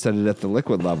 maybe you set it at the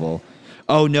liquid level.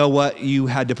 Oh, no, what? You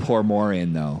had to pour more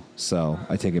in, though. So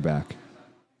I take it back.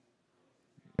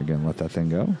 Again, let that thing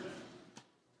go.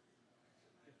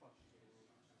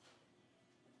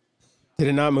 Did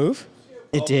it not move?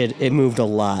 It did. It moved a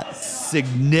lot.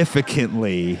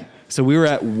 Significantly. So we were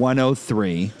at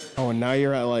 103. Oh, and now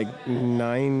you're at like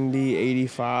 90,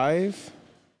 85?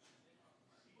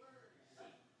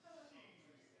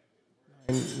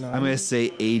 I'm going to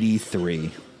say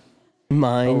 83.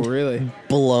 Mind Oh, really?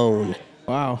 blown.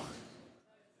 Wow.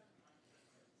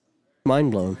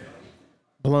 Mind blown.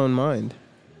 Blown mind.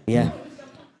 Yeah.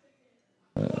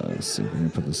 Let's see. We're going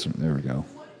to put this. There we go.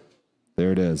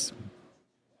 There it is.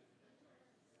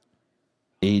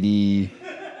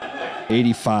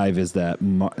 85 is that,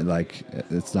 like,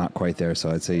 it's not quite there. So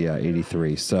I'd say, yeah,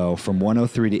 83. So from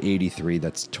 103 to 83,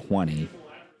 that's 20.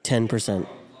 10%.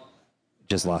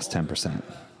 Just lost 10%.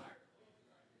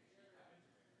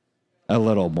 A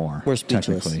little more. We're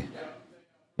speechless. Technically.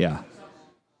 Yeah.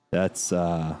 That's,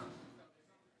 Wow.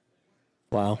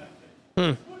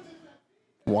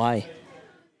 Why?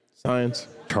 Science.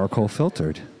 charcoal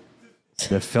filtered.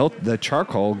 The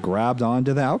charcoal grabbed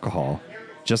onto the alcohol,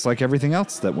 just like everything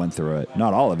else that went through it.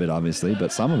 Not all of it, obviously,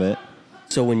 but some of it.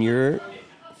 So when you're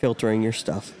filtering your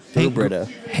stuff through Brita,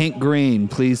 Hank Green,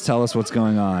 please tell us what's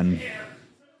going on.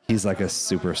 He's like a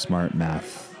super smart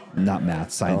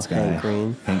science guy. Hank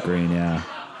Green. Hank Green, yeah.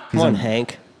 come on,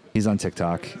 Hank. He's on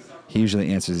TikTok. He usually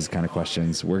answers these kind of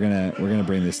questions. We're gonna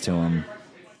bring this to him.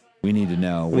 We need to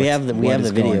know. We have the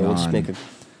video. We'll just make a.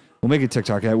 We'll make a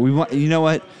TikTok. We want. You know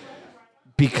what?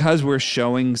 Because we're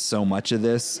showing so much of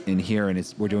this in here,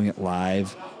 and we're doing it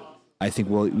live. I think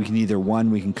we can either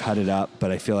we can cut it up,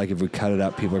 but I feel like if we cut it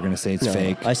up, people are going to say it's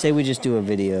fake. I say we just do a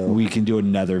video. We can do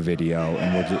another video,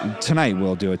 and tonight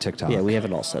we'll do a TikTok. Yeah, we have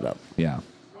it all set up. Yeah.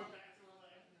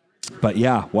 But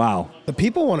yeah, wow, The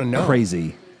people want to know.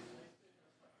 crazy.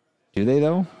 Do they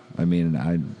though? I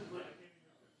mean,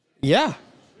 Yeah.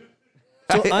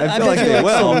 So I I feel bet like you they like,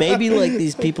 will. so maybe like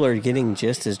these people are getting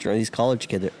just as drunk. These college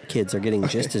kids are getting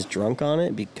just as drunk on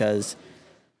it because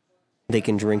they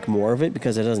can drink more of it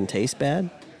because it doesn't taste bad.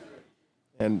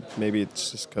 And maybe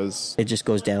it's just because It just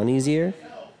goes down easier.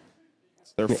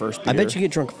 it's their first beer. I bet you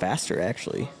get drunk faster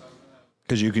actually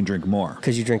because you can drink more.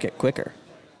 because you drink it quicker.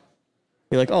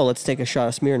 You're like, oh, let's take a shot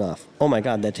of Smirnoff. Oh my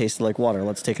God, that tasted like water.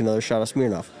 Let's take another shot of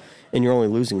Smirnoff. And you're only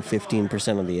losing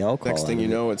 15% of the alcohol. Next thing you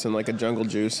know, it's in like a jungle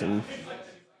juice and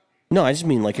No, I just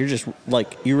mean like you're just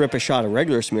like you rip a shot of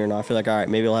regular Smirnoff. You're like, all right,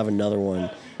 maybe I'll have another one.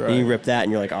 Right. And you rip that,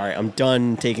 and you're like, all right, I'm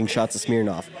done taking shots of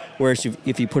Smirnoff. Whereas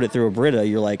if you put it through a Brita,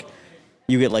 you're like,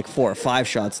 you get like 4 or 5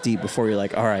 shots deep before you're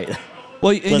like, all right,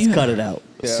 Well, let's cut it out.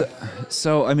 yeah.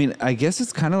 So, I mean, I guess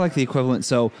it's kind of like the equivalent.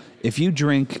 So, if you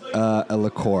drink a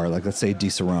liqueur, like let's say Di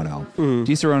Serono,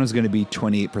 Di Serono is going to be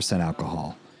 28%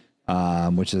 alcohol,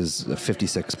 which is a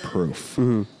 56 proof,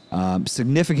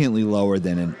 significantly lower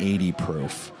than an 80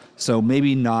 proof. So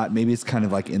maybe it's kind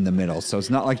of like in the middle. So it's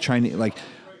not like trying to, like,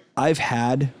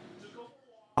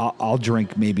 I'll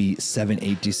drink maybe 7,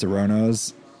 8 Di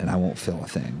Seronos and I won't feel a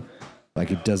thing.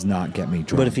 Like, it does not get me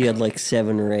drunk. But if you had like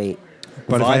 7 or 8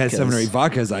 But if I had vodkas- 7 or 8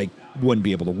 vodkas, I wouldn't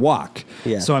be able to walk.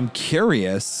 Yeah. So I'm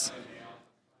curious,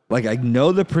 like, I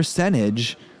know the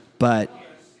percentage, but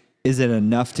is it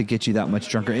enough to get you that much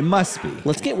drunker? It must be.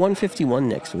 Let's get 151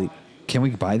 next week. Can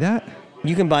we buy that?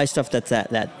 You can buy stuff that's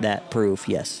that proof,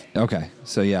 yes. Okay.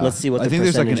 So yeah. Let's see what I the think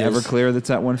there's like an percentage is. Everclear that's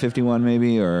at 151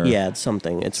 maybe, or Yeah, it's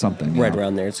something. It's Something, right yeah.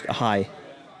 around there. It's high.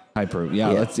 High proof.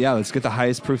 Yeah, Yeah. let's get the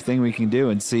highest proof thing we can do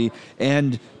and see.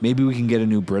 And maybe we can get a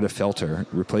new Brita filter,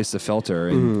 replace the filter,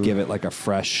 and give it like a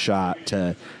fresh shot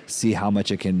to see how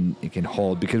much it can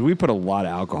hold, because we put a lot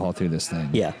of alcohol through this thing.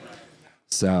 Yeah.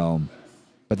 So,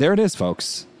 but there it is,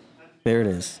 folks. There it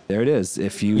is. There it is.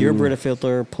 If you Your Brita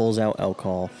filter pulls out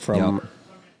alcohol from Yep.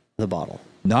 the bottle.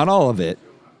 not all of it,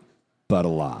 but a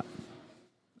lot.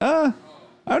 I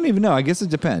don't even know. I guess it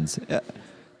depends.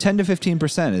 10 to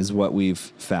 15% is what we've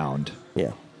found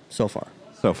Yeah. So far.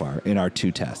 so far in our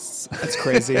 2 tests. That's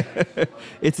crazy.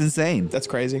 It's insane. That's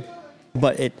crazy.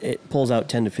 But it pulls out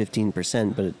 10 to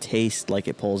 15%, but it tastes like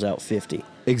it pulls out 50.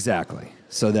 Exactly.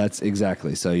 So that's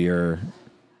exactly. So you're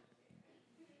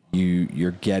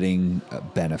getting a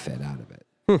benefit out of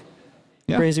it.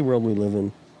 Yeah. Crazy world we live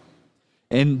in.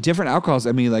 And different alcohols.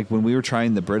 I mean, like when we were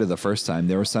trying the Brita the first time,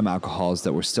 there were some alcohols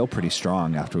that were still pretty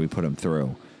strong after we put them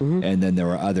through. And then there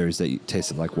were others that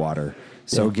tasted like water.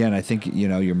 So again, I think,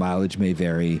 your mileage may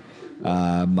vary.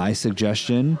 My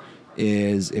suggestion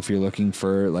is, if you're looking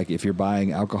for, like, if you're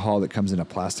buying alcohol that comes in a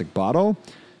plastic bottle,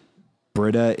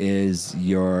 Brita is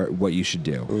what you should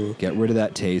do. Get rid of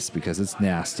that taste because it's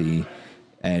nasty,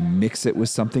 and mix it with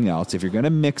something else. If you're going to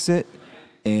mix it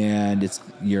and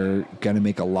you're going to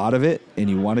make a lot of it and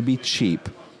you want to be cheap,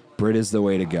 Brita is the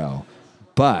way to go.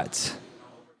 But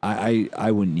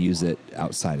I wouldn't use it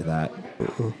outside of that.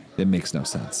 It makes no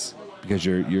sense, because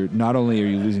you're not only are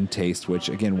you losing taste, which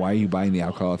again, why are you buying the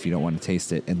alcohol if you don't want to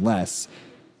taste it? Unless,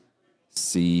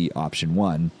 see option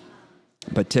 1.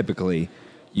 But typically,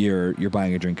 you're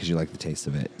buying a drink because you like the taste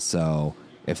of it. So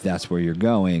if that's where you're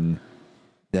going,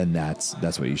 then that's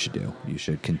what you should do. You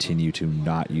should continue to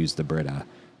not use the Brita.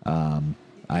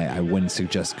 I wouldn't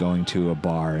suggest going to a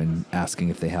bar and asking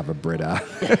if they have a Brita.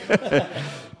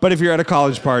 But if you're at a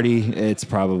college party, it's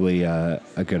probably a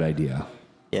good idea.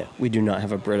 Yeah, we do not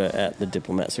have a Brita at the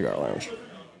Diplomat Cigar Lounge.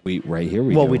 Right here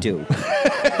we Well, do. we do.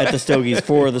 At the Stogies,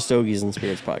 for the Stogies and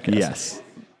Spirits podcast.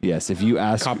 Yes. If you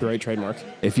ask, Copyright trademark.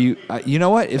 if you, you know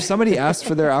what? If somebody asked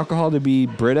for their alcohol to be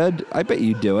Brita, I bet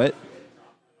you'd do it.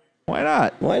 Why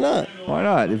not? Why not? Why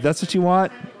not? If that's what you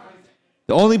want.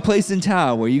 The only place in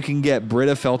town where you can get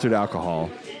Brita filtered alcohol.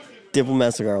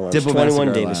 Diplomat Cigar Lounge, Diplomat 21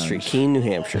 Cigar Davis Lounge. Street, Keene, New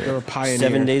Hampshire. They're a pioneer.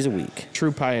 7 days a week.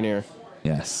 True pioneer.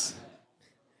 Yes.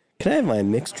 Can I have my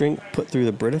mixed drink put through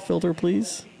the Brita filter,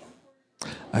 please?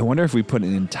 I wonder if we put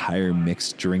an entire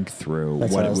mixed drink through,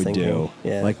 That's what what I it was would thinking. do.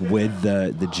 Yeah. Like with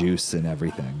the juice and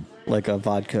everything. Like a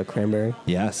vodka cranberry?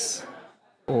 Yes.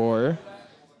 Or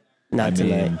Not I mean-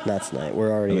 tonight. Not tonight.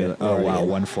 We're already. Oh, we're already wow. in.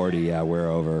 140. Yeah, we're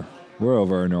over. We're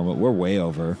over our normal. We're way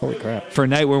over. Holy crap. For a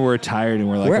night where we're tired and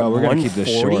we're like, We're at we're going to keep this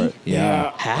 140? short.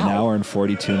 Yeah. How? An hour and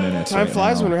 42 minutes. time right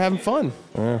flies now. when we're having fun.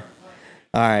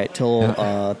 All right,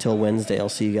 till Wednesday. I'll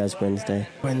see you guys Wednesday.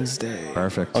 Wednesday.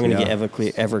 Perfect. I'm gonna yeah. get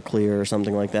Everclear or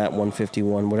something like that,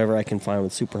 151, whatever I can find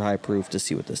with super high proof to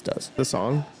see what this does. The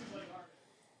song.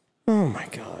 Oh my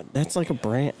god, that's like a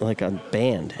brand, like a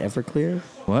band, Everclear,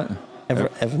 What?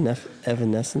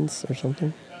 Evanescence or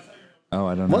something. Oh,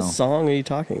 I don't know. What song are you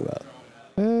talking about?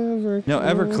 No,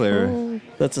 Everclear.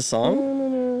 That's a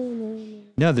song?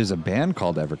 No, there's a band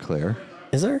called Everclear.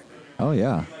 Is there? Oh,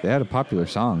 yeah. They had a popular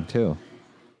song, too.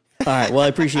 All right. Well, I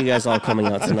appreciate you guys all coming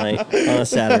out tonight on a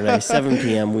Saturday, 7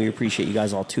 p.m. We appreciate you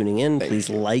guys all tuning in. Please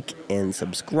like and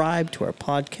subscribe to our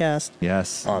podcast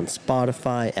Yes. on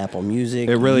Spotify, Apple Music.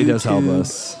 It really does help YouTube,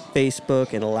 us.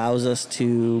 Facebook. It allows us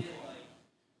to.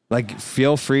 Like,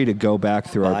 feel free to go back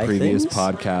through our Buy previous things?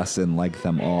 podcasts and like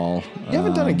them all. You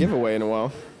haven't done a giveaway in a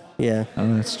while. Yeah.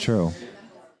 Oh, that's true.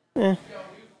 Yeah.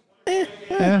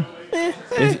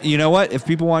 If, you know what? If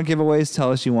people want giveaways,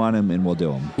 tell us you want them, and we'll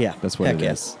do them. Yeah. That's what Heck it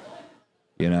yeah. is.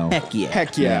 You know? Heck yeah.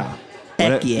 Heck yeah.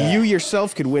 Heck What- yeah. You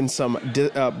yourself could win some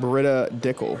Brita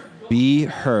Dickel. Be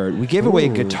heard. We gave away a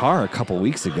guitar a couple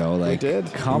weeks ago. Like, did.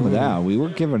 calm down. We were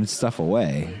giving stuff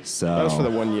away. So That was for the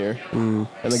 1 year. And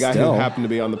the guy Still. who happened to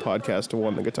be on the podcast who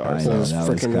won the guitar. I So. know, was that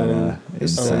was frickin' kind of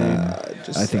insane.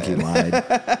 just I think he saying.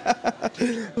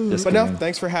 lied. Just But no, kidding.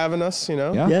 thanks for having us, you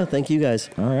know. Yeah. Yeah. Thank you guys.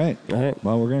 All right. All right.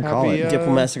 Well, we're gonna call Happy, it. uh,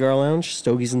 Diplomat Cigar Lounge,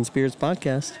 Stogies and Spirits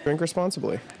podcast. Drink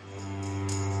responsibly.